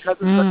 Because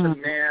it's such a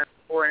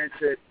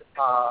man-oriented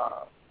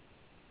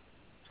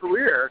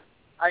career,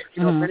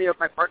 many of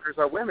my partners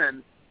are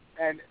women,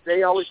 and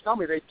they always tell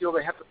me they feel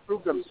they have to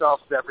prove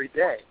themselves every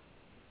day.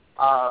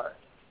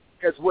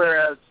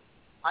 Whereas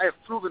I have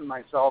proven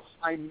myself.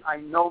 I'm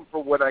known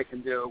for what I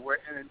can do.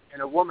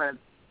 And a woman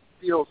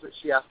feels that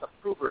she has to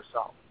prove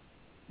herself.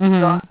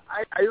 Mm-hmm. So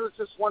I was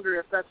just wondering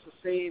if that's the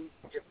same.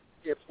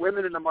 If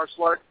women in the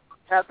martial art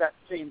have that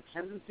same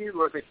tendency,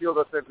 where they feel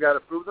that they've got to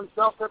prove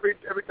themselves every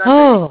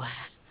time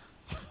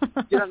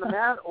they get on the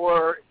mat,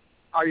 or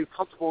are you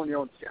comfortable in your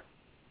own skin?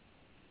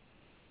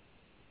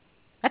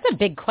 That's a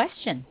big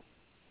question.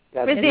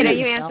 Christina,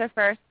 you answer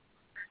first.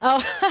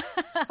 Oh,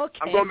 okay.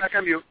 I'm going back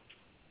on mute.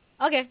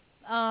 Okay.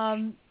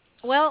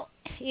 Well,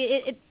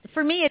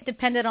 for me, it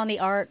depended on the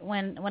art.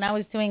 When I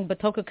was doing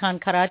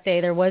Botokukan karate,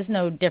 there was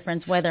no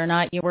difference whether or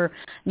not you were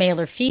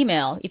male or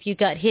female. If you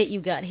got hit, you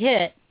got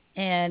hit.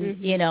 And,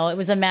 you know, it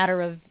was a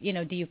matter of, you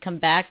know, do you come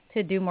back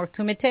to do more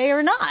kumite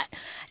or not?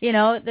 You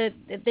know,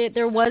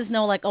 there was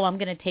no like, oh, I'm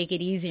going to take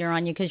it easier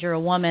on you because you're a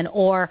woman,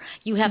 or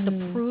you have to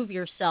prove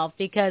yourself,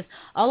 because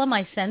all of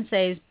my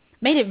senseis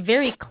made it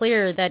very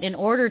clear that in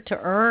order to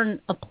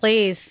earn a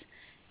place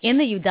in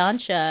the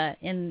Yudansha,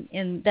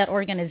 in that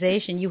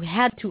organization, you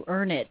had to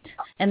earn it.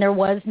 And there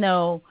were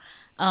no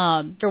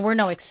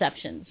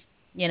exceptions.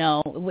 You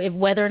know,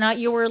 whether or not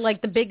you were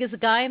like the biggest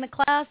guy in the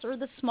class or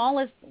the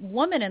smallest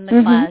woman in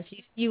the class,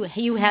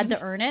 you had to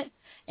earn it,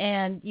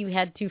 and you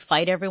had to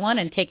fight everyone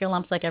and take your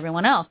lumps like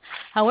everyone else.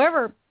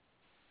 However,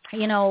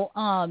 you know,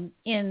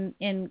 in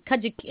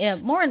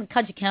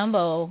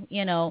Kajikembo,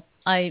 you know,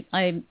 I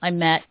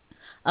met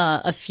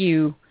a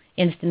few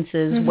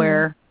instances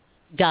where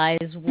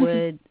guys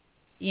would,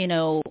 you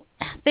know,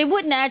 they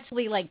wouldn't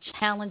actually like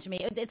challenge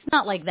me. It's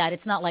not like that.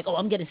 It's not like, oh,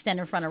 I'm going to stand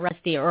in front of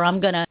Rusty, or I'm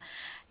going to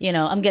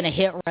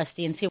hit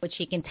Rusty and see what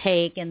she can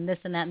take, and this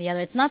and that and the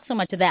other. It's not so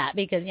much of that,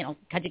 because, you know,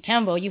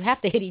 Kajikembo, you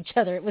have to hit each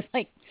other. It was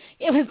part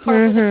of the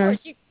course.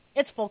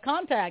 It's full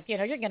contact. You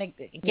know, you're going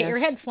to get your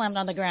head slammed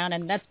on the ground,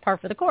 and that's par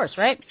for the course,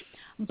 right?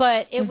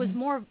 But it was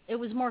more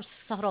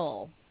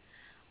subtle.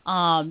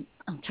 I'm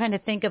trying to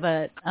think of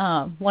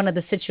one of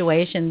the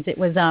situations. It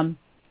was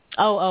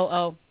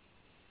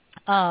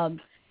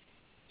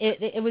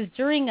it was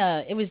during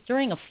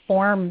a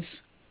forms.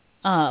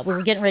 We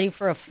were getting ready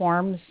for a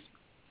forms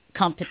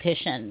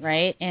competition,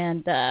 right?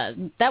 And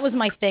that was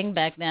my thing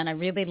back then. I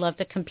really loved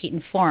to compete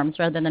in forms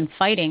rather than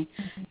fighting,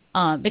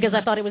 because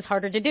I thought it was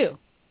harder to do,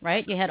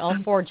 right? You had all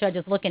four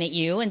judges looking at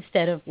you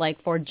instead of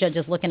like four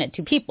judges looking at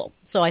two people.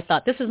 So I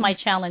thought, this is my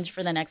challenge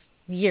for the next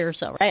year or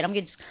so, right? I'm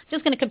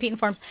just going to compete in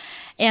forms.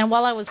 And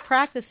while I was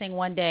practicing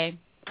one day,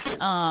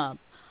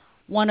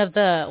 one of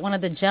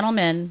the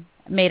gentlemen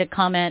made a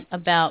comment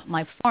about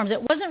my forms.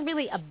 It wasn't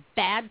really a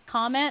bad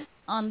comment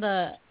on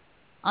the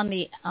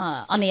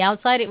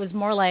outside. It was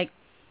more like,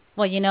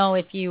 well, you know,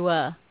 if you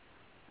wear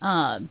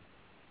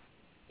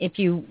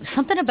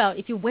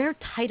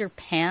tighter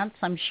pants,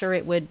 I'm sure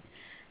it would,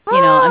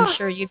 you know, I'm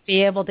sure you'd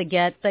be able to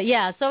get the,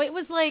 yeah. So it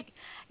was like,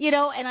 you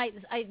know, and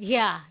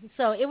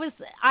so it was,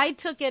 I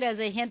took it as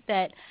a hint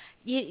that,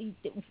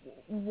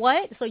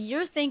 what? So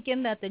you're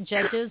thinking that the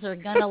judges are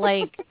gonna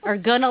like,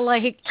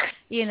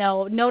 you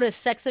know, notice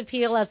sex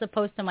appeal as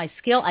opposed to my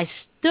skill? I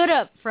stood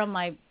up from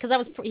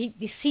because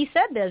he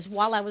said this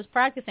while I was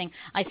practicing.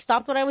 I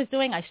stopped what I was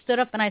doing. I stood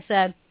up and I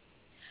said,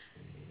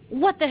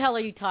 "What the hell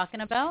are you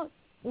talking about?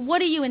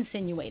 What are you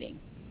insinuating?"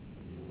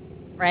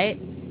 Right?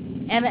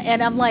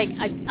 And I'm like,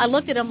 I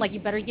looked at him like, you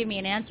better give me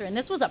an answer. And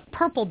this was a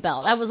purple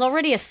belt. I was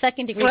already a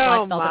second-degree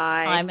black belt at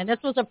the time, and this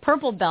was a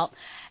purple belt.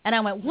 And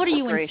I went, what are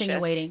you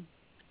insinuating?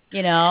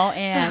 You know,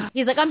 and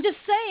he's like, I'm just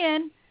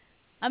saying,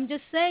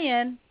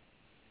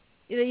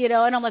 you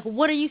know, and I'm like,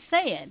 what are you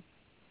saying?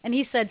 And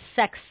he said,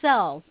 sex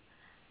sells.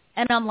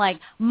 And I'm like,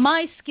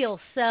 my skill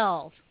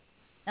sells.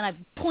 And I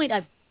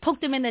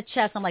poked him in the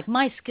chest. I'm like,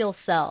 my skill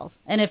sells.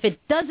 And if it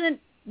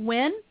doesn't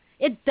win,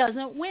 it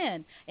doesn't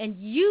win. And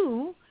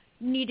you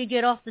need to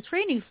get off the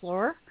training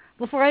floor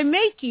before I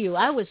make you.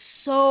 I was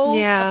so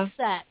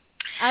upset.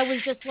 I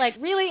was just like,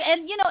 really?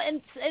 And, you know,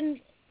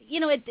 and you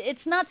know,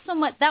 it's not so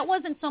much, that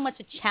wasn't so much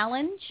a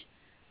challenge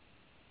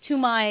to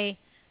my,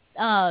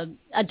 a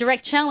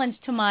direct challenge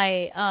to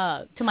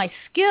my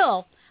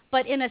skill,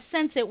 but in a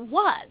sense it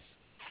was,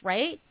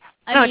 right?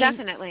 I mean,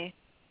 definitely.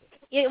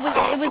 It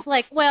was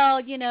like, well,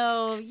 you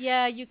know,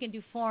 yeah, you can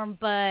do form,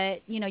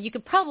 but, you know, you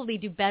could probably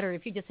do better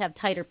if you just have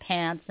tighter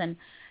pants and,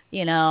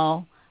 you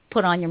know,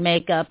 put on your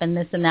makeup and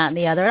this and that and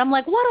the other. I'm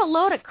like, what a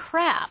load of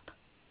crap,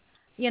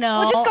 you know.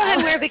 Well, just go ahead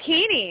and wear a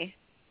bikini.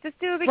 Just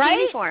do a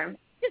bikini form.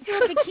 Just do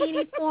a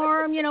bikini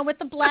form, you know, with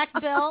the black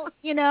belt,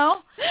 you know.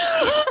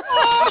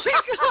 Oh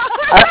my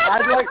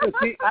God!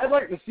 I'd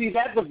like to see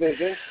that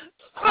division.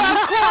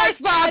 Of course,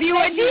 Bob, you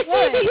would.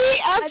 He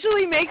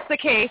actually makes the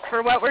case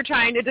for what we're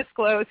trying to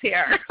disclose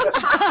here.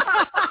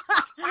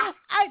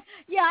 I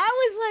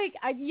was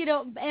like, you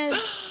know, and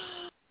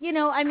you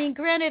know, I mean,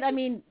 granted, I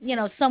mean, you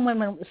know, some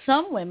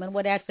women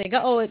would actually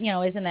go, oh, you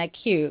know, isn't that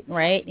cute,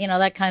 right? You know,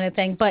 that kind of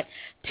thing. But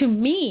to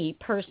me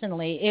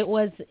personally, it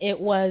was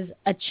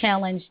a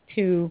challenge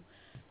to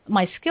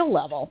my skill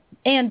level,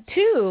 and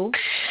you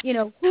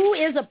know, who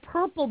is a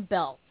purple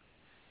belt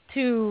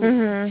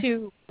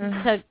to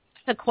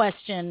to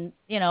question,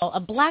 a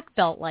black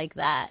belt like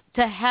that,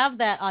 to have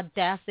that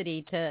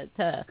audacity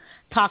to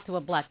talk to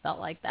a black belt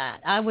like that.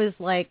 I was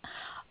like,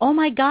 oh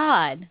my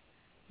God,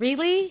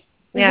 really?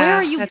 Yeah, where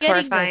are you that's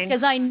getting horrifying. this?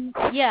 Because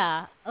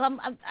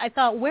I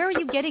thought, where are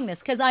you getting this?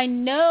 Because I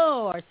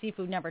know our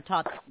seafood never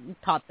taught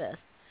this.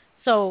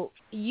 So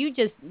you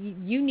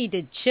need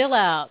to chill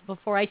out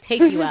before I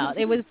take you out.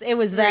 It was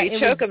that. It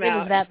choke was, him it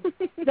out. was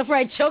that before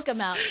I choke him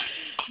out.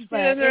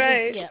 But That's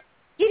right.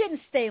 He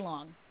didn't stay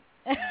long.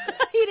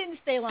 He didn't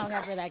stay long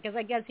after that because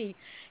I guess he,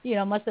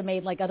 must have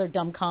made like other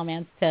dumb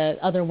comments to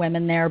other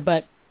women there.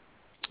 But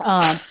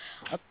I've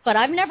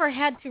never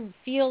had to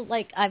feel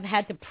like I've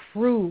had to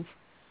prove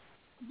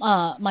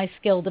my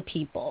skill to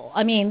people.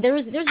 I mean,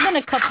 there's been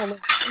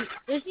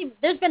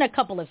a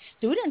couple of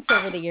students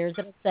over the years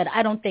that have said,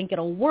 I don't think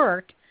it'll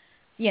work.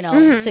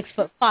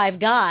 6'5"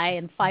 guy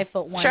and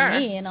 5'1" Sure.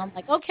 me, and I'm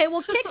like, okay,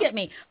 well, kick at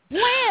me,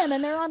 wham,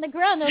 and they're on the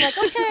ground. They're like,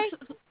 okay,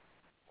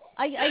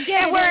 I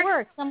get it. It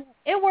works.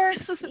 It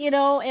works,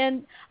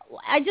 and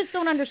I just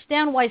don't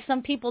understand why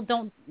some people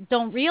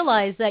don't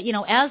realize that,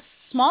 as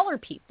smaller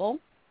people,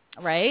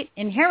 right,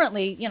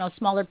 inherently,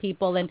 smaller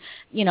people and,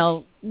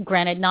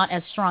 granted not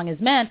as strong as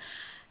men,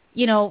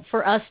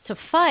 for us to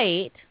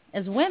fight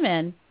as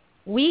women,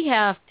 we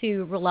have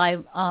to rely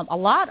a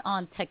lot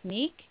on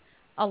technique,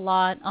 a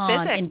lot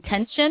on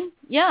intention.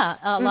 Yeah,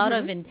 a lot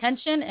of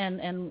intention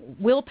and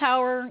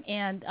willpower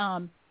and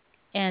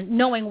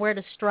knowing where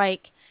to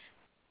strike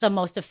the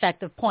most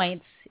effective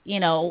points,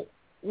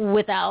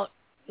 with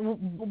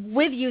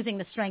using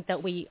the strength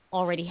that we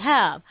already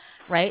have,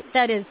 right?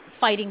 That is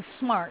fighting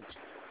smart,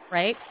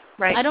 right?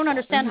 Right. I don't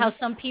understand how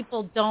some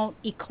people don't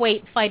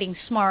equate fighting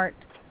smart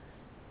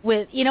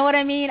with, you know what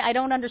I mean? I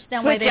don't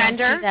understand why with they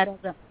gender? don't see that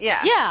as a...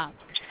 Yeah. Yeah.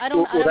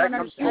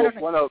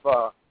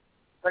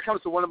 That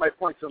comes to one of my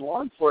points in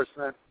law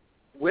enforcement.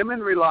 Women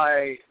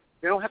they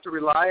don't have to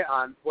rely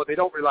on, they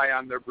don't rely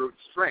on their brute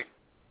strength.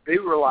 They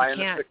rely on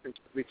the thickness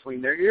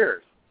between their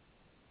ears.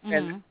 Mm-hmm.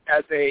 And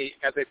as a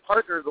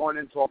partner going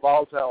into a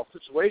volatile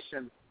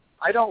situation,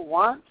 I don't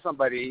want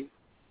somebody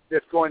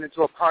that's going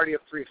into a party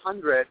of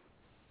 300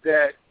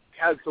 that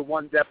has the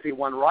one deputy,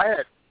 one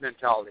riot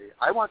mentality.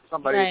 I want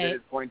somebody that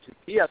is going to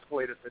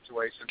de-escalate a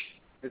situation.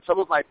 And some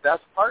of my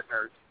best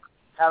partners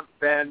have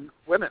been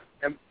women.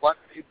 And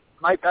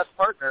my best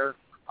partner,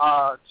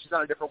 she's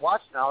on a different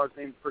watch now. Her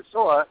name's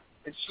Priscilla,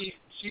 and she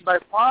by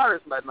far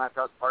is my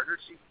best partner.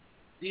 She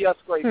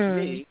de-escalates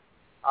me.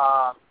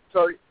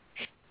 So,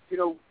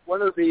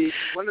 one of the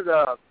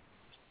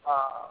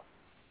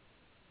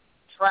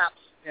traps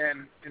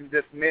in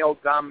this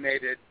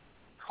male-dominated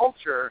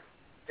culture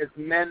is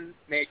men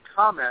make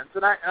comments,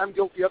 and I'm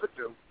guilty of it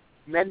too.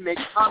 Men make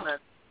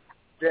comments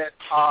that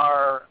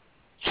are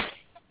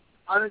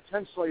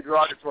unintentionally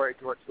derogatory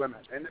towards women,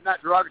 and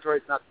not derogatory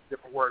is not the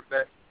different word,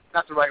 but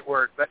not the right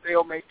word. But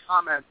they'll make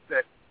comments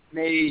that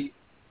may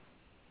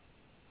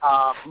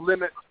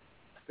limit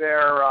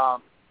their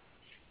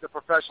the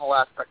professional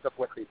aspect of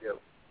what they do.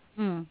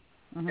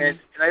 Mm-hmm. And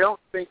I don't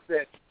think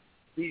that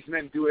these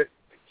men do it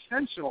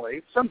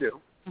intentionally. Some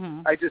do.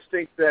 Mm-hmm. I just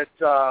think that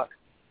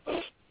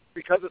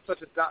because it's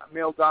such a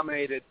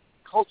male-dominated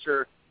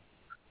culture,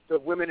 the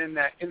women in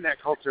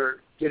that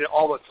culture get it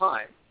all the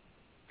time,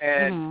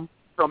 and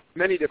from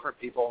many different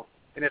people,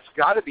 and it's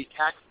got to be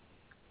taxing.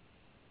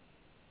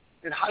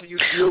 And how do you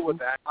deal with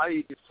that? How do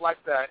you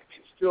deflect that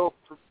and still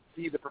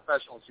be the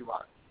professionals you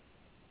are?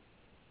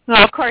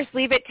 Well, of course,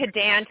 leave it to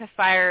Dan to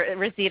fire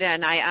Rosita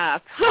and I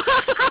up.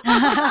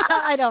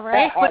 I know,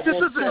 right? But this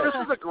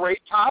is a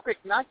great topic,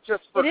 not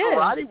just for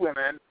karate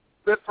women,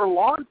 but for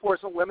law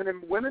enforcement women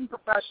and women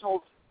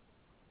professionals,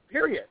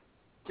 period.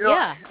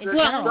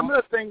 Some of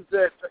the things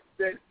that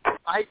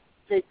I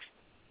take,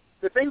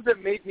 the things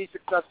that made me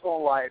successful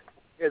in life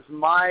is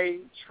my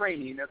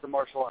training as a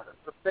martial artist.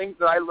 The things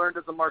that I learned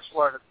as a martial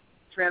artist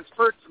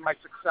transferred to my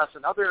success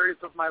in other areas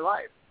of my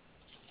life.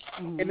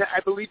 And I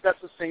believe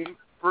that's the same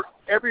for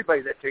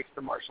everybody that takes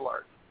the martial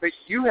arts. But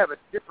you have a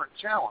different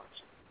challenge,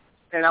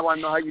 and I want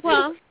to know how you do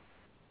it.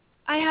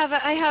 I have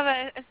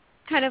a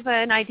kind of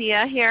an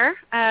idea here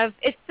of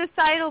it's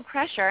societal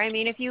pressure. I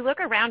mean, if you look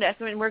around us,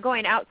 when we're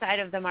going outside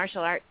of the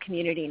martial art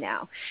community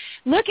now,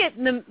 look at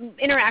the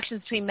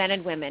interactions between men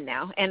and women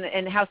now,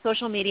 and how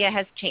social media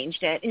has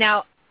changed it.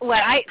 Now,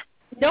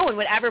 no one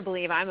would ever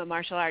believe I'm a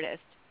martial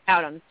artist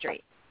out on the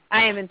street.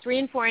 I am in 3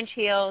 and 4 inch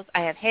heels.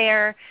 I have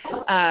hair.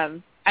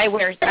 I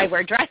wear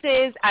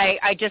dresses.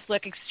 I just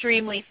look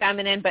extremely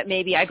feminine, but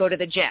maybe I go to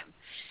the gym.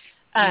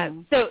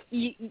 So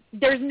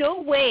there's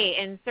no way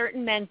in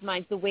certain men's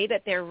minds, the way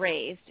that they're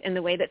raised and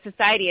the way that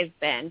society has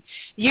been,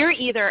 you're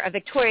either a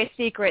Victoria's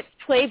Secret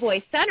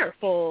Playboy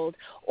centerfold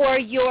or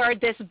you're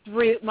this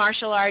brute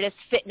martial artist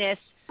fitness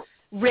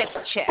ripped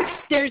chick.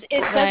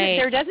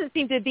 There doesn't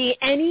seem to be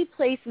any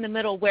place in the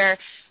middle where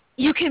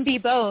you can be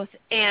both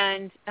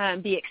and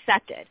be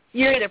accepted.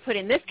 You're either put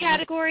in this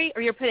category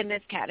or you're put in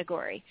this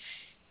category.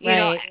 You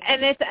know,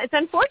 and it's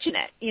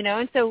unfortunate,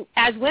 and so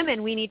as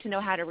women, we need to know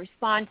how to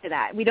respond to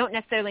that. We don't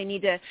necessarily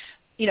need to,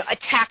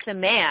 attack the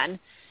man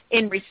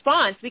in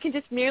response, we can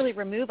just merely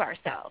remove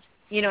ourselves,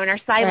 and our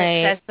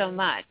silence says so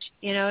much.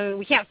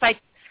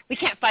 We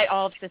can't fight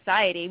all of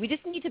society. We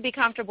just need to be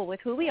comfortable with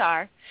who we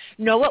are,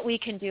 know what we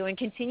can do, and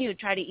continue to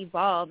try to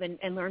evolve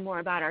and learn more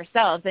about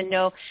ourselves, and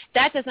know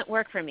that doesn't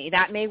work for me.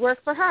 That may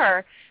work for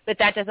her, but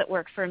that doesn't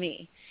work for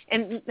me.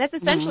 And that's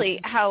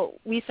essentially how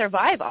we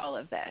survive all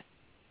of this.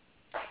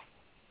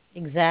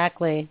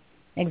 Exactly.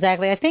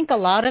 I think a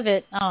lot of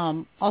it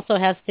also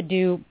has to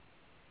do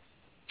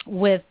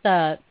with,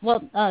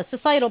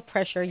 societal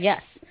pressure,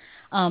 yes,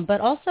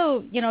 but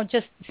also,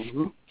 just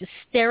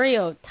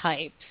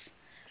stereotypes.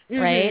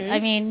 Right? I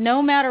mean,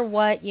 no matter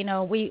what,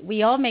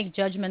 we all make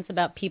judgments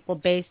about people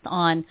based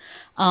on,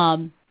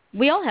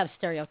 we all have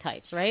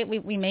stereotypes, right?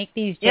 We make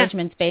these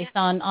judgments based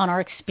on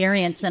our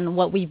experience and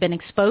what we've been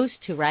exposed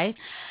to, right?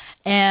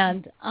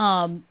 And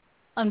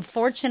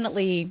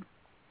unfortunately,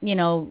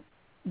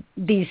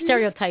 these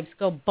stereotypes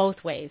go both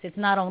ways. It's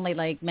not only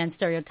like men's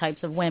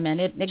stereotypes of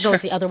women. It goes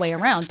the other way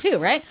around too,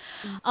 right?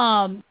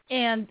 And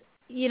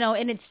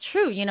it's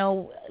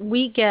true,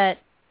 we get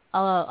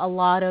a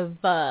lot of,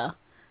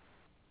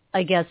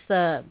 I guess,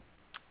 I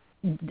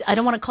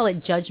don't want to call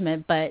it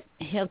judgment, but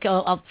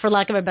for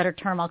lack of a better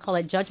term, I'll call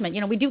it judgment.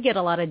 We do get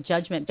a lot of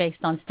judgment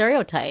based on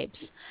stereotypes,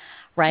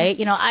 right?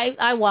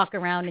 I walk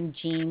around in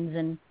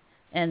jeans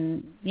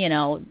and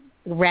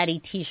ratty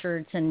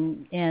T-shirts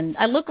and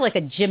I look like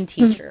a gym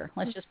teacher.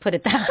 Let's just put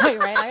it that way,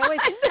 right?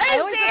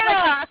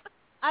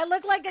 I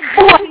look like a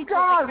gym teacher.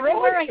 God,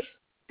 really?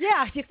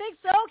 Yeah, you think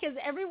so? Because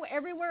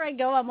everywhere I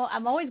go,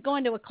 I'm always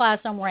going to a class.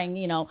 I'm wearing,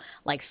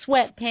 like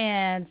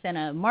sweatpants and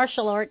a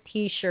martial art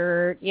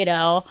T-shirt.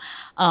 I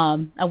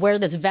wear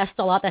this vest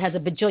a lot that has a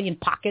bajillion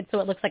pockets, so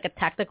it looks like a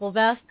tactical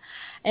vest.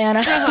 And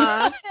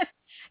and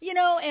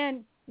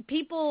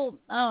people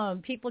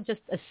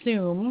just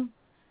assume,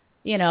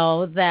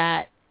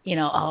 that.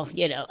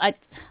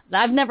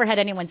 I've never had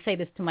anyone say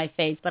this to my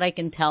face, but I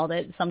can tell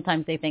that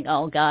sometimes they think,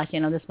 oh gosh,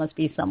 this must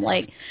be some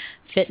like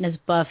fitness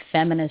buff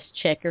feminist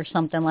chick or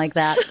something like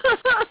that.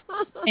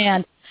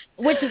 And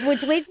which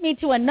leads me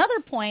to another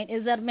point,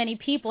 is that many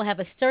people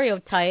have a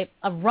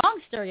wrong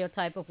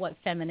stereotype of what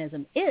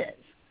feminism is.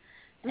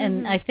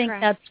 And I think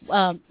that's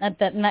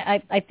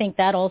I think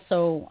that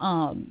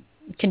also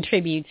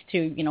contributes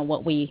to,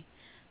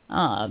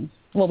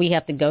 what we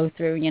have to go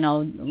through,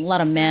 a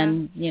lot of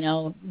men,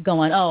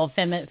 going, oh,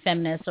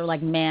 feminists are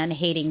like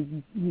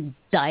man-hating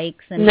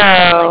dykes. And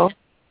and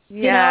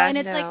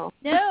it's like,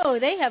 no,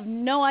 they have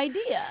no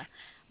idea.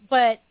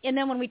 And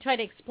then when we try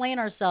to explain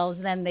ourselves,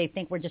 then they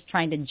think we're just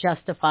trying to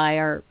justify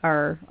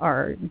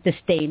our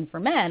disdain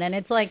for men. And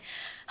it's like,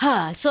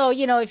 so,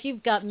 if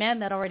you've got men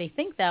that already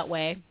think that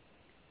way,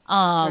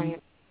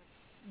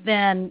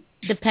 then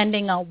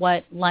depending on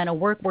what line of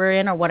work we're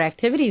in or what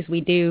activities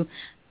we do,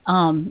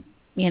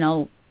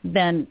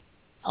 then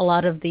a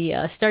lot of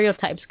the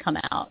stereotypes come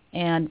out,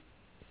 and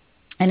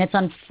it's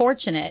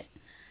unfortunate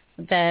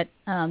that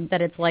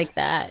it's like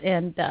that.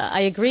 And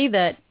I agree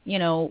that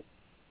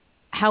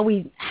how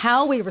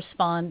we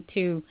respond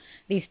to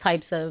these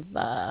types of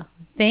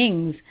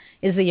things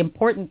is the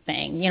important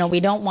thing. We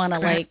don't want to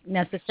like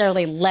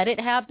necessarily let it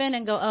happen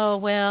and go, oh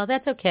well,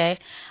 that's okay.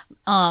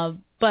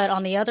 But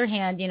on the other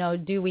hand,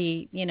 do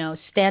we,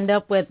 stand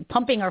up with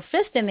pumping our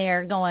fist in the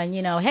air going,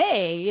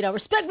 hey,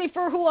 respect me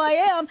for who I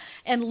am,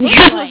 and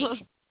look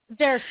like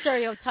their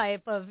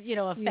stereotype of,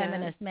 a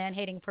feminist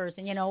man-hating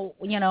person,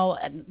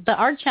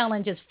 our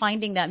challenge is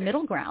finding that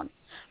middle ground,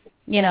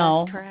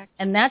 correct.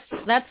 And that's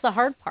the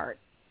hard part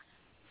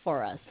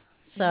for us.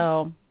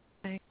 So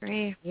I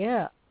agree.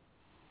 Yeah.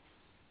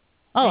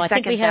 Oh, I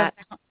think we have,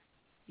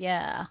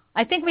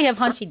 I think we have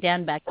Hunchy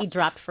Dan back. He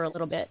dropped for a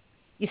little bit.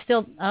 You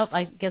still,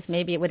 I guess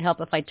maybe it would help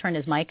if I turn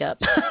his mic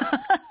up.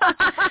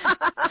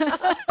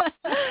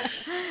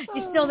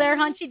 You still there,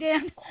 Hunchy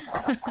Dan?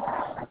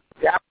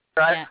 Yeah,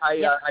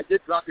 I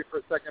did drop you for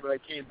a second, but I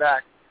came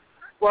back.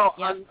 Well,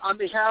 on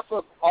behalf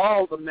of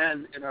all the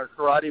men in our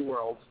karate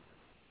world,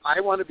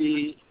 I want to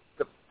be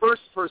the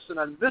first person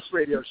on this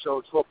radio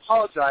show to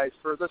apologize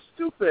for the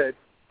stupid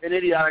and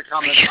idiotic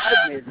comments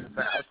I've made in the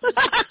past.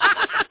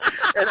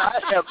 And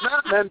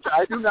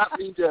I do not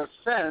mean to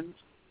offend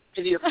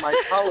any of my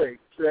colleagues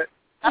that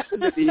happen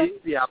to be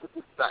the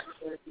opposite sex.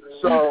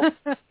 So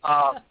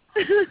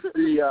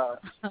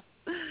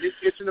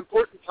it's an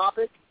important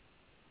topic.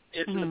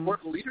 It's an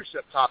important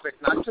leadership topic,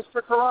 not just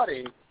for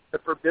karate,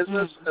 but for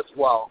business as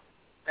well.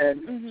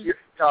 And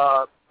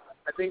I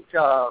think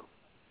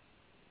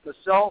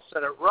Michelle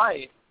said it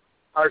right,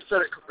 or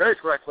said it very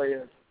correctly,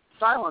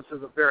 silence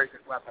is a very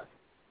good weapon.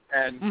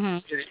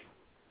 And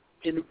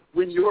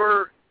when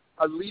you're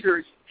a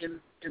leader in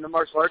the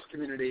martial arts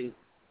community,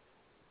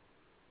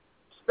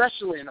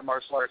 especially in the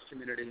martial arts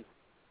community,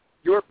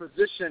 your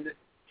position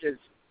is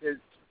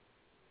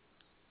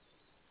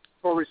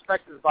for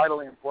respect is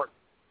vitally important.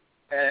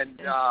 And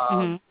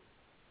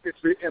it's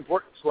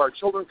important to our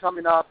children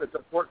coming up. It's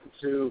important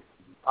to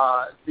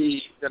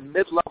the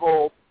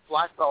mid-level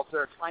black belts that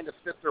are trying to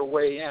fit their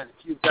way in.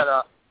 If you've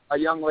got a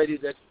young lady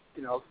that,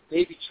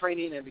 maybe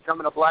training and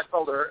becoming a black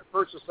belt or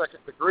first or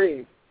second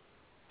degree,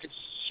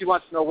 she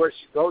wants to know where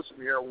she goes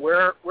from here.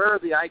 Where are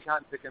the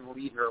icons that can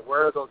lead her?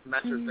 Where are those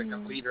mentors that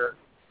can lead her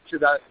to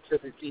the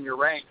senior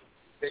rank,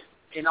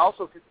 and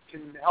also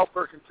can help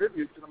her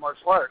contribute to the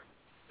martial art?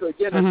 So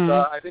again,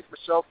 it's, I think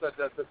Michelle said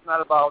that it's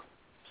not about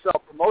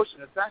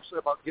self-promotion. It's actually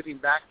about giving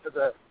back to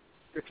the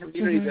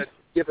community that's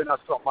given us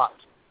so much.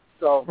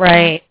 So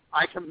I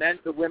commend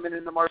the women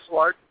in the martial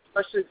arts,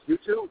 especially you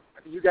two.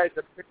 I mean, you guys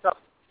have picked up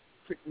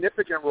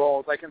significant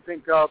roles. I can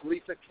think of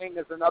Lisa King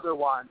as another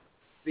one.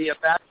 The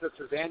Abad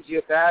sisters, Angie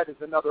Abad is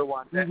another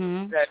one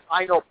that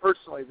I know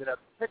personally that have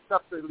picked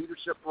up the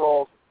leadership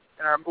roles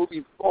and are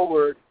moving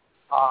forward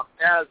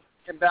as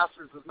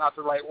ambassadors is not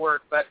the right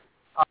word, but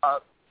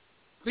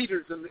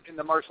leaders in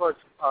the martial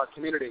arts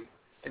community,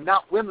 and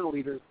not women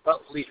leaders,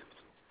 but leaders.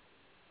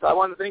 So I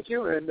want to thank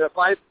you, and if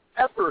I've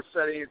ever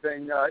said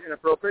anything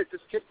inappropriate,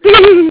 just kick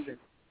me.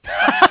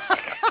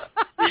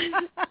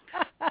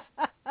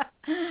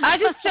 I'll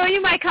just show you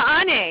my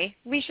ka'ane.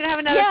 We should have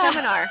another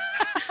seminar.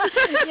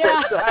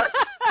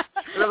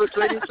 Another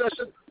training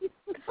session?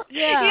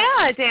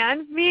 Yeah,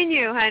 Dan. Me and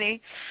you,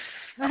 honey.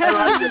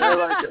 I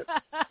like it.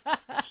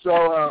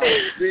 So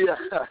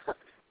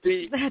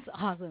that's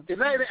awesome.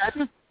 I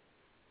think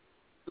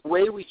the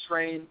way we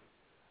train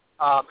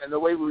and the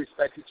way we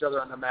respect each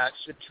other on the mat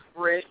should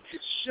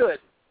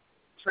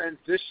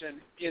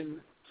transition into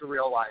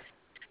real life.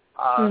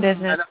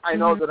 And I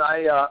know that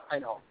I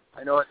know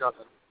it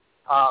doesn't.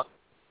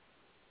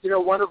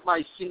 One of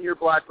my senior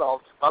black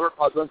belts, Robert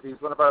Pazunzi,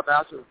 he's one of our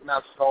ambassadors of the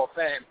Masters Hall of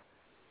Fame.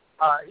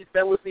 He's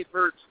been with me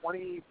for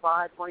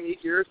 25,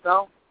 28 years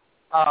now.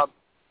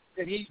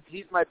 And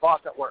he's my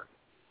boss at work.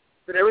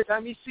 But every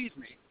time he sees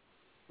me,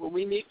 when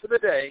we meet for the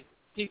day,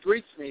 he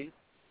greets me.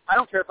 I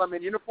don't care if I'm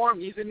in uniform,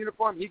 he's in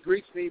uniform, he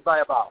greets me by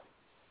a bow.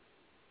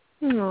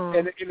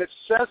 And it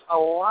says a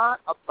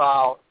lot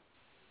about,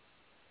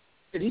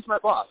 and he's my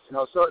boss,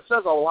 so it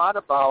says a lot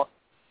about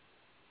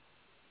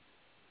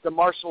the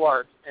martial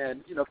arts.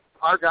 And,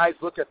 our guys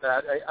look at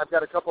that. I've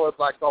got a couple of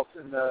black belts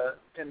at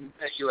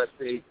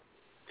USC,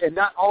 and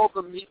not all of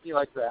them meet me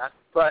like that,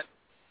 but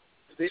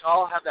they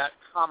all have that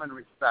common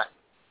respect.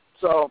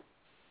 So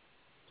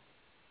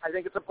I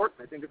think it's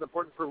important. I think it's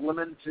important for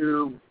women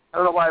to, I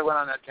don't know why I went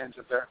on that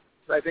tangent there,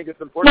 but I think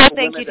it's important for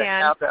women to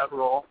have that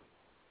role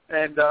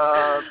and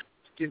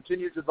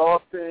continue to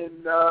develop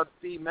and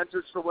be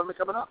mentors for women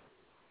coming up.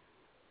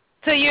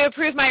 So you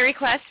approve my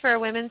request for a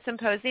women's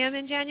symposium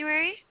in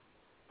January?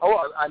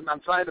 Oh, I'm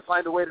trying to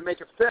find a way to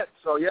make it fit.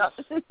 So, yes,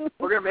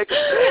 we're going to make it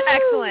fit.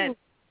 Excellent.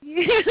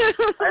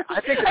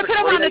 I think it's I put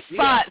him on the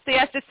spot, so he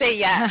has to say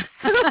yes.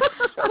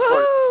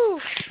 Woo!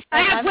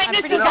 I have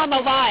witnesses on the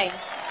line.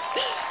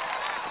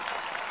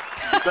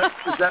 That's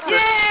the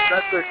crowd.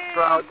 That's the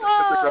crowd.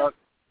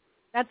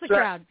 That's the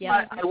crowd.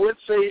 Yeah. I would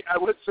say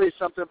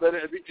something, but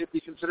it'd be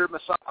considered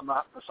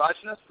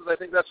misogynist, because I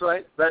think that's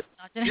right. But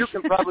you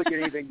can probably get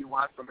anything you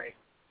want from me.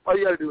 All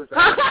you got to do is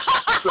ask.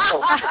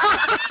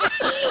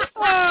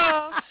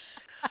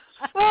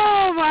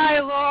 Oh, my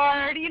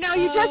Lord. You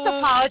just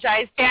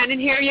apologize, Dan, and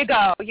here you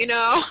go, But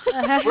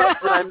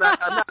I'm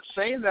not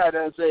saying that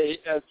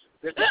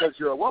because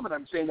you're a woman.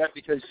 I'm saying that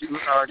because you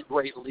are a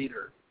great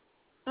leader.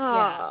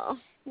 Oh,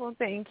 well,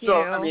 thank you.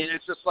 So, I mean,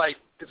 it's like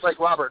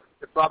Robert.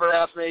 If Robert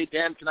asks me,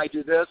 Dan, can I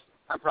do this?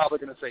 I'm probably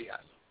going to say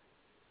yes.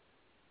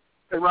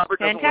 And Robert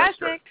doesn't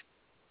Fantastic. wear a skirt.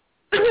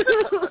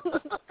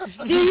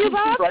 Do you,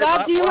 Bob? Right,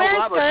 Bob, do you wear a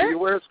Robert, skirt? do you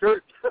wear a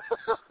skirt?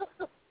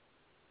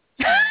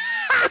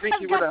 I think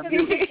he would have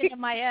mute. In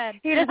my head.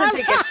 He doesn't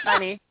think it's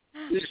funny.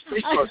 He's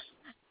speechless.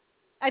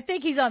 I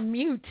think he's on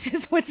mute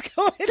is what's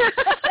going on.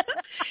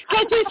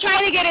 Because he's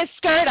trying to get his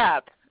skirt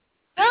up.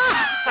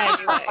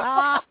 Anyway.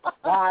 I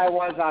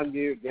was on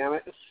mute, damn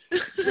it.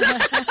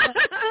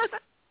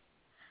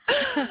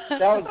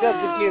 That was just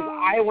because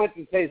I went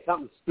to say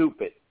something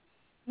stupid.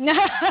 Do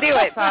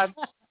it, Bob.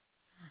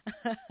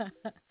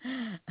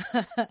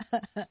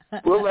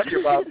 We'll let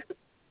you, Bob.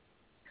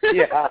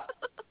 Yeah.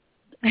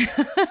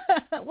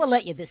 We'll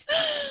let you this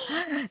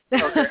time.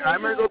 Okay, I'm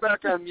going to go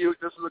back on mute.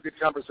 This is a good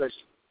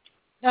conversation.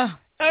 Oh.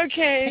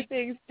 Okay,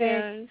 thanks,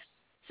 Dan.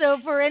 So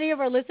for any of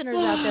our listeners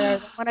out there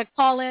that want to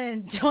call in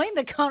and join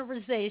the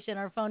conversation,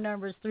 our phone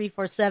number is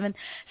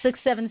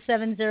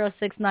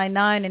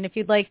 347-677-0699. And if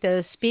you'd like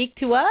to speak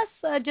to us,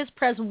 just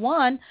press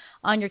 1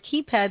 on your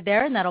keypad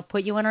there, and that'll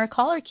put you in our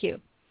caller queue.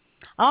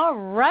 All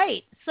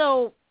right.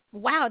 So,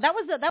 wow, that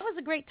was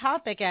a great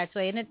topic,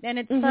 actually, and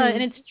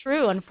it's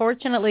true.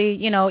 Unfortunately,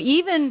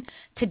 even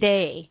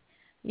today,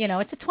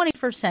 it's the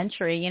 21st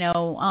century.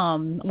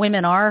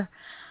 Women are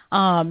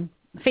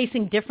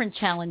facing different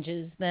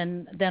challenges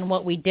than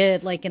what we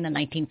did like in the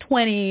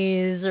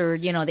 1920s or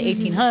the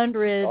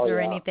 1800s or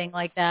anything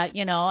like that.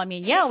 I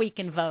mean, yeah, we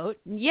can vote,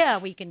 yeah,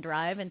 we can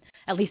drive, and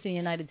at least in the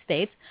United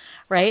States,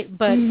 right?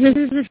 But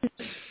it's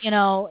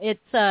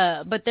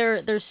but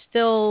there's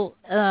still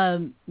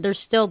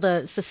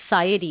the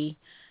society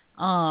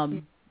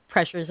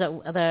pressures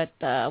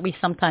that we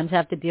sometimes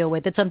have to deal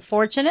with. It's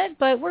unfortunate,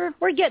 but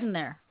we're getting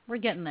there.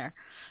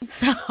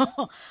 So,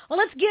 well,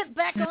 let's get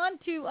back on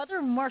to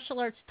other martial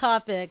arts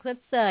topics. Let's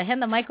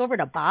hand the mic over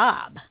to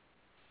Bob.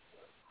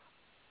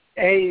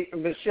 Hey,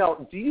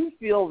 Michelle, do you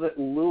feel that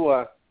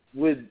Lua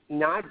would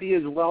not be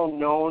as well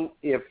known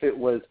if it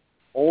was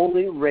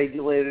only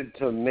regulated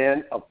to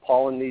men of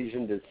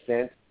Polynesian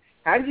descent?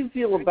 How do you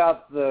feel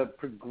about the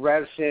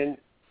progression,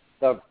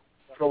 the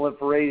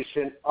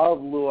proliferation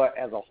of Lua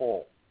as a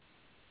whole?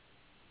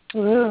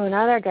 Ooh,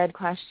 another good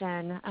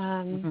question.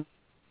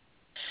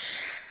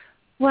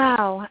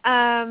 Wow.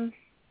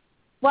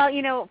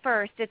 Well,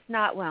 first, it's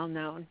not well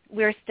known.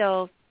 We're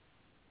still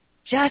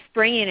just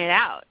bringing it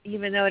out,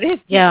 even though it is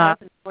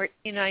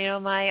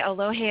 2014. My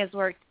Olohe has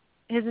worked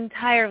his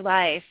entire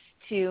life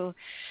to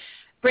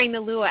bring the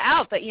Lua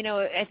out, but,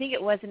 I think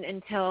it wasn't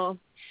until,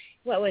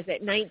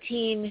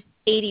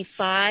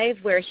 1985,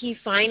 where he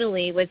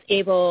finally was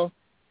able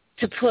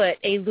to put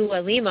a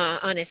Lua Lima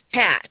on his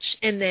patch.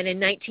 And then in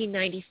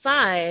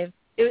 1995,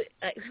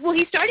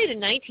 he started in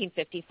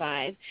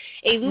 1955.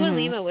 A Lua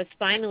Lima was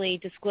finally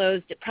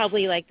disclosed at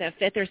probably like the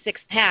fifth or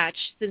sixth patch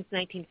since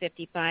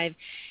 1955,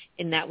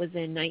 and that was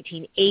in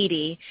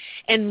 1980.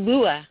 And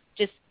Lua,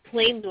 just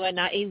plain Lua,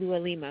 not a Lua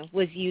Lima,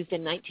 was used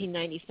in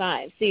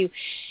 1995. So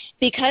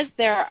because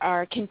there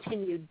are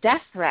continued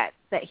death threats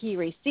that he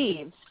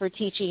receives for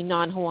teaching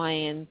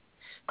non-Hawaiians,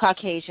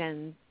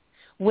 Caucasians,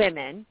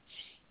 women,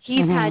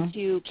 he's had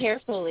to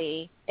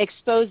carefully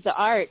expose the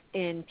art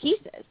in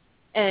pieces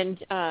and,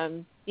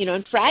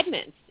 in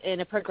fragments in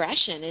a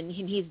progression, and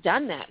he's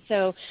done that.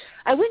 So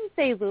I wouldn't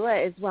say Lua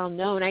is well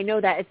known. I know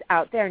that it's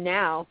out there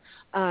now,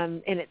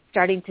 and it's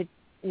starting to,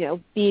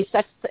 be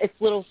such its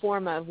little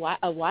form of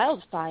a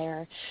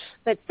wildfire.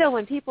 But still,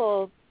 when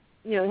people,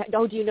 do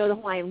you know the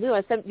Hawaiian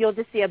Lua? You'll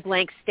just see a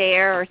blank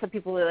stare, or some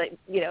people will,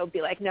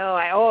 be like, no,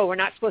 we're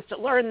not supposed to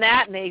learn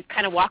that, and they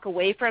kind of walk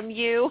away from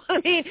you. I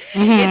mean,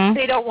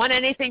 they don't want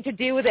anything to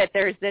do with it.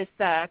 There's this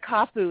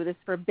kapu, this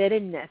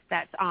forbiddenness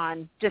that's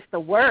on just the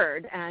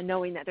word,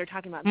 knowing that they're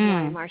talking about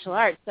Hawaiian martial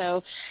arts.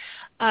 So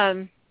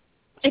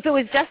if it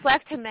was just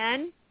left to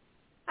men,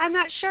 I'm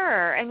not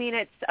sure. I mean,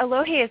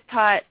 Olohe is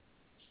taught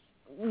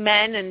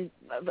men and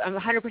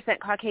 100%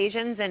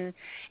 Caucasians, and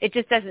it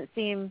just doesn't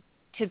seem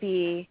to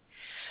be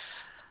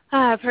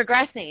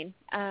progressing.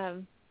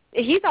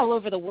 He's all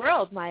over the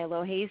world, my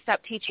Olohe. He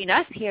stopped teaching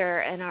us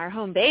here in our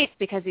home base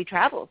because he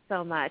travels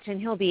so much,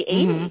 and he'll be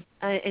 80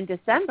 in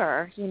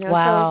December.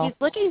 Wow. So he's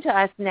looking to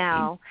us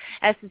now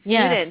as the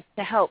students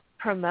to help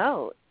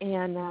promote.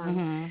 And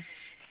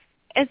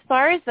as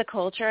far as the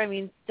culture, I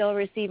mean, still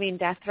receiving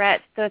death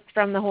threats. That's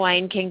from the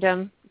Hawaiian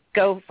Kingdom,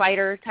 go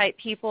fighter type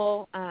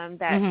people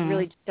that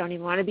really just don't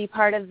even want to be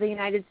part of the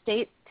United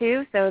States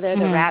too. So they're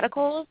the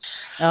radicals.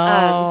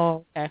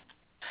 Okay.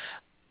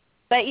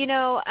 But,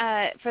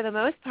 for the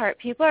most part,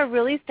 people are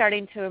really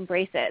starting to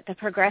embrace it, the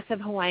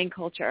progressive Hawaiian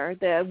culture,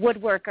 the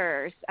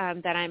woodworkers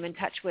that I'm in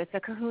touch with,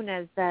 the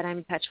kahunas that I'm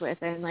in touch with,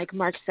 and like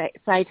Mark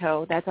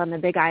Saito that's on the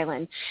Big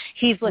Island.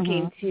 He's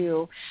looking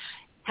to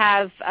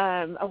have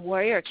a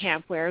warrior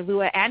camp where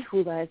Lua and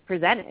Hula is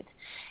presented.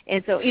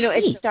 And so,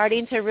 it's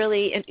starting to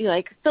really,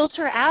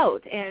 filter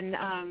out, and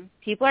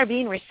people are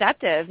being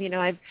receptive.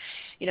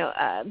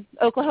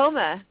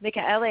 Oklahoma,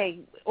 Michaele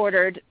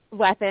ordered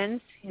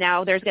weapons.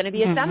 Now there's going to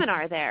be a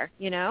seminar there,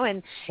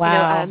 and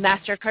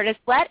Master Curtis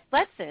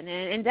Bletson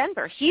in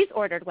Denver, he's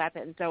ordered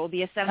weapons. There will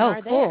be a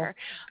seminar there.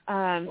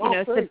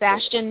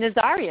 Sebastian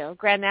Nazario,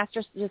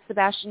 Grandmaster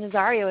Sebastian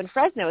Nazario in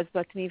Fresno has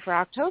booked me for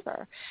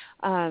October.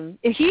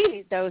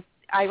 He, though,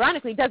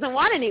 ironically, doesn't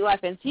want any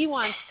weapons. He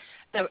wants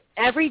the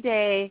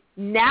everyday,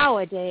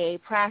 nowadays,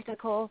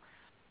 practical,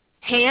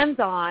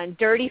 hands-on,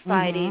 dirty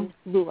fighting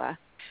Lua.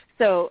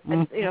 So,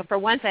 for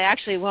once, I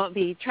actually won't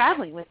be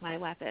traveling with my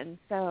weapons.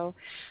 So,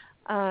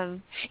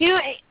 and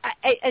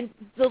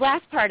the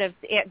last part of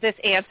this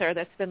answer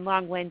that's been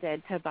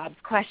long-winded to Bob's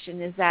question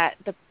is that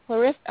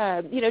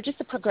just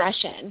the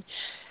progression.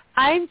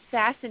 I'm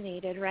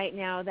fascinated right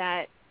now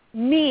that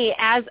me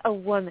as a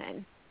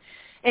woman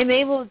am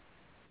able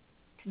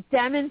to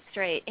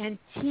demonstrate and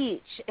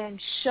teach and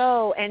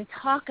show and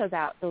talk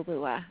about the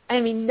Lua.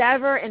 I mean,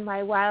 never in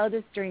my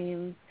wildest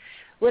dreams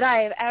would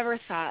I have ever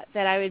thought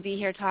that I would be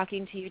here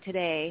talking to you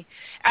today.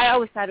 I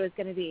always thought it was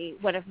going to be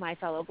one of my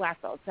fellow black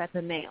belts. That's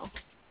a male,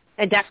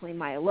 and definitely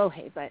my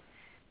Olohe. But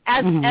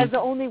as the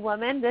only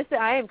woman,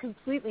 I am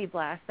completely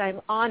blessed.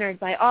 I'm honored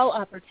by all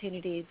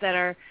opportunities that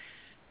are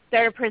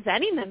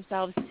presenting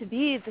themselves to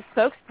be the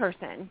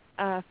spokesperson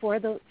for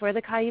the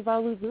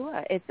Kaihewalu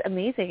Lua. It's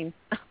amazing.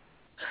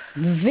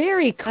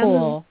 Very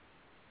cool.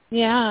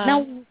 Yeah.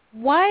 Now,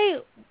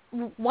 why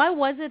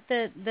was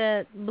it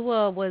that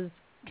Lua was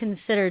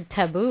considered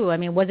taboo? I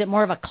mean, was it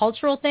more of a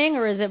cultural thing,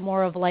 or is it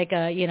more of like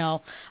a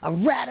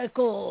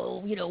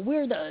radical,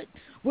 we're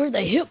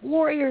the hip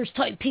warriors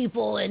type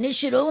people, and it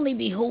should only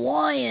be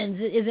Hawaiians?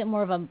 Is it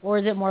more of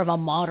a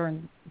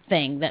modern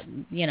thing that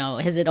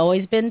has it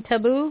always been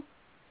taboo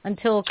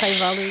until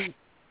Kaihewalu?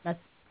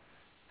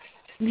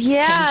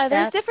 Yeah,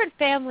 there's different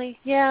family.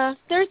 Yeah,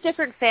 there's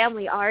different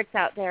family arts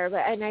out there,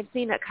 and I've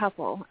seen a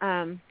couple.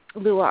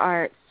 Lua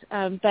arts.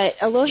 But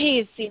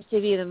Olohe seems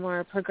to be the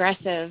more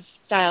progressive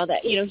style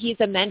that, he's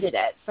amended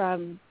it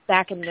from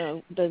back in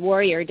the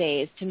warrior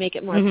days to make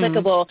it more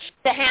applicable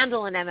to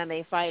handle an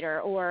MMA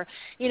fighter or,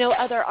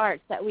 other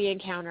arts that we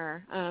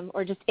encounter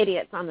or just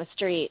idiots on the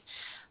street.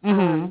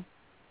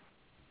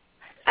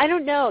 I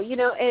don't know.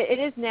 It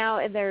is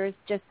now, there's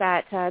just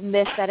that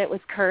myth that it was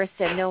cursed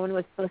and no one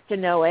was supposed to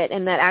know it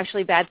and that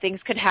actually bad things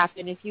could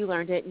happen if you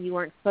learned it and you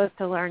weren't supposed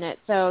to learn it.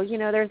 So,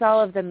 there's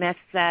all of the myths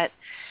that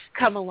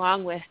come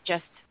along with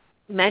just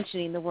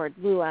mentioning the word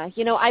Lua.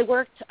 I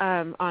worked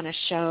on a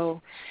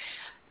show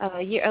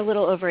a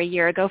little over a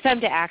year ago,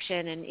 film.The,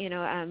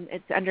 and,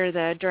 it's under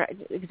the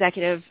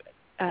executive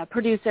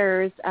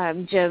producers,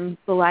 Jim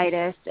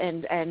Belitis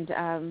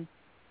and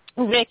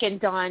Rick and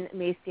Dawn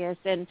Macias,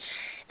 and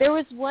there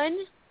was one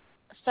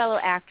fellow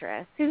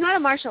actress who's not a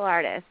martial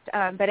artist,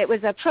 but it was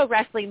a pro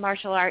wrestling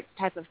martial arts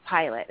type of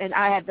pilot, and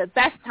I had the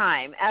best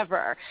time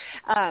ever.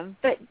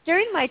 But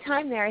during my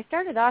time there, I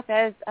started off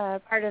as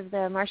part of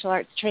the martial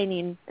arts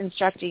training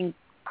instructing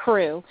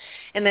crew,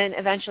 and then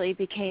eventually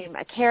became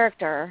a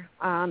character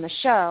on the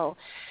show.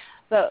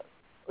 But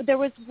there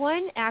was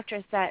one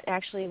actress that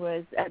actually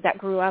was that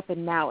grew up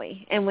in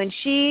Maui, and when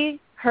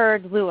she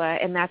heard Lua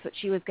and that's what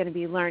she was going to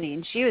be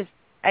learning,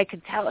 I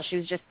could tell she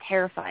was just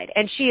terrified,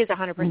 and she is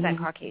 100%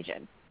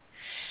 Caucasian.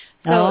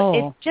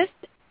 So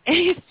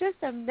it's just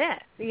a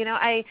myth,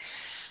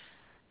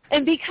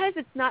 and because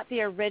it's not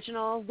the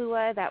original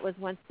Lua that was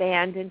once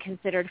banned and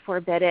considered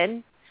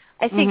forbidden,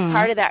 I think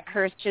part of that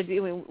curse should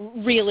be,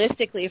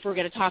 realistically, if we're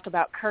going to talk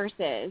about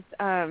curses,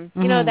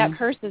 that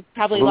curse has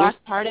probably lost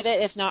part of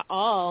it, if not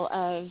all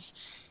of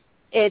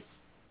its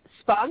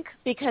spunk,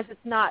 because it's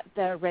not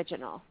the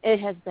original. It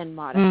has been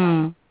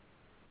modified.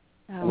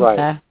 Right.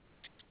 Okay.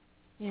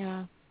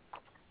 Yeah.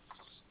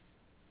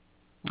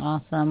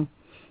 Awesome.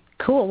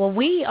 Cool. Well,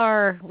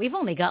 we've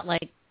only got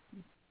like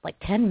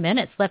 10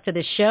 minutes left of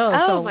the show.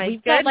 Oh, so my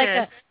we've goodness.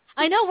 got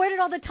I know, where did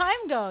all the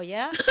time go?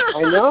 Yeah.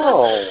 I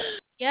know.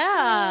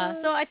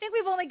 Yeah. So I think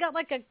we've only got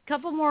like a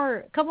couple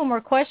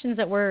more questions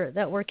that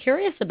we're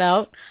curious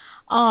about.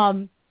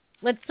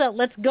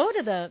 Let's go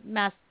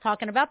to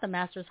talking about the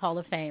Masters Hall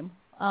of Fame.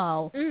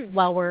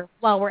 While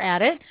we're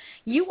at it,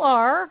 you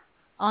are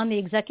on the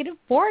executive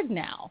board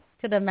now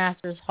to the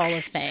Masters Hall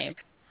of Fame,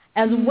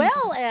 as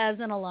well as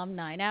an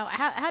alumni. Now,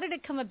 how did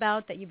it come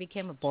about that you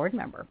became a board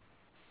member?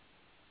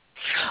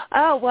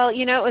 Oh, well,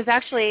 it was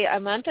actually a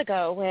month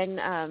ago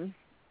when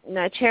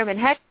Chairman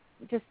Heck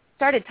just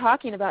started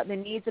talking about the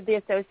needs of the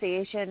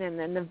association and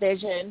then the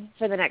vision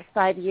for the next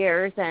 5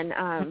 years,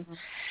 and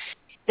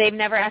they've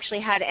never actually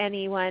had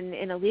anyone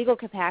in a legal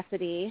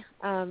capacity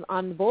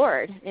on the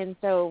board, and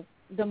so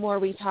the more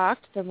we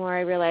talked, the more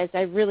I realized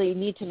I really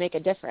need to make a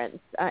difference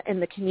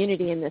in the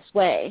community in this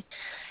way.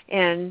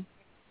 And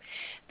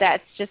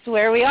that's just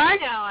where we are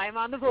now. I'm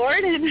on the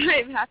board, and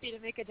I'm happy to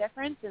make a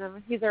difference.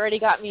 And he's already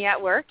got me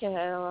at work in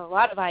a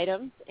lot of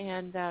items,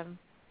 and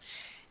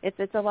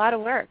it's a lot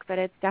of work, but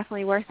it's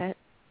definitely worth it.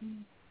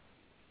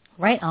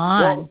 Right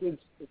on. Well,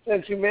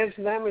 since you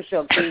mentioned that,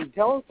 Michelle, can you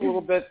tell us a little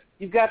bit?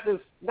 You've got this,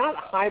 not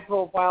high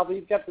profile, but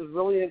you've got this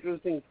really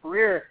interesting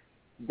career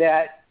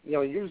that,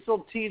 you're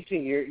still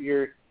teaching.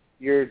 You're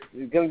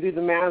going to do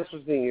the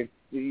master's thing.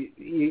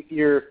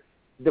 You're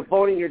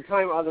devoting your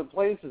time other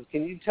places.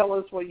 Can you tell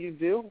us what you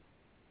do?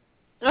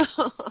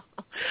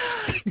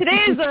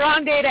 Today is the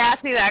wrong day to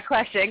ask me that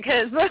question,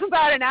 because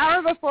about an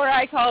hour before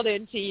I called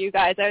in to you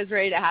guys, I was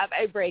ready to have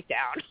a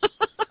breakdown.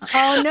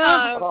 Oh,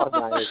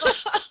 no.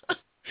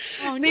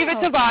 Leave it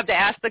to Bob to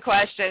ask the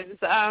questions.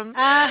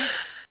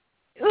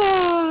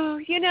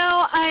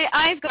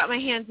 I've got my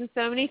hands in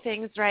so many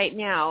things right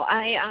now.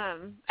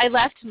 I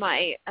left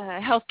my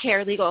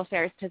healthcare legal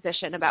affairs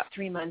position about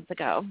 3 months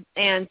ago,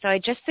 and so I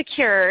just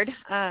secured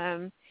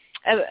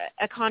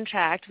a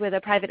contract with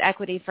a private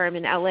equity firm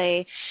in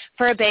LA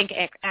for a bank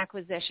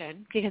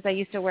acquisition, because I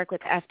used to work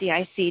with the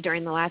FDIC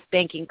during the last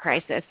banking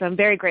crisis. So I'm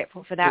very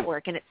grateful for that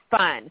work, and it's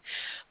fun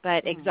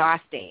but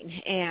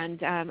exhausting.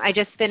 And I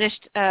just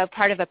finished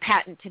part of a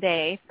patent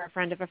today for a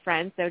friend of a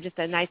friend, so just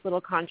a nice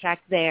little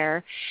contract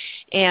there.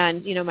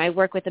 And, my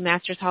work with the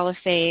Masters Hall of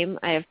Fame,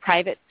 I have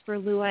privates for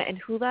Lua and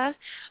Hula.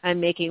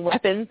 I'm making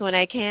weapons when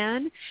I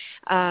can.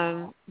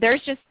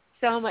 There's just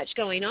so much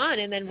going on,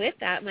 and then with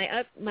that,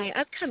 my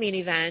upcoming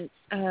events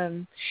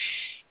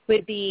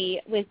would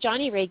be with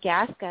Johnny Ray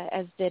Gasca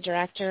as the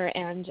director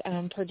and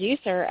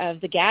producer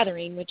of The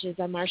Gathering, which is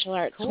a martial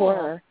arts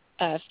horror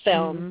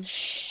film.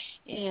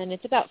 And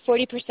it's about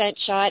 40%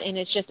 shot, and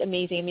it's just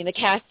amazing. I mean, the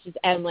cast is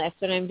endless,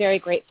 and I'm very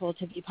grateful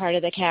to be part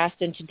of the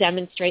cast and to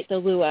demonstrate the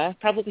Lua,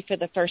 probably for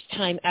the first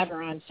time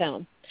ever on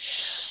film.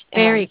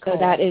 Very cool. So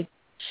that is,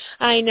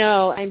 I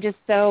know, I'm just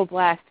so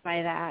blessed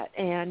by that.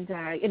 And,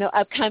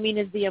 upcoming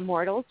is The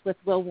Immortals with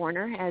Will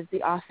Warner as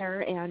the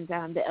author and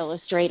the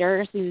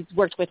illustrator, who's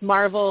worked with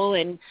Marvel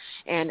and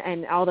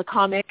all the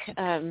comic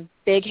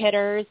big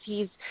hitters.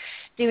 He's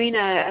doing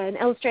an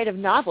illustrative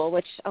novel,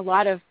 which a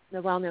lot of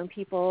the well-known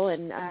people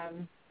and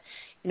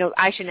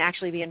I shouldn't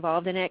actually be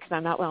involved in it because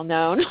I'm not well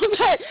known.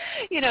 But,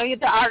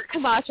 the Art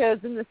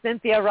Camachos and the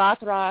Cynthia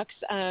Rothrocks,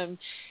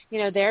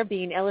 they're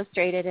being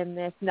illustrated in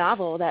this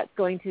novel that's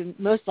going to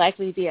most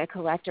likely be a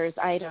collector's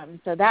item.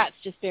 So that's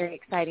just very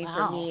exciting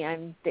for me.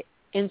 I'm the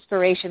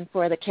inspiration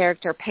for the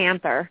character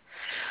Panther.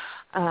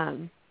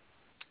 Film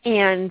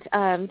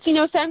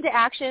to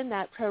Action,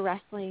 that pro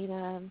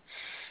wrestling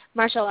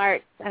martial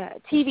arts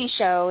TV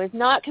show is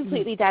not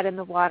completely dead in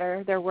the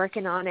water. They're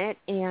working on it,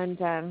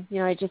 and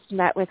I just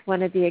met with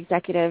one of the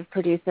executive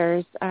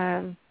producers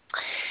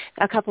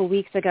a couple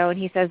weeks ago, and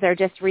he says they're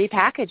just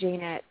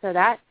repackaging it, so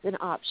that's an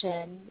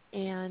option.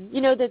 And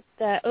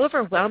the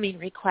overwhelming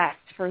request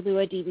for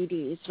Lua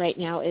DVDs right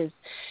now is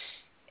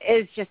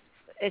just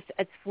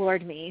it's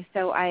floored me.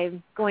 So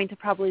I'm going to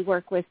probably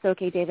work with Soke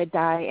David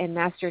Dye and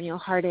Master Neil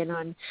Harden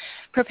on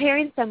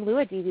preparing some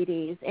Lua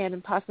DVDs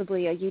and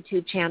possibly a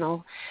YouTube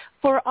channel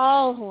for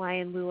all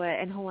Hawaiian Lua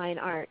and Hawaiian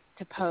art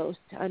to post,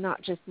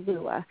 not just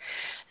Lua.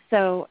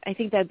 So I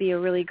think that'd be a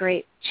really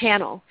great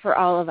channel for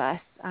all of us,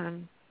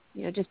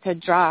 just to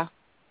draw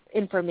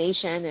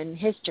information and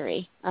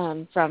history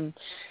from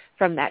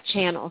that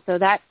channel. So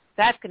that's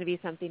going to be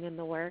something in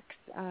the works.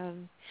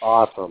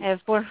 Awesome. I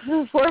have four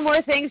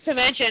more things to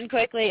mention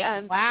quickly.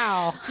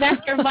 Wow.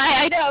 Master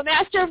Mike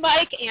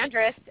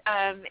Andrus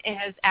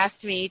has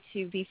asked me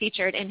to be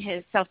featured in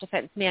his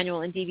self-defense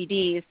manual and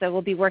DVDs, so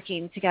we'll be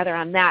working together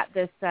on that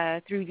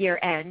through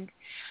year-end.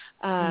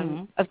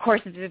 Of course,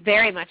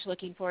 very much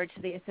looking forward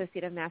to the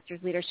Associate of Masters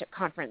Leadership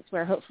Conference,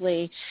 where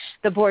hopefully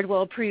the board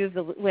will approve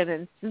the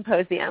Women's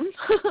Symposium.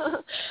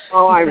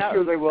 I'm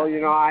sure they will.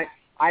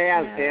 I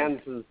asked Dan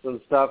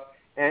some stuff.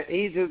 And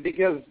he just,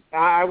 because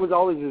I was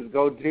always his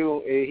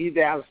go-to, he'd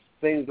ask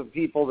things of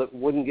people that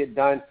wouldn't get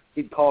done.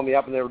 He'd call me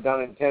up and they were done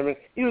in 10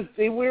 minutes.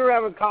 We were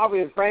having coffee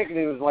with Frank, and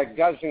he was like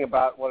gushing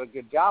about what a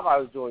good job I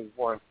was doing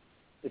for him.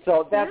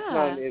 So that's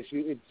not an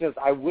issue. It's just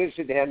I wish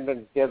it hadn't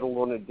been scheduled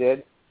when it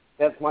did.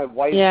 That's my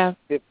wife's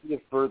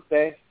 50th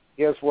birthday.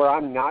 Guess where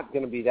I'm not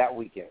going to be that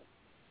weekend?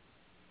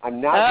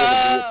 I'm not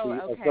going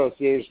to be at the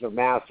Association of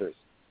Masters.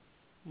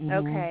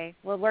 Okay.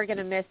 Well, we're going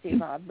to miss you,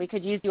 Bob. We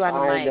could use you on the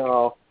mic. I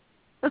know.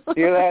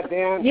 Hear that,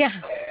 Dan? Yeah.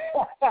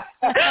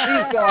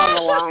 He's still on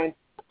the line.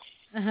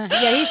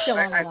 Yeah, he's still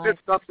on the line. I did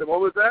something.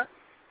 What was that?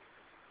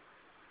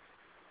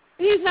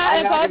 He's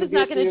not. Bob is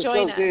not going to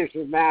join us.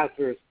 Association of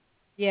Masters.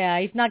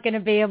 Yeah, he's not going to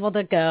be able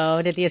to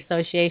go to the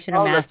Association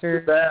of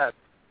Masters. That's too bad.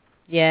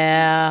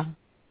 Yeah.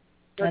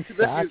 That's too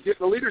bad. He's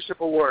getting the leadership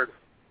award.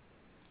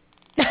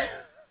 You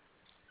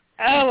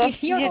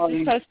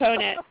did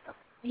postpone it.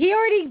 He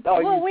already.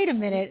 Wait a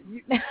minute.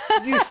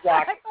 You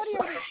suck.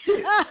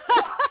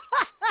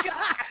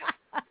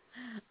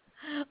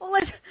 Well,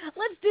 let's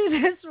do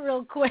this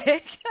real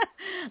quick.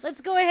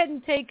 Let's go ahead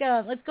and take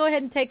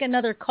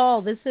another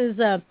call. This is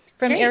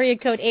from area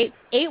code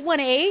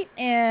 818,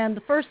 and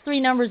the first three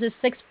numbers is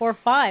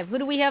 645. Who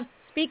do we have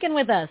speaking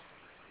with us?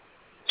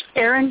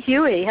 Erin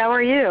Huey. How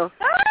are you?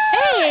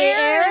 Hey,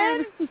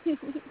 Erin.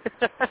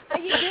 How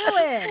you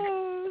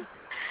doing?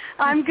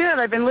 I'm good.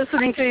 I've been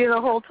listening to you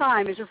the whole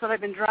time. It's just that I've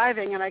been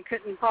driving and I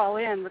couldn't call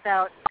in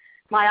without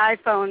my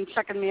iPhone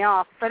checking me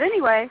off. But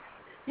anyway,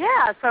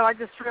 so I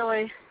just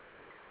really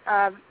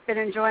been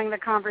enjoying the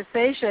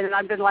conversation, and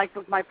I've been like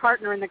with my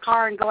partner in the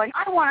car and going,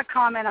 I want to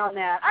comment on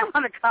that. I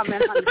want to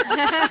comment on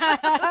that.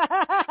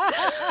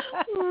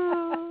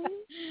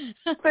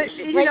 But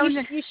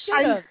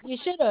you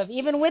should have,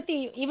 even with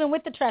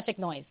the traffic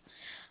noise.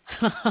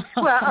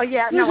 Well,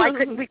 no, I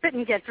couldn't. We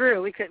couldn't get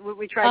through. We tried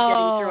getting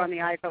through on the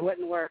iPhone. It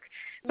wouldn't work.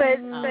 But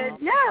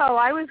no,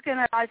 I was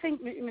gonna. I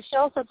think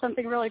Michelle said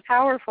something really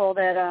powerful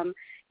that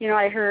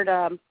I heard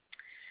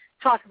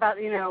talk about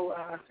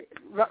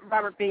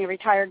Robert being a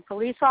retired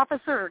police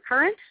officer or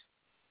current.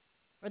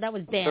 Or that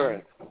was Dan.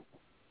 Current.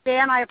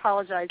 Dan, I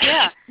apologize.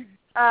 Yeah.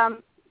 I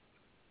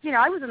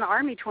was in the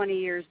Army 20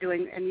 years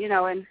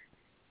and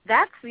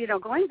that's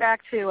going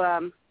back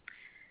to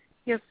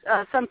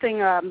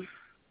something.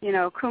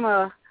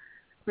 Kumu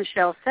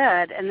Michelle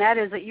said, and that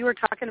is that you were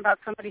talking about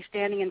somebody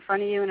standing in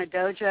front of you in a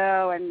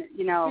dojo and,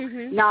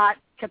 not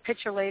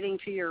capitulating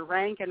to your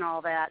rank and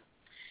all that.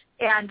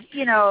 And,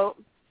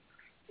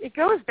 it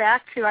goes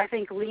back to, I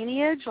think,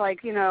 lineage.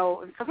 Like,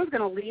 if someone's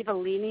going to leave a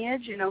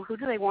lineage, who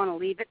do they want to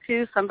leave it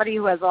to? Somebody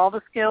who has all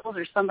the skills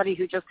or somebody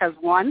who just has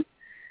one?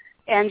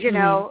 And,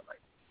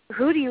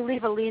 who do you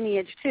leave a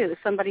lineage to?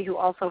 Somebody who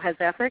also has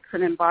ethics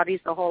and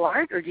embodies the whole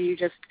art, or do you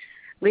just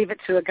leave it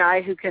to a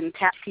guy who can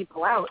tap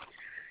people out?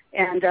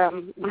 And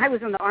when I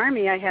was in the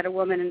Army, I had a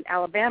woman in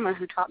Alabama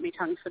who taught me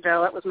Tung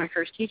Sado. That was my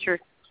first teacher.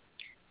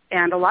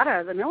 And a lot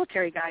of the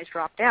military guys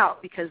dropped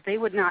out because they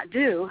would not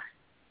do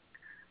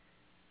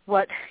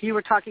what you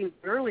were talking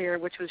about earlier,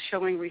 which was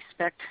showing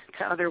respect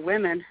to other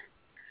women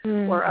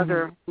or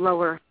other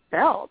lower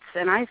belts.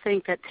 And I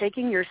think that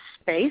taking your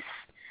space,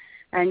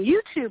 and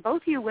you two,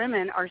 both you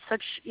women, are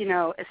such,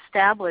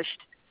 established,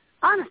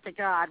 honest to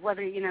God,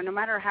 whether, no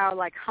matter how,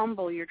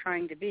 humble you're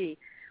trying to be,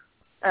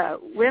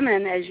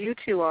 women, as you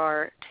two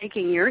are,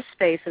 taking your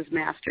space as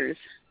masters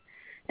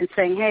and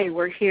saying, hey,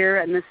 we're here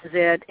and this is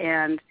it,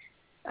 and,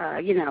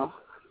 you know,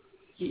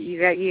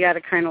 you got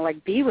to kind of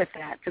like be with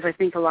that, because I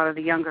think a lot of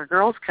the younger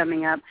girls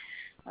coming up,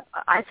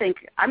 I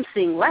think I'm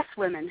seeing less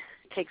women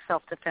take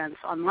self-defense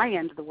on my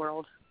end of the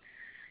world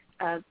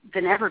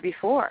than ever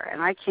before,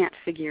 and I can't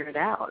figure it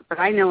out. But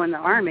I know in the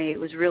Army it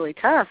was really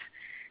tough,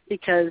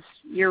 because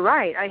you're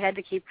right, I had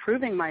to keep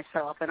proving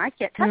myself, and I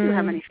can't tell you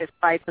how many fist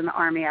fights in the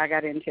Army I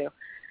got into.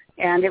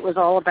 And it was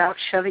all about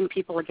shoving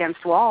people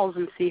against walls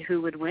and see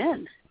who would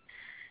win.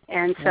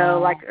 And so,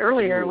 like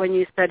earlier when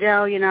you said,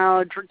 oh, you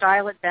know,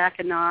 dial it back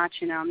a notch,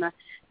 you know,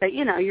 but,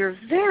 you know, you're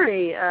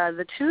very,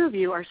 the two of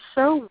you are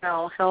so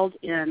well held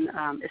in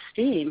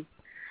esteem.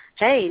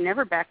 Hey,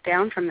 never back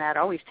down from that.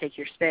 Always take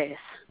your space.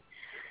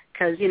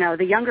 Because, you know,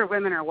 the younger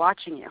women are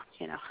watching you,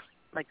 you know,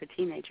 like the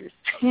teenagers.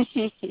 And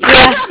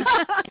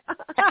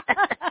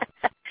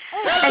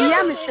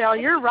yeah, Michelle,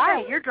 you're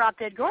right. You're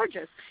drop-dead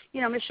gorgeous.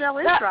 You know, Michelle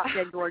is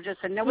drop-dead gorgeous,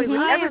 and nobody would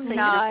ever think in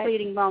a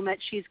fleeting moment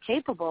she's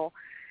capable.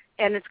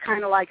 And it's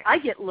kind of like I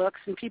get looks,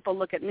 and people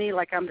look at me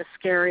like I'm the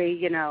scary,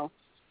 you know,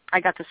 I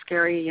got the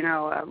scary, you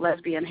know,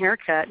 lesbian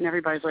haircut, and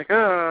everybody's like,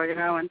 oh, you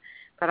know,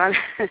 but I'm,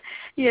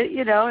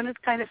 you know, and it's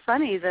kind of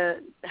funny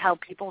how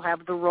people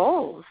have the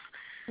roles.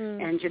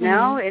 And, you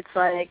know, it's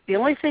like the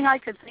only thing I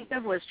could think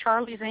of was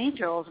Charlie's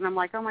Angels, and I'm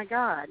like, oh, my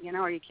God, you know,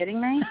 are you kidding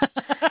me?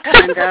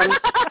 And,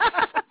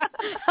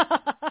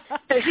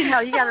 you know,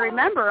 you got to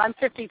remember, I'm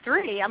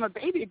 53. I'm a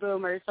baby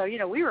boomer, so, you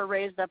know, we were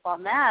raised up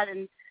on that,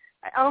 and,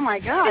 oh, my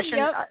gosh.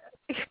 And,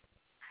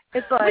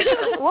 it's like,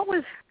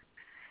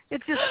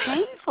 it's just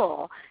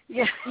painful.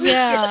 Yeah. You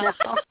know?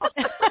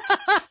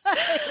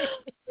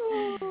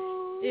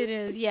 It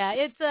is, yeah.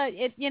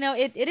 It you know,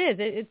 it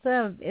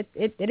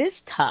is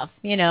tough,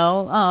 you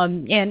know.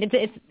 And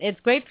it's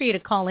great for you to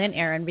call in,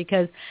 Erin,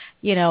 because,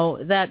 you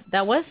know, that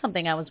was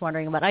something I was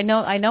wondering about. I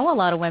know a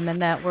lot of women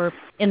that were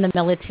in the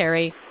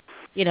military,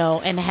 you know,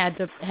 and had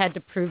to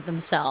prove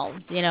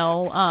themselves. You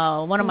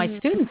know, one of my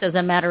students, as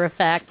a matter of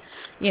fact,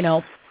 you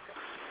know,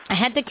 I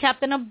had to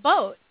captain a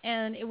boat,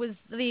 and it was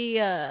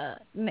there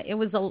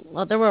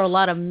were a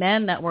lot of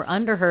men that were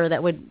under her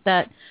that would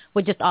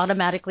just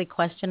automatically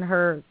question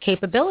her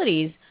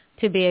capabilities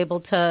to be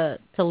able to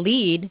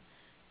lead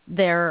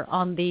there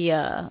on the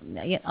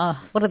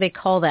what do they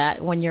call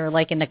that when you're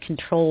like in the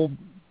control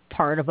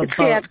part of a boat?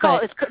 Yeah, it's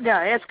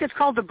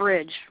called the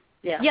bridge.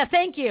 Yeah. Yeah,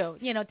 thank you.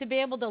 You know, to be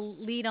able to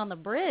lead on the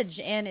bridge,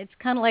 and it's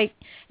kind of like,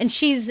 and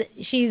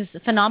she's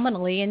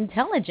phenomenally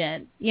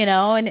intelligent, you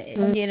know,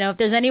 and you know, if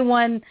there's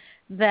anyone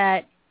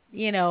that,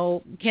 you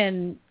know,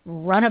 can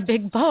run a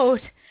big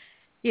boat,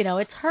 you know,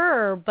 it's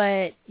her.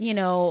 But, you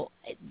know,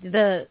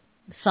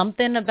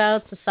 something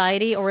about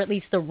society, or at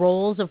least the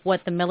roles of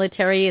what the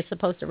military is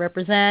supposed to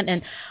represent,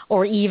 and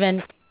or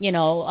even, you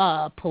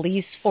know,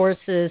 police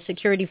forces,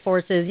 security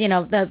forces, you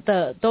know,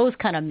 those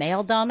kind of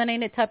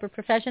male-dominated type of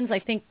professions. I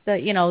think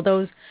that, you know,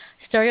 those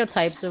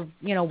stereotypes of,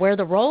 you know, where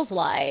the roles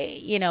lie,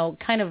 you know,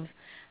 kind of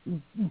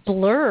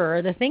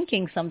blur the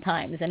thinking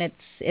sometimes, and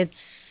it's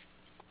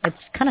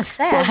kind of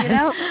sad.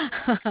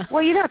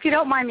 Well, you know, if you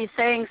don't mind me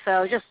saying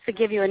so, just to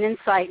give you an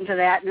insight into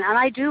that, and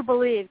I do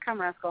believe,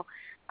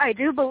 I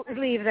do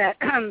believe that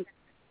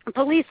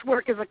police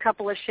work is a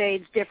couple of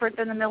shades different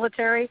than the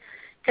military,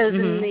 because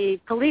in the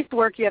police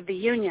work you have the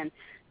union,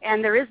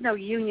 and there is no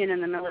union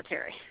in the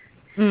military.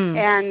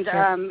 And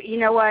you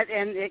know what?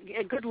 And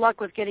good luck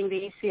with getting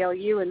the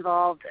ACLU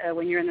involved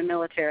when you're in the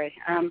military.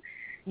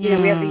 You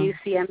know, we have the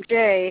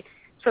UCMJ,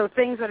 so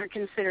things that are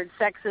considered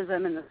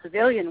sexism in the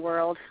civilian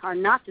world are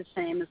not the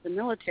same as the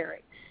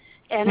military.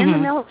 And in the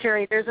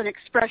military, there's an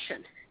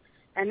expression,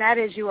 and that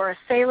is you are a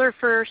sailor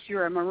first,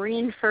 you're a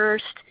Marine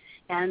first,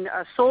 and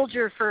a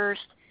soldier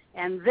first,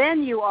 and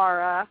then you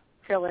are a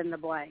fill in the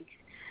blank.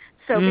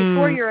 So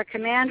before you're a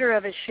commander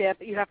of a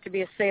ship, you have to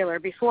be a sailor.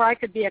 Before I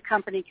could be a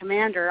company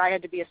commander, I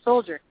had to be a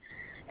soldier.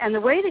 And the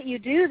way that you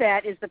do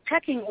that is the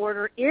pecking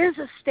order is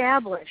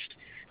established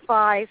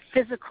by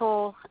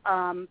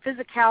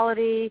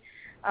physicality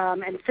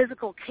and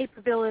physical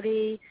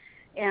capability,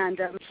 and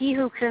he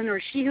who can or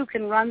she who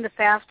can run the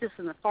fastest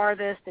and the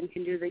farthest and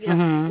can do the, you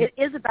know, it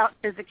is about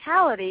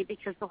physicality,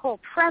 because the whole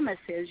premise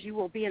is you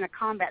will be in a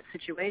combat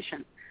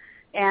situation,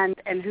 and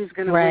who's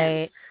going to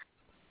win.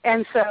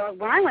 And so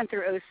when I went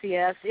through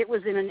OCS, it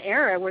was in an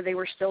era where they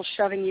were still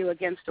shoving you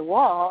against a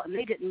wall, and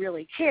they didn't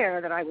really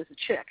care that I was a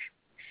chick.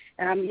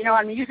 And you know,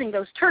 I'm using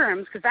those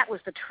terms because that was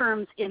the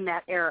terms in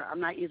that era. I'm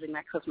not using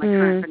that because my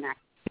current vernacular.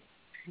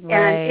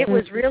 And it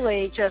was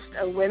really just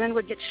women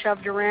would get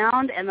shoved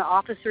around, and the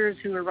officers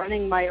who were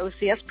running my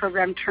OCS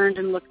program turned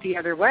and looked the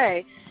other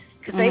way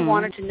because they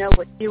wanted to know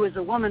what you as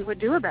a woman would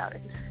do about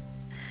it.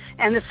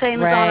 And the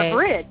same as on a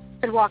bridge.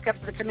 You'd walk up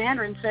to the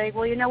commander and say,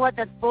 well, you know what,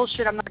 that's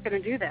bullshit, I'm not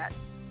going to do that.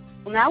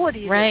 Well, now what do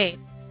you do?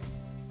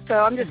 So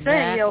I'm just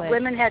saying, you know,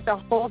 women had to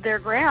hold their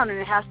ground, and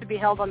it has to be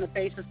held on the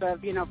basis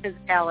of, you know,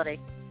 physicality.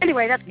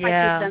 Anyway, that's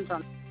my 2 cents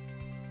on it.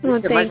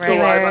 Am I still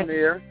live on the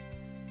air?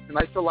 Am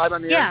I still live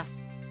on the air?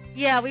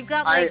 Yeah, we've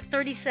got like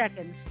 30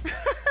 seconds.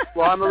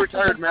 Well, I'm a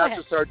retired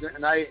master sergeant,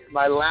 and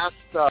my last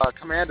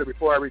commander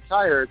before I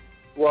retired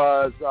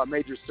was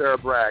Major Sarah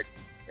Bragg.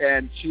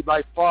 and she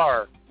by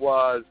far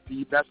was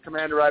the best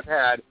commander I've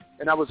had,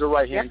 and I was a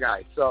right-hand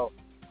guy. So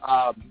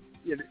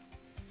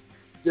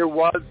there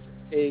was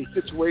a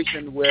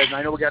situation where, and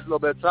I know we got a little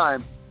bit of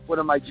time, one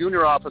of my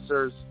junior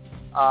officers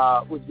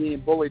was being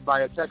bullied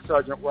by a tech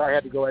sergeant where I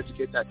had to go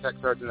educate that tech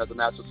sergeant as a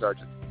master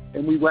sergeant.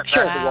 And we went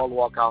back to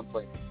wall-to-wall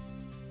counseling.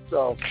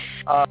 So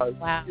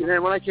and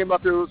then when I came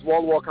up there, it was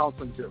wall-to-wall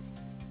counseling too.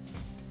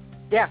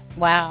 Yeah.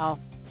 Wow.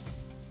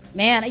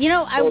 Man,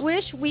 I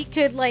wish we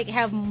could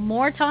have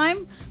more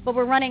time, but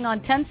we're running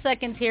on 10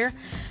 seconds here.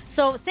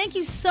 So thank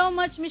you so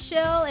much,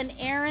 Michelle and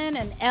Aaron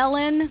and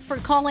Ellen, for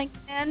calling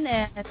in,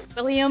 and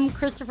William,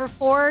 Christopher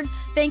Ford.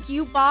 Thank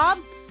you, Bob.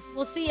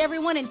 We'll see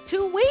everyone in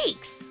 2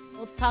 weeks.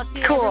 We'll talk to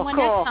you everyone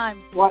next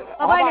time.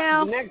 Bye-bye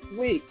now. Next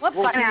week. We'll see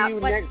you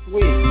next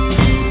week.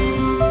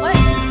 What?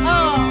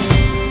 Oh.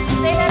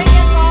 Say that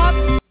again,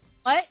 Bob.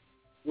 What?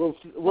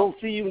 We'll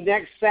see you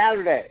next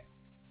Saturday.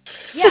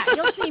 Yeah,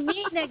 you'll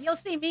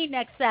see me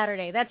next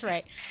Saturday. That's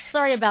right.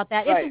 Sorry about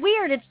that. Right. It's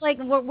weird. It's like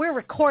we're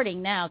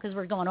recording now because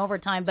we're going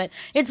overtime, but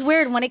it's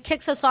weird when it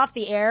kicks us off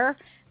the air.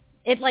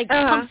 It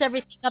pumps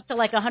everything up to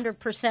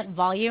 100%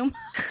 volume.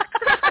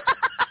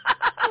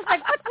 I was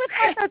like,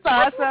 That's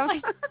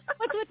awesome.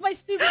 What's with my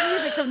stupid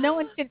music? So no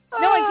one can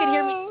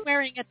hear me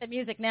swearing at the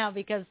music now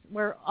because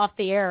we're off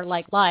the air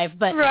live.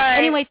 But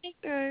anyway,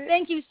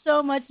 thank you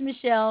so much,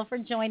 Michelle, for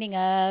joining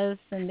us,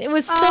 and it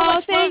was so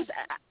much fun.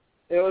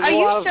 It was a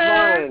lot of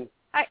fun.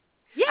 I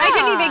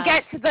didn't even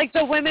get to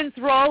the women's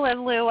role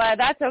in Lua.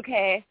 That's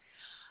okay.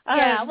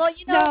 Yeah, well,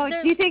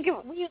 do you think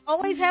we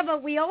always have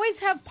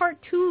part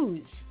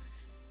twos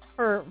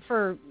for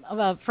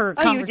Oh, conversations.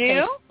 you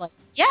do? We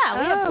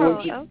have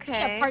part twos. Okay. We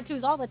have part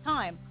twos all the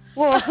time.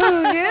 Well,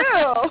 who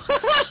knew?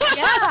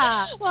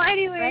 Yeah. Well,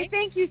 anyway,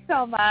 thank you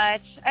so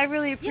much. I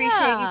really appreciate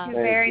you two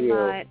very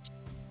much.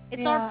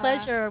 It's our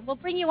pleasure. We'll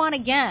bring you on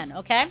again,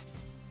 okay?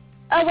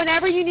 Oh,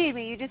 whenever you need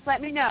me, you just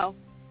let me know.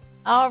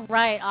 All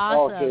right,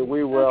 awesome. Okay,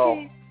 we will.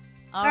 Okay.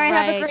 All right,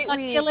 have a great talk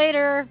week. to you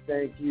later.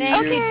 Thank you.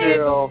 Thank you you.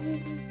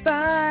 too.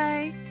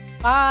 Bye.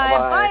 Bye.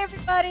 Bye-bye. Bye,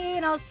 everybody,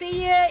 and I'll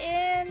see you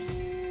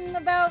in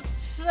about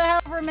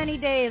however many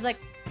days,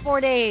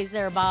 4 days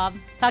there, Bob.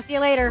 Talk to you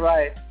later.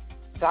 Right.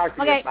 Talk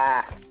to you.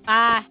 Bye.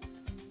 Bye.